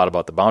wrote a lot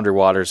about the Boundary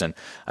Waters, and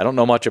I don't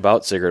know much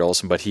about Sigurd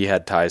Olson, but he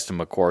had ties to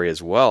McCory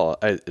as well.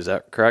 Is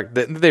that correct?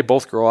 Did they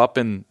both grow up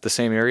in the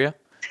same area?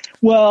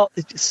 Well,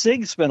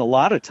 Sig spent a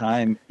lot of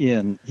time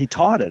he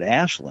taught at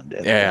Ashland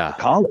at the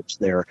college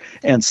there,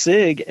 and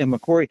Sig and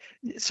McCory.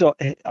 So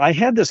I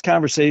had this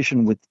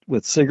conversation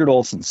with Sigurd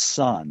Olson's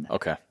son.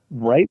 Okay.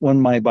 Right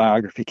when my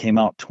biography came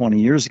out 20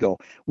 years ago.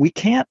 We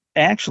can't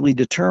actually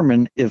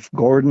determine if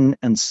Gordon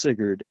and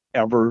Sigurd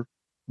ever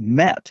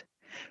met.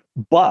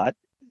 But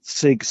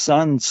Sig's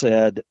son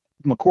said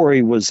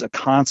McCory was a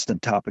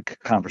constant topic of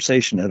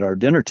conversation at our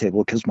dinner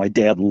table because my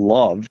dad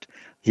loved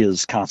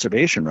his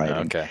conservation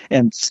writing. Okay.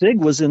 And Sig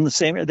was in the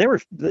same area.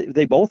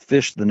 They both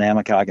fished the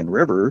Namakagon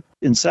River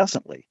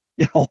incessantly.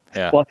 Well,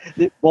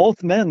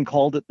 both men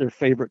called it their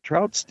favorite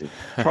trout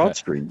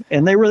stream,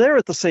 and they were there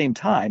at the same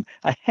time.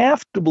 I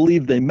have to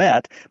believe they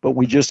met, but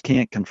we just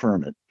can't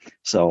confirm it.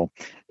 So,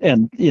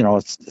 and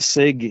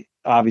Sig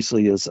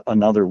obviously is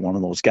another one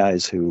of those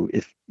guys who,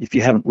 if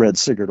you haven't read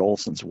Sigurd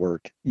Olson's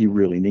work, you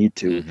really need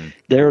to. Mm-hmm.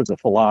 There's a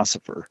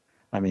philosopher.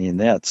 I mean,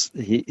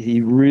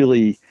 he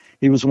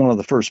was one of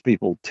the first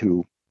people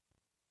to,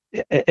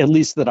 at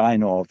least that I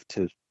know of,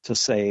 to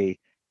say,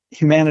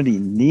 humanity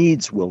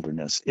needs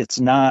wilderness. It's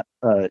not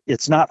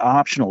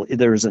optional.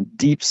 There's a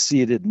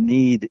deep-seated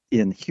need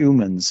in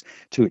humans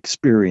to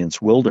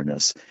experience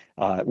wilderness.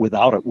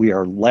 Without it, we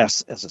are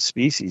less as a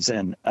species,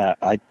 and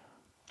I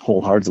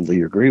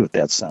wholeheartedly agree with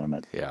that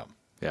sentiment. Yeah,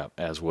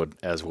 as would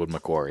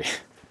Macquarie.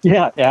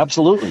 Yeah,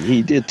 absolutely.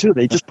 He did too.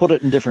 They just put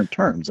it in different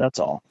terms. That's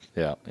all.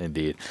 Yeah,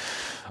 indeed.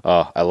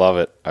 I love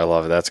it.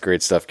 That's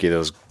great stuff, Keith. It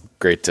was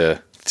great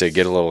to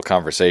get a little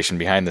conversation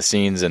behind the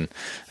scenes and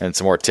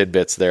some more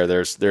tidbits there.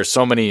 There's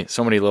so many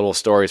little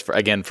stories for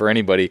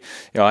anybody.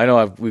 I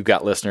know we've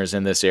got listeners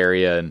in this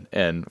area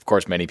and of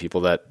course many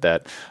people that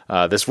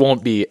this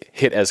won't be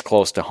hit as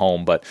close to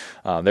home, but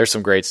there's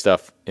some great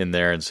stuff in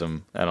there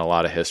and a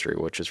lot of history,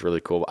 which is really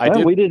cool.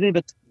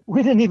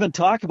 We didn't even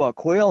talk about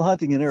quail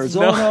hunting in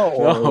Arizona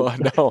or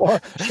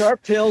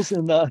sharptails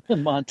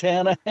in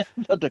Montana and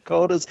the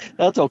Dakotas.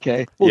 That's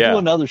okay. We'll do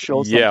another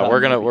show sometime. Yeah,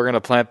 we're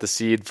gonna plant the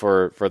seed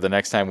for the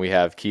next time we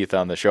have Keith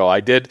on the show.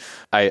 I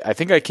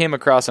think I came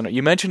across, and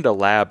you mentioned a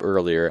lab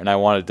earlier, and I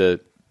wanted to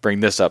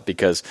bring this up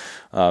because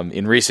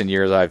in recent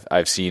years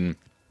I've seen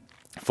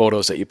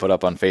photos that you put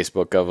up on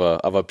Facebook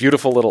of a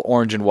beautiful little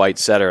orange and white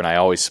setter, and I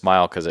always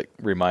smile because it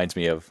reminds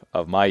me of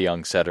my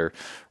young setter,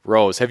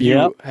 Rose. Have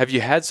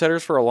you had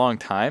setters for a long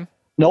time?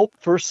 Nope,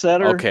 first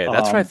setter. Okay,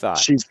 that's what I thought.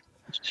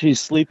 She's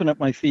sleeping at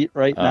my feet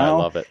right now.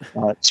 I love it.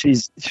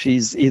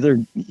 She's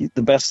either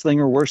the best thing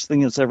or worst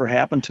thing that's ever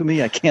happened to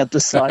me. I can't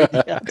decide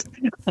yet.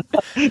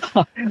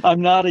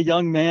 I'm not a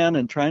young man,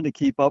 and trying to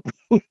keep up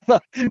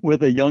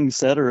with a young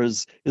setter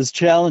is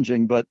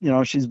challenging. But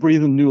she's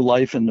breathing new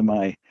life into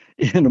my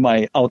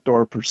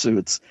outdoor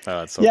pursuits.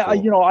 Oh, that's so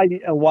cool.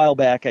 A while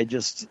back I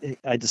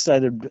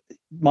decided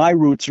my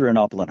roots are in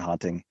upland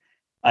hunting.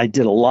 I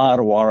did a lot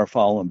of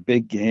waterfowl and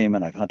big game,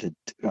 and I've hunted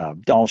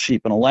Dall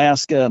sheep in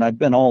Alaska, and I've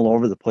been all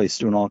over the place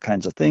doing all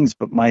kinds of things.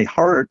 But my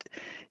heart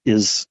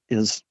is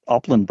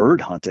upland bird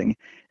hunting,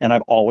 and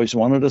I've always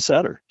wanted a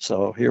setter.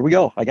 So here we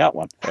go. I got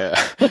one. Yeah.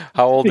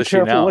 How old is she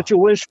now? Be careful what you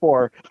wish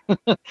for.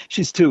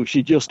 She's 2.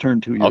 She just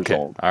turned 2 years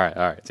old. All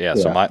right. Yeah.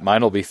 So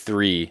mine will be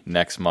 3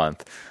 next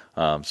month.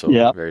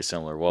 Very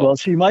similar. Well,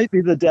 she might be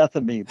the death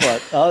of me,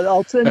 but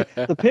I'll send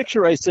the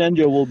picture I send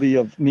you will be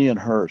of me and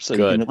her, so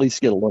you can at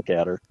least get a look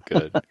at her.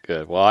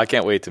 Good. Well, I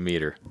can't wait to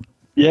meet her.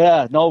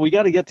 Yeah, no, we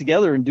got to get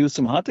together and do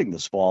some hunting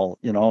this fall.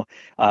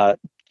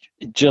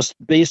 Just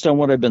based on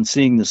what I've been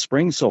seeing this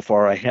spring so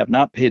far, I have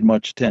not paid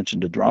much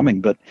attention to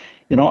drumming, but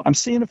I'm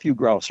seeing a few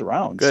grouse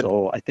around. Good.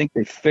 So I think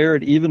they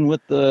fared even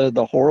with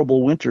the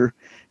horrible winter.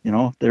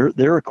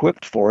 They're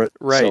equipped for it.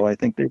 Right. So I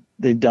think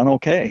they've done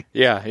okay.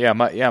 Yeah.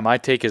 My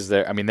take is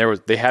there. I mean,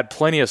 they had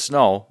plenty of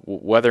snow.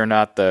 Whether or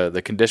not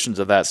the conditions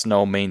of that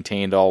snow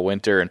maintained all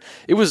winter, and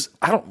it was.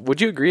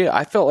 Would you agree?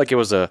 I felt like it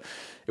was a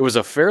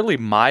fairly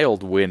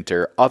mild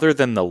winter, other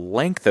than the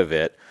length of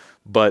it.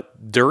 But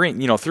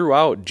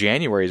throughout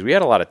January, we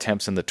had a lot of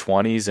temps in the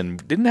 20s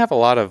and didn't have a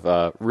lot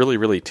of really,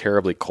 really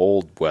terribly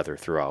cold weather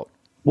throughout.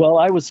 Well,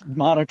 I was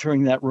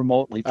monitoring that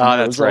remotely from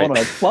Arizona,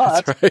 right.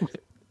 But. That's right.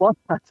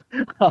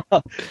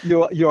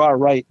 You are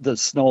right. The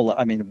snow.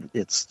 I mean,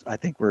 I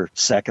think we're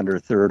second or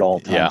third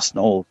all-time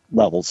snow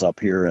levels up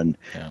here, and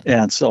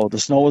so the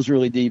snow was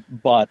really deep.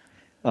 But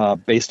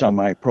based on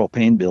my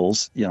propane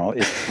bills,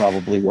 it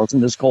probably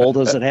wasn't as cold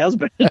as it has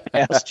been in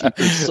past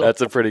years. So.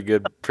 That's a pretty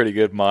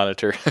good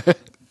monitor.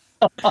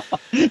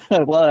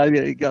 Well, I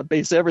mean, you got to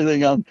base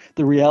everything on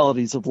the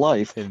realities of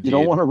life. Indeed. You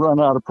don't want to run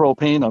out of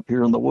propane up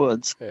here in the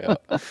woods. Yeah.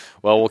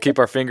 Well, we'll keep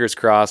our fingers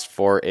crossed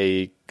for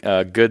a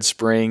good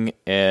spring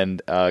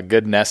and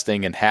good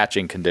nesting and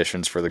hatching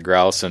conditions for the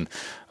grouse, and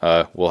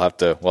we'll have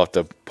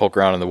to poke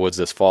around in the woods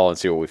this fall and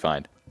see what we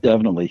find.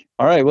 Definitely.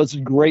 All right. Well, it's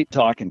great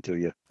talking to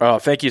you. Oh,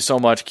 thank you so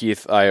much,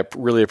 Keith. I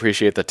really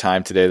appreciate the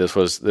time today. This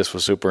was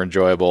super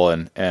enjoyable,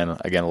 and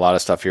again, a lot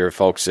of stuff here,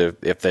 folks. If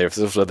this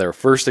was their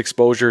first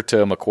exposure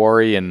to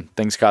Macquarie and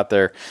things caught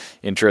their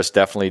interest,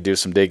 definitely do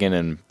some digging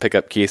and pick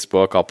up Keith's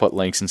book. I'll put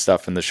links and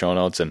stuff in the show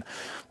notes, and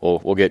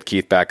we'll get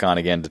Keith back on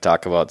again to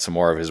talk about some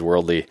more of his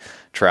worldly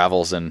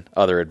travels and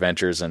other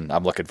adventures. And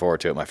I'm looking forward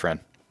to it, my friend.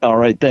 All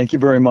right. Thank you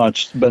very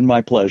much. It's been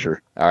my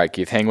pleasure. All right,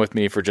 Keith, hang with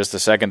me for just a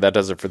second. That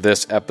does it for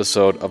this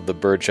episode of the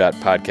Birdshot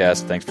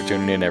Podcast. Thanks for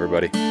tuning in,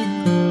 everybody.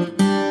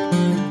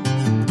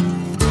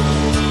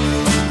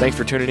 Thanks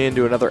for tuning in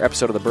to another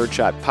episode of the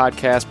Birdshot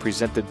Podcast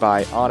presented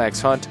by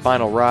Onyx Hunt,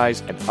 Final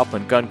Rise, and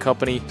Upland Gun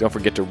Company. Don't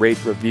forget to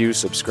rate, review,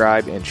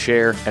 subscribe, and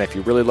share. And if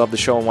you really love the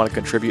show and want to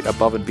contribute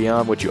above and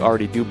beyond what you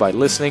already do by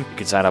listening, you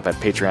can sign up at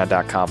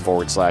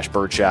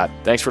patreon.com/birdshot.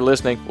 Thanks for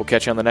listening. We'll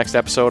catch you on the next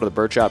episode of the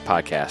Birdshot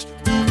Podcast.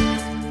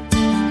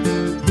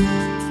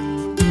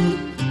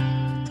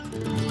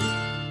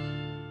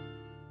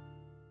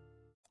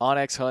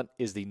 onX Hunt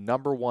is the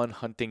 #1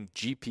 hunting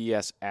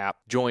GPS app.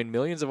 Join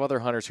millions of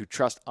other hunters who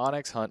trust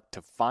onX Hunt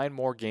to find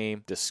more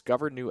game,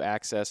 discover new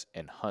access,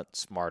 and hunt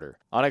smarter.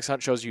 onX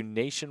Hunt shows you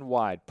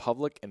nationwide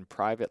public and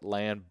private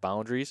land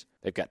boundaries.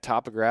 They've got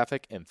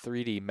topographic and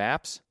 3D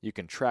maps. You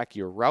can track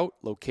your route,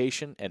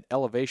 location, and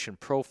elevation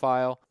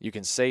profile. You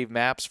can save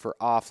maps for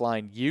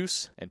offline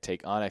use and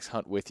take onX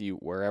Hunt with you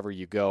wherever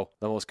you go.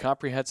 The most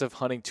comprehensive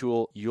hunting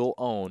tool you'll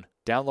own.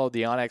 Download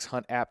the onX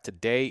Hunt app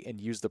today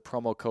and use the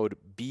promo code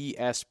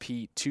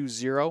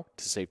BSP20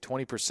 to save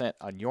 20%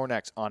 on your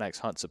next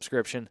onX Hunt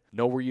subscription.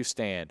 Know where you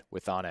stand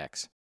with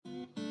onX.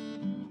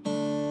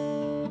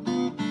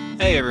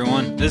 Hey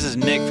everyone, this is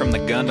Nick from the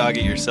Gun Dog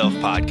It Yourself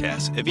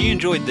podcast. If you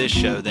enjoyed this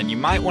show, then you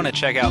might want to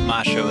check out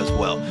my show as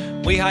well.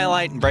 We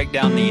highlight and break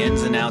down the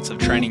ins and outs of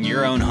training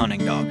your own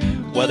hunting dog.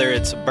 Whether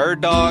it's a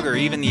bird dog or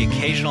even the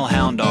occasional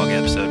hound dog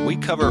episode, we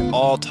cover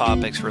all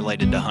topics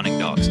related to hunting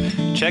dogs.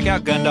 Check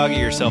out Gun Dog It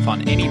Yourself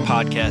on any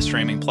podcast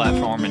streaming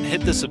platform and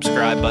hit the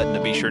subscribe button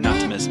to be sure not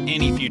to miss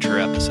any future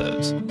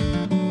episodes.